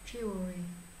 Jewelry,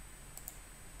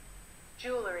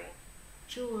 Jewelry.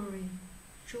 jewelry,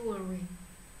 jewelry,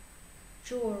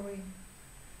 jewelry,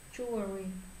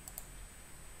 jewelry,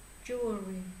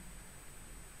 jewelry.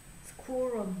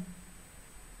 Schoolroom,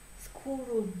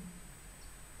 schoolroom,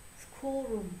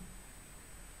 schoolroom.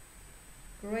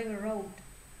 Gravel road,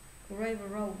 gravel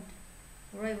road,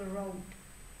 gravel road.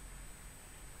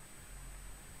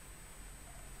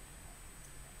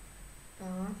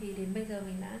 Đó, thì đến bây giờ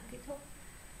mình đã kết thúc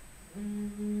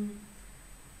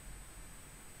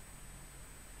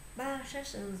 3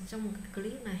 sessions trong một cái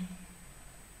clip này.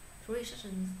 3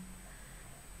 sessions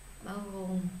bao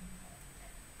gồm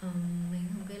mình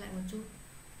thống kê lại một chút.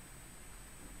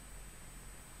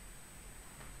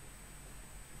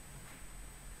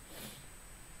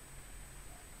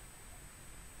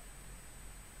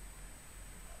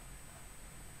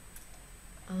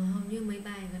 Hầu như mấy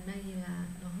bài gần đây thì là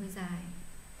nó hơi dài.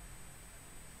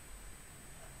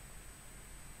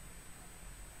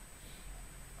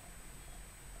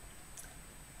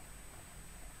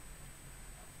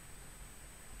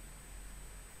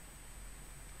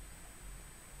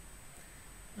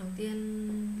 Đầu tiên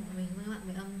mình với các bạn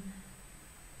với âm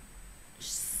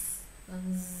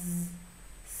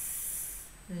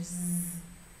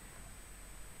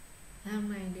hai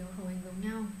âm này đều khẩu hình giống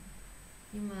nhau,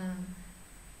 nhưng mà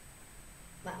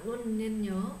bạn luôn nên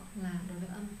nhớ là đối với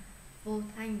âm vô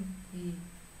thanh thì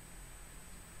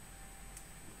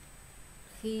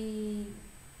khi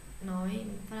nói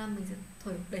phát âm mình sẽ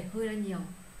thổi đẩy hơi ra nhiều,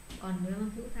 còn với âm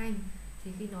hữu thanh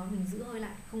thì khi nói mình giữ hơi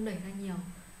lại, không đẩy ra nhiều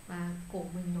và cổ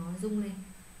mình nó rung lên.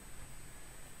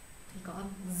 Thì có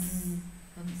âm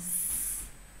âm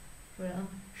rồi là âm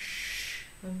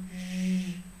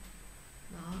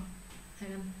đó,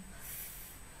 hay âm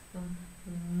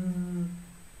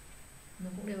nó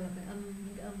cũng đều là cái âm,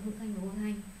 những cái âm hữu thanh và vô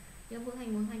thanh. Nhưng âm hữu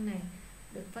thanh vô thanh này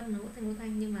được phân là hữu thanh vô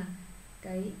thanh, nhưng mà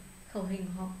cái khẩu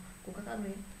hình họ của các âm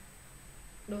ấy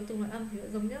đối từng loại âm thì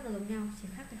giống nhất là giống nhau, chỉ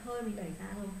khác cái hơi mình đẩy ra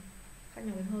thôi, khác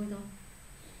nhau cái hơi thôi.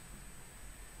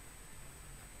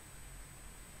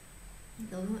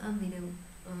 Đối với âm thì đều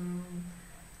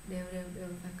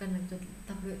phải cần phải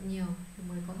tập luyện nhiều thì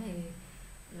mới có thể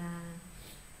là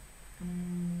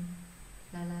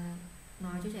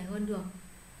nói cho trẻ hơn được.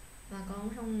 Và có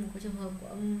trong một cái trường hợp của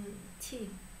âm chi,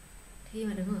 khi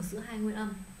mà đứng ở giữa hai nguyên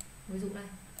âm, ví dụ đây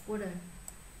water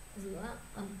giữa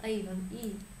âm A và âm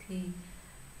I thì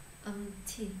âm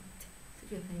chi sẽ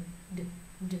chuyển thành d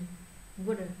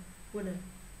water water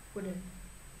water,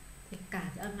 thì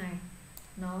cả cái âm này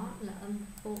nó là âm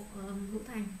hữu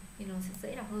thanh thì nó sẽ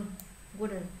dễ đọc hơn.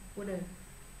 Water water,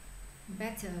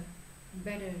 better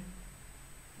better,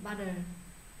 butter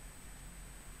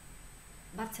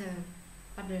butter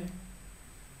butter.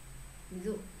 Ví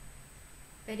dụ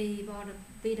Betty bought a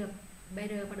better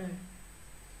butter,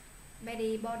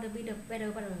 Betty bought a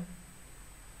better butter,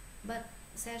 but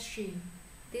says she,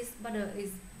 this butter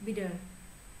is bitter.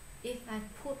 If I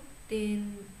put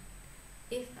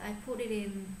it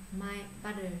in my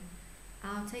butter,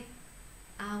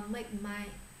 I'll make my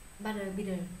butter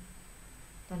bitter.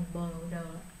 Toàn bờ đờ.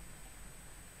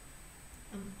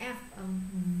 Âm F âm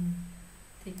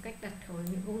thì cách đặt khẩu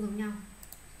hình cũng giống nhau,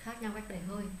 khác nhau cách đẩy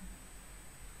hơi.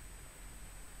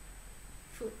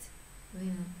 Foot với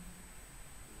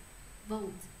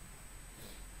vote,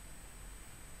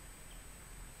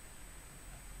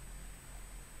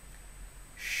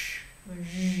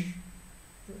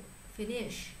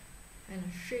 finish, hay là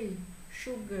she,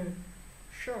 sugar,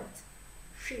 short,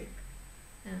 ship,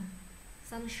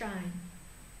 sunshine,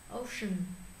 ocean,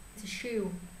 tissue.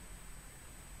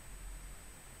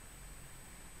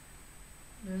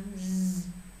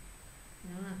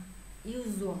 Đó là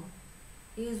usual,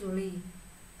 usually,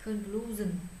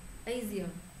 conclusion, easier.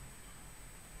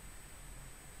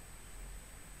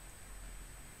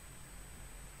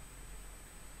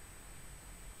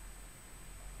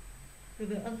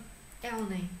 Về âm L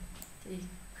này thì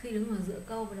khi đứng ở giữa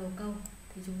câu và đầu câu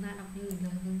thì chúng ta đọc như bình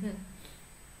thường tiếng Việt.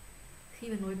 Khi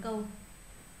mà nối câu,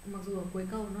 mặc dù ở cuối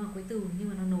câu nó là cuối từ nhưng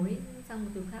mà nó nối sang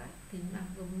một từ khác thì chúng ta đọc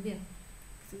giống tiếng Việt.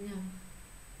 Ví dụ như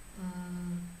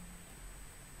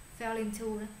fell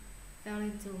into đó,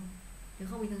 fell into. Nếu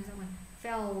không bình thường sao mà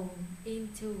fell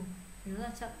into thì nó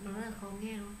là chậm, nó là khó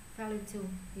nghe, nó fell into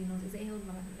thì nó sẽ dễ hơn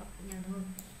và bạn đọc nhàn hơn.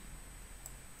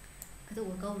 Cái từ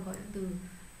của câu gọi là từ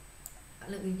bạn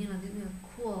lưu ý như là ví dụ như là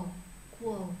cool,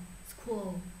 cool,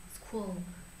 school, school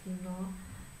thì nó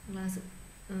là sự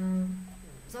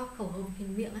do khẩu hợp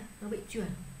hình miệng ấy, nó bị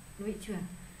chuyển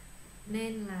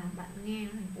nên là bạn nghe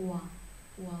nó thành ùa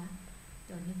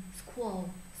kiểu như school,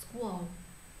 school,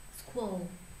 school,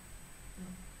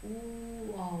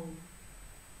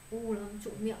 u là âm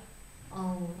trụ miệng,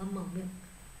 âm mở miệng,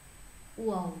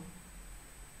 wow,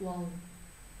 wow,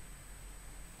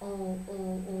 ô.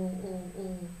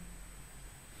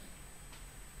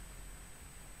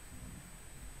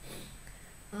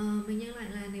 Mình nhắc lại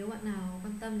là nếu bạn nào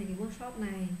quan tâm đến cái workshop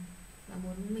này và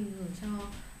muốn mình gửi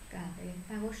cho cả cái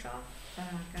file workshop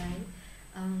và cái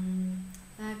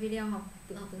file video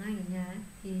tự học tiếng Anh ở nhà ấy,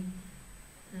 thì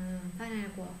file này là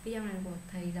của video này là của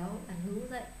thầy giáo bản ngữ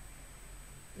dạy,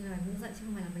 là bản ngữ dạy chứ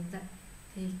không phải là mình dạy.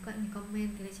 Thì các bạn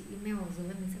comment cái địa chỉ email ở dưới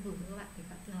và mình sẽ gửi cho các bạn để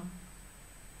các bạn tự học.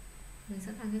 Mình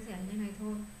sẵn sàng chia sẻ như thế này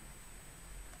thôi.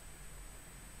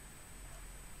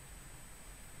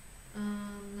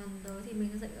 Lần tới thì mình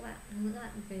sẽ dạy các bạn, hướng dẫn các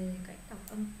bạn về cách đọc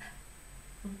âm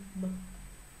b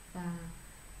và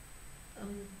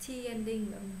âm t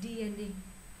ending và âm d ending,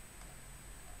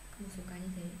 một số cái như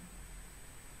thế.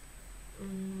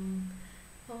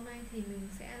 Hôm nay thì mình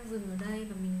sẽ dừng ở đây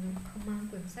và mình không mang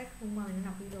quyển sách, không mang đến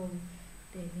đọc đi rồi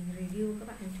để mình review các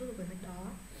bạn một chút về quyển sách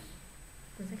đó.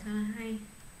 Quyển sách khá là hay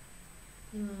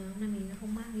nhưng mà hôm nay mình đã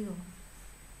không mang đi rồi.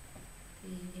 Thì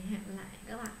hẹn lại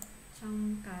các bạn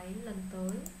trong cái lần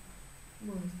tới,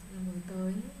 buổi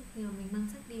tới khi mà mình mang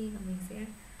sách đi và mình sẽ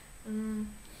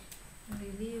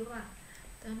review các bạn.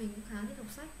 Tại mình cũng khá thích đọc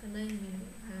sách, gần đây mình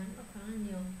cũng đọc khá là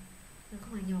nhiều, nhưng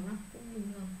không phải nhiều đâu, cũng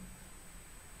bình thường.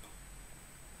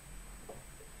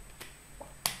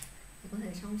 Thì có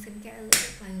thể trong xen kẽ giữa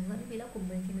các bài hướng dẫn vlog của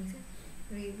mình thì mình sẽ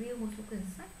review một số quyển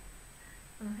sách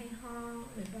hay ho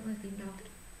để các bạn tìm đọc.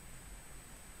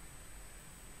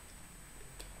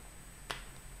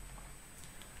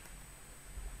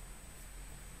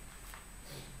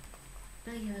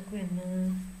 Đây là quyển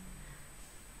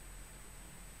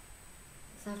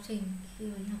giáo trình khi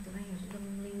mà đi học tiếng Anh ở trung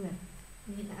tâm Linh Nguyễn.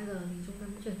 Hiện tại giờ thì trung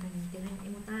tâm đã chuyển thành tiếng Anh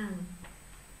Emota rồi,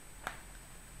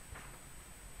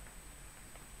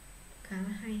 khá là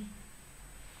hay,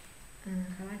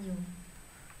 khá là nhiều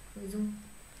nội dung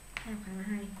theo khá là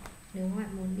hay. Nếu các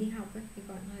bạn muốn đi học ấy, thì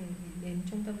các bạn có thể đến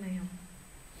trung tâm này học.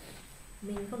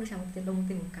 Mình không được trả một tiền đồng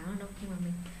tiền quảng cáo nào đâu, nhưng mà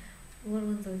mình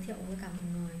luôn giới thiệu với cả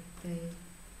mọi người về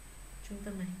trung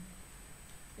tâm này.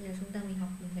 Đây là trung tâm mình học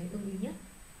mình thấy ưng ý nhất.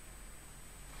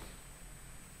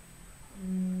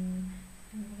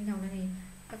 Cái dòng này thì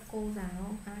các cô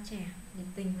giáo khá là trẻ, nhiệt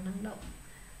tình và năng động,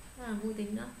 rất là vui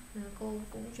tính nữa. Cô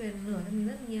cũng truyền lửa cho mình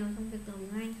rất nhiều trong việc học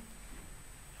tiếng Anh.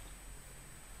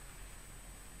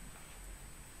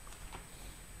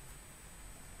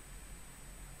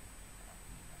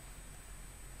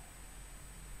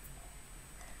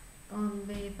 Còn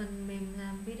về phần mềm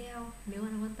làm video, nếu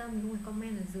bạn quan tâm thì cũng phải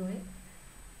comment ở dưới.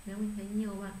 Nếu mình thấy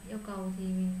nhiều bạn yêu cầu thì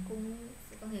mình cũng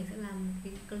có thể sẽ làm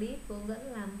cái clip hướng dẫn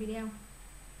làm video.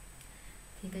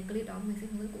 Thì cái clip đó mình sẽ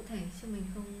hướng dẫn cụ thể chứ mình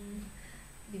không,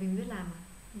 vì mình biết làm mà,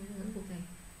 mình hướng dẫn cụ thể.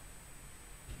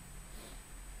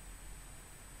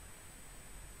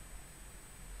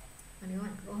 Và nếu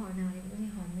bạn có câu hỏi nào thì cũng có thể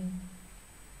hỏi mình.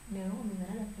 Nếu mà mình giải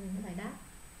đáp được thì mình sẽ giải đáp.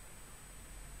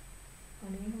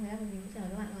 Còn nếu mình không giải đáp thì mình sẽ trả lời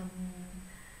các bạn là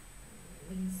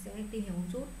mình sẽ tìm hiểu một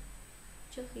chút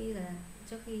trước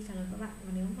khi trả lời các bạn.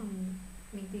 Và nếu mà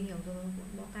mình tìm hiểu rồi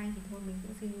bỏ tay thì thôi mình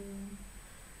cũng xin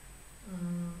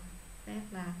phép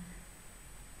là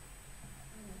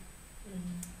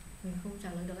mình không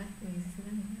trả lời được ấy, mình xin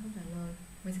phép mình không trả lời,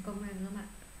 mình sẽ comment với các bạn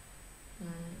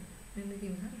là nên đi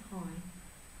tìm khác để hỏi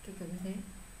kiểu như thế.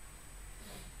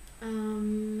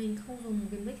 Mình không dùng một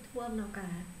cái mic thu âm nào cả,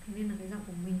 thế nên là cái giọng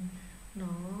của mình nó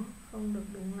không được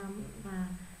đúng lắm và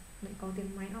lại có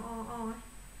tiếng máy o ấy.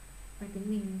 Máy tính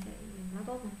mình chạy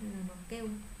laptop mà, nên là nó kêu,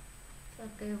 rất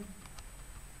là kêu.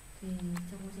 Thì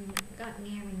trong quá trình các bạn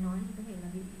nghe mình nói thì có thể là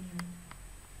bị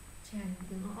tràn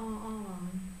tiếng o vào,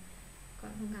 các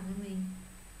bạn thông cảm với mình.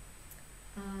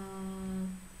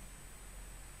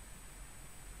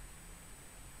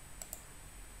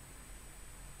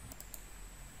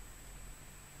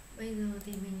 Bây giờ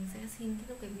thì mình sẽ xin kết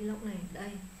thúc cái vlog này ở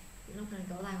đây. Vlog này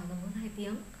kéo dài khoảng tầm hơn 2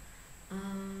 tiếng.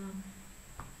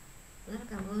 Rất là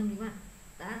cảm ơn các bạn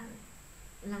đã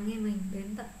lắng nghe mình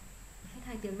đến tận hết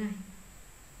 2 tiếng này.